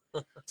 boy. Nick.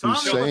 Tommy,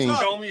 Who's saying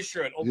what's up? Show me your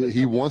shirt. Open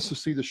he it up. wants to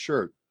see the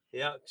shirt.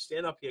 Yeah,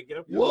 stand up here. Get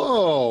up.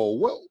 Whoa!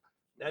 Well,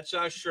 That's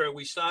our shirt.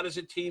 We start as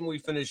a team. We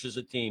finish as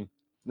a team.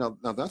 now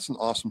that's an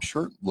awesome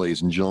shirt,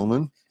 ladies and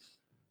gentlemen.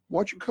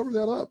 Why'd you cover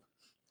that up?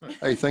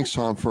 Hey, thanks,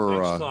 Tom,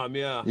 for Thanks, Tom.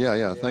 Yeah.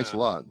 yeah. Thanks a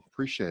Yeah. lot.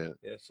 Appreciate it.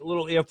 Yeah, it's a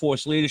little Air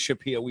Force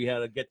leadership here. We had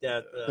to get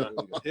that.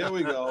 Here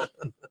we go.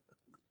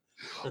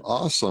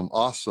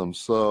 Awesome.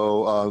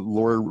 So,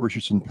 Laura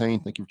Richardson Payne,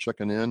 thank you for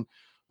checking in.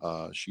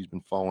 She's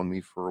been following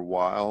me for a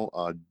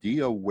while.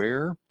 Dia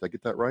Ware, did I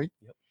get that right?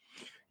 Yep.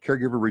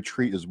 Caregiver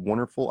retreat is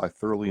wonderful. I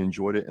thoroughly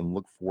enjoyed it and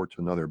look forward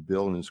to another.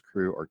 Bill and his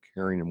crew are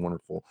caring and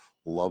wonderful.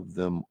 Love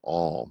them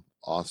all.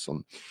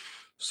 Awesome.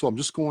 So I'm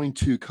just going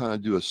to kind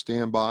of do a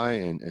standby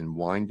and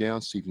wind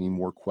down, see if any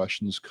more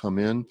questions come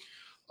in.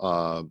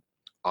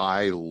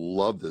 I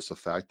love this, the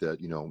fact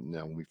that,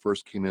 now when we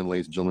first came in,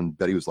 ladies and gentlemen,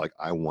 Betty was like,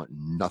 I want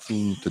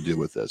nothing to do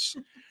with this.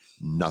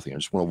 Nothing. I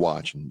just want to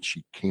watch. And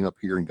she came up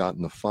here and got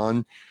in the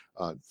fun.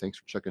 Thanks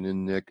for checking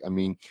in, Nick. I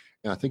mean,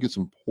 and I think it's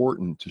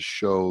important to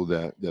show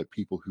that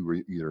people who are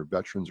either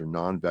veterans or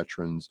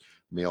non-veterans,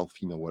 male,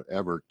 female,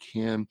 whatever,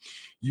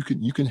 you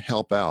can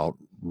help out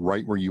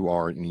right where you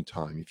are at any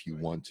time if you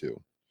want to.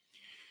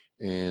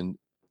 And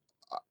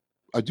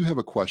I do have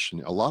a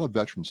question. A lot of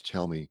veterans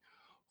tell me,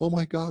 oh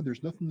my God,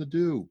 there's nothing to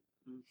do.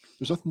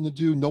 There's nothing to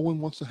do. No one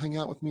wants to hang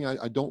out with me.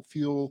 I don't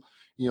feel,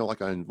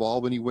 like I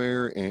involve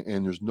anywhere,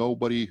 and there's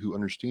nobody who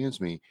understands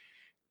me.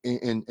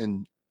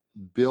 And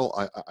Bill,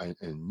 I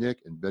and Nick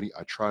and Betty,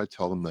 I try to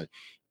tell them that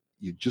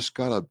you just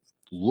gotta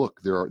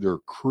look. There are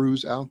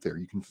crews out there.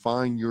 You can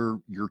find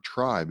your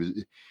tribe.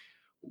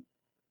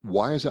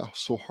 Why is that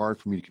so hard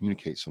for me to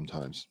communicate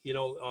sometimes?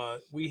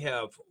 We've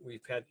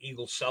had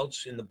Eagle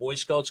Scouts and the Boy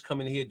Scouts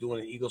come in here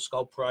doing an Eagle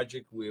Scout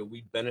project where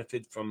we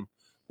benefit from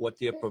what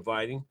they're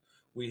providing.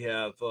 We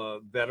have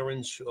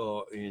veterans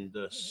and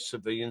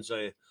civilians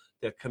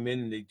that come in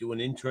and they do an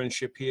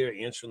internship here,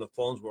 answering the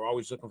phones. We're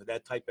always looking for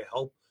that type of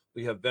help.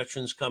 We have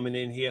veterans coming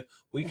in here.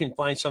 We can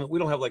find something. We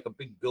don't have like a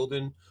big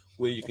building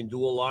where you can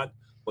do a lot,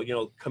 but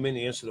come in,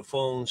 answer the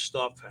phone,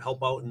 stuff,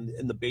 help out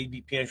in the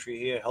baby pantry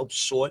here, help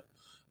sort.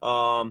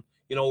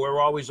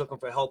 We're always looking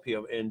for help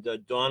here. And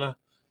Donna,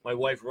 my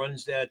wife,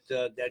 runs that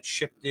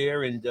ship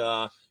there, and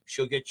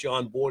she'll get you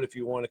on board if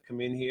you want to come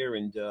in here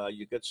and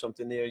you get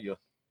something there.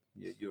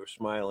 You're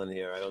smiling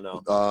here. I don't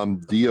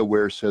know. Dia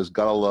Ware says,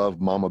 gotta love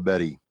Mama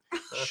Betty.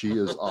 She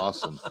is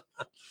awesome.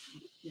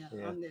 Yeah,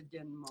 Yeah. I'm their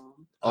den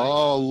mom.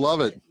 Oh,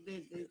 love it.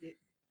 They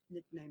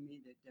nickname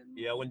me their den mom.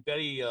 Yeah, when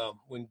Betty,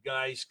 when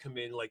guys come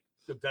in, like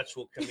the vets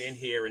will come in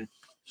here, and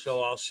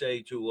so I'll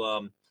say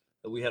to,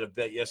 we had a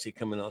vet yesterday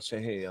come in. I'll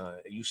say, hey,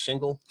 are you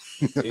single?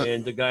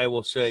 And the guy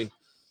will say,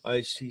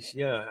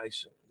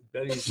 Betty's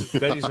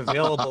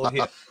available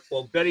here.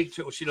 Well, Betty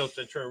too, she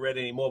doesn't turn red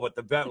anymore, but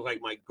the vet was like,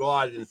 my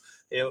God, and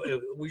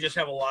we just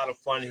have a lot of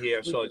fun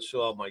here. So it's,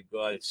 oh my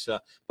God, it's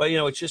but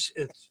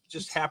it's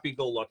just happy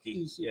go lucky.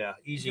 Easy. Yeah,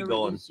 easy Very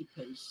going. easy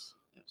pace.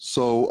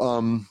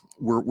 So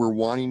we're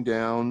winding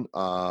down.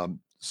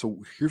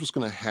 So here's what's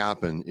going to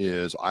happen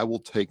is I will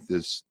take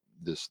this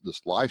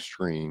live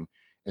stream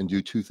and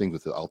do 2 things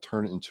with it. I'll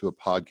turn it into a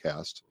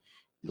podcast.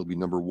 It'll be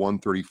number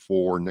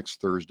 134.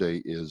 Next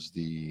Thursday is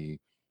the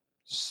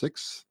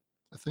 6th,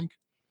 I think.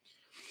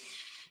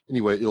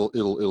 anyway,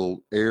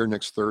 it'll air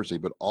next Thursday,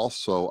 but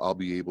also I'll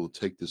be able to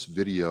take this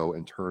video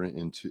and turn it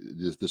into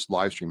this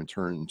live stream and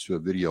turn it into a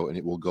video, and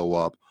it will go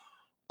up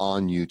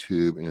on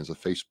YouTube and as a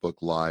Facebook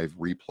Live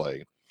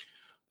replay.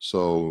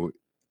 So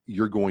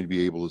you're going to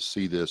be able to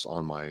see this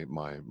on my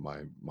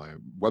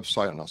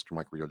website on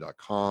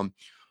OscarMikeRadio.com,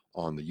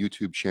 on the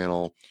YouTube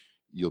channel.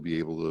 You'll be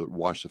able to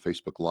watch the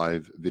Facebook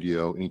Live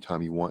video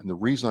anytime you want. And the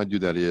reason I do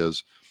that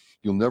is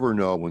you'll never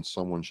know when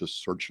someone's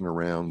just searching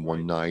around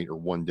one night or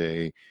one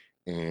day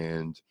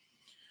and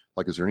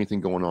like, is there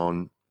anything going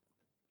on?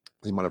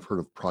 They might have heard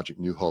of Project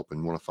New Hope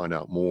and want to find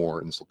out more,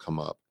 and this will come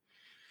up.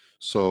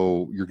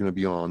 So you're going to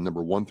be on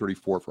number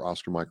 134 for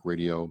Oscar Mike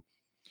Radio.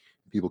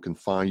 People can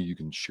find you. You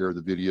can share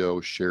the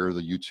video, share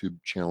the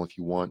YouTube channel if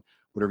you want,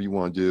 whatever you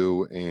want to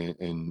do,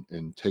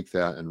 and take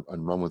that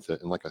and run with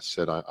it. And like I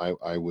said,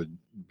 I would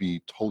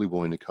be totally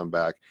willing to come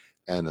back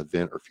at an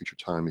event or future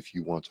time if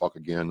you want to talk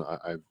again.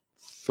 I've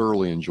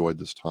thoroughly enjoyed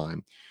this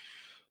time.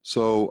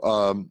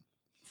 So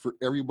for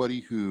everybody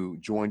who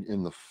joined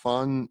in the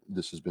fun,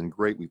 this has been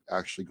great. We've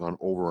actually gone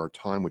over our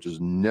time, which is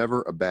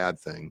never a bad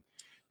thing.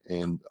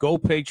 And Go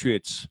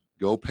Patriots.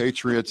 Go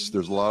Patriots.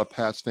 There's a lot of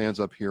Pats fans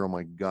up here. Oh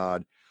my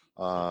God.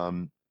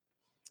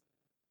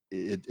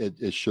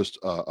 It's just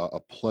a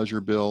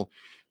pleasure, Bill.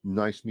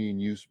 Nice meeting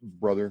you,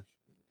 brother.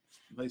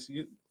 Nice to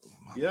you.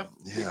 Yeah.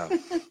 Yeah.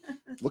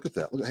 Look at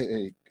that. Look,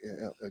 hey,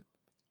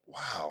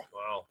 wow.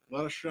 Wow. A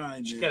lot of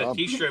shine. She's there. got a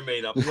T-shirt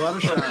made up. A lot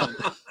of shine.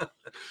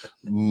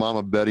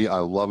 Mama Betty, I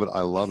love it.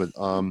 I love it.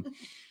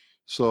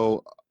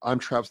 So I'm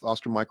Travis,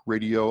 Oscar Mike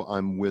Radio.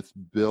 I'm with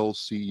Bill,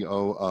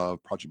 CEO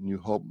of Project New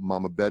Hope,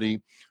 Mama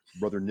Betty,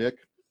 brother Nick.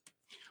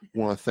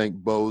 Want to thank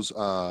Bose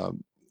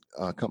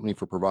company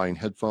for providing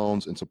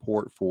headphones and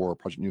support for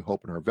Project New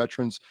Hope and our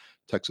veterans,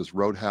 Texas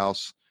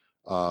Roadhouse,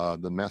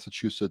 the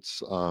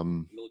Massachusetts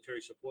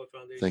Military Support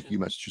Foundation. Thank you,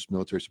 Massachusetts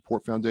Military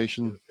Support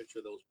Foundation. Put a picture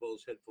of those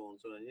Bose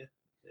headphones on you.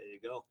 There you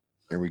go.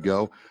 There we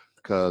go,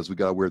 because we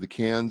got to wear the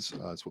cans.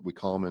 That's what we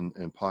call them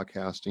in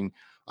podcasting.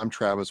 I'm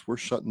Travis. We're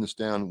shutting this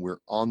down. We're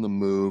on the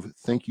move.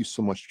 Thank you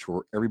so much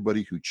for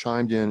everybody who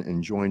chimed in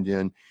and joined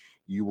in.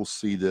 You will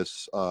see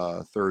this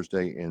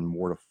Thursday and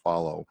more to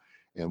follow.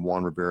 And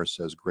Juan Rivera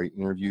says, great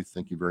interview.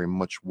 Thank you very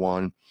much,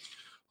 Juan.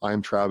 I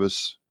am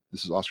Travis.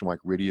 This is Oscar Mike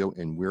Radio,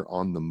 and we're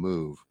on the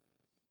move.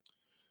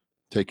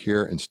 Take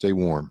care and stay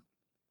warm.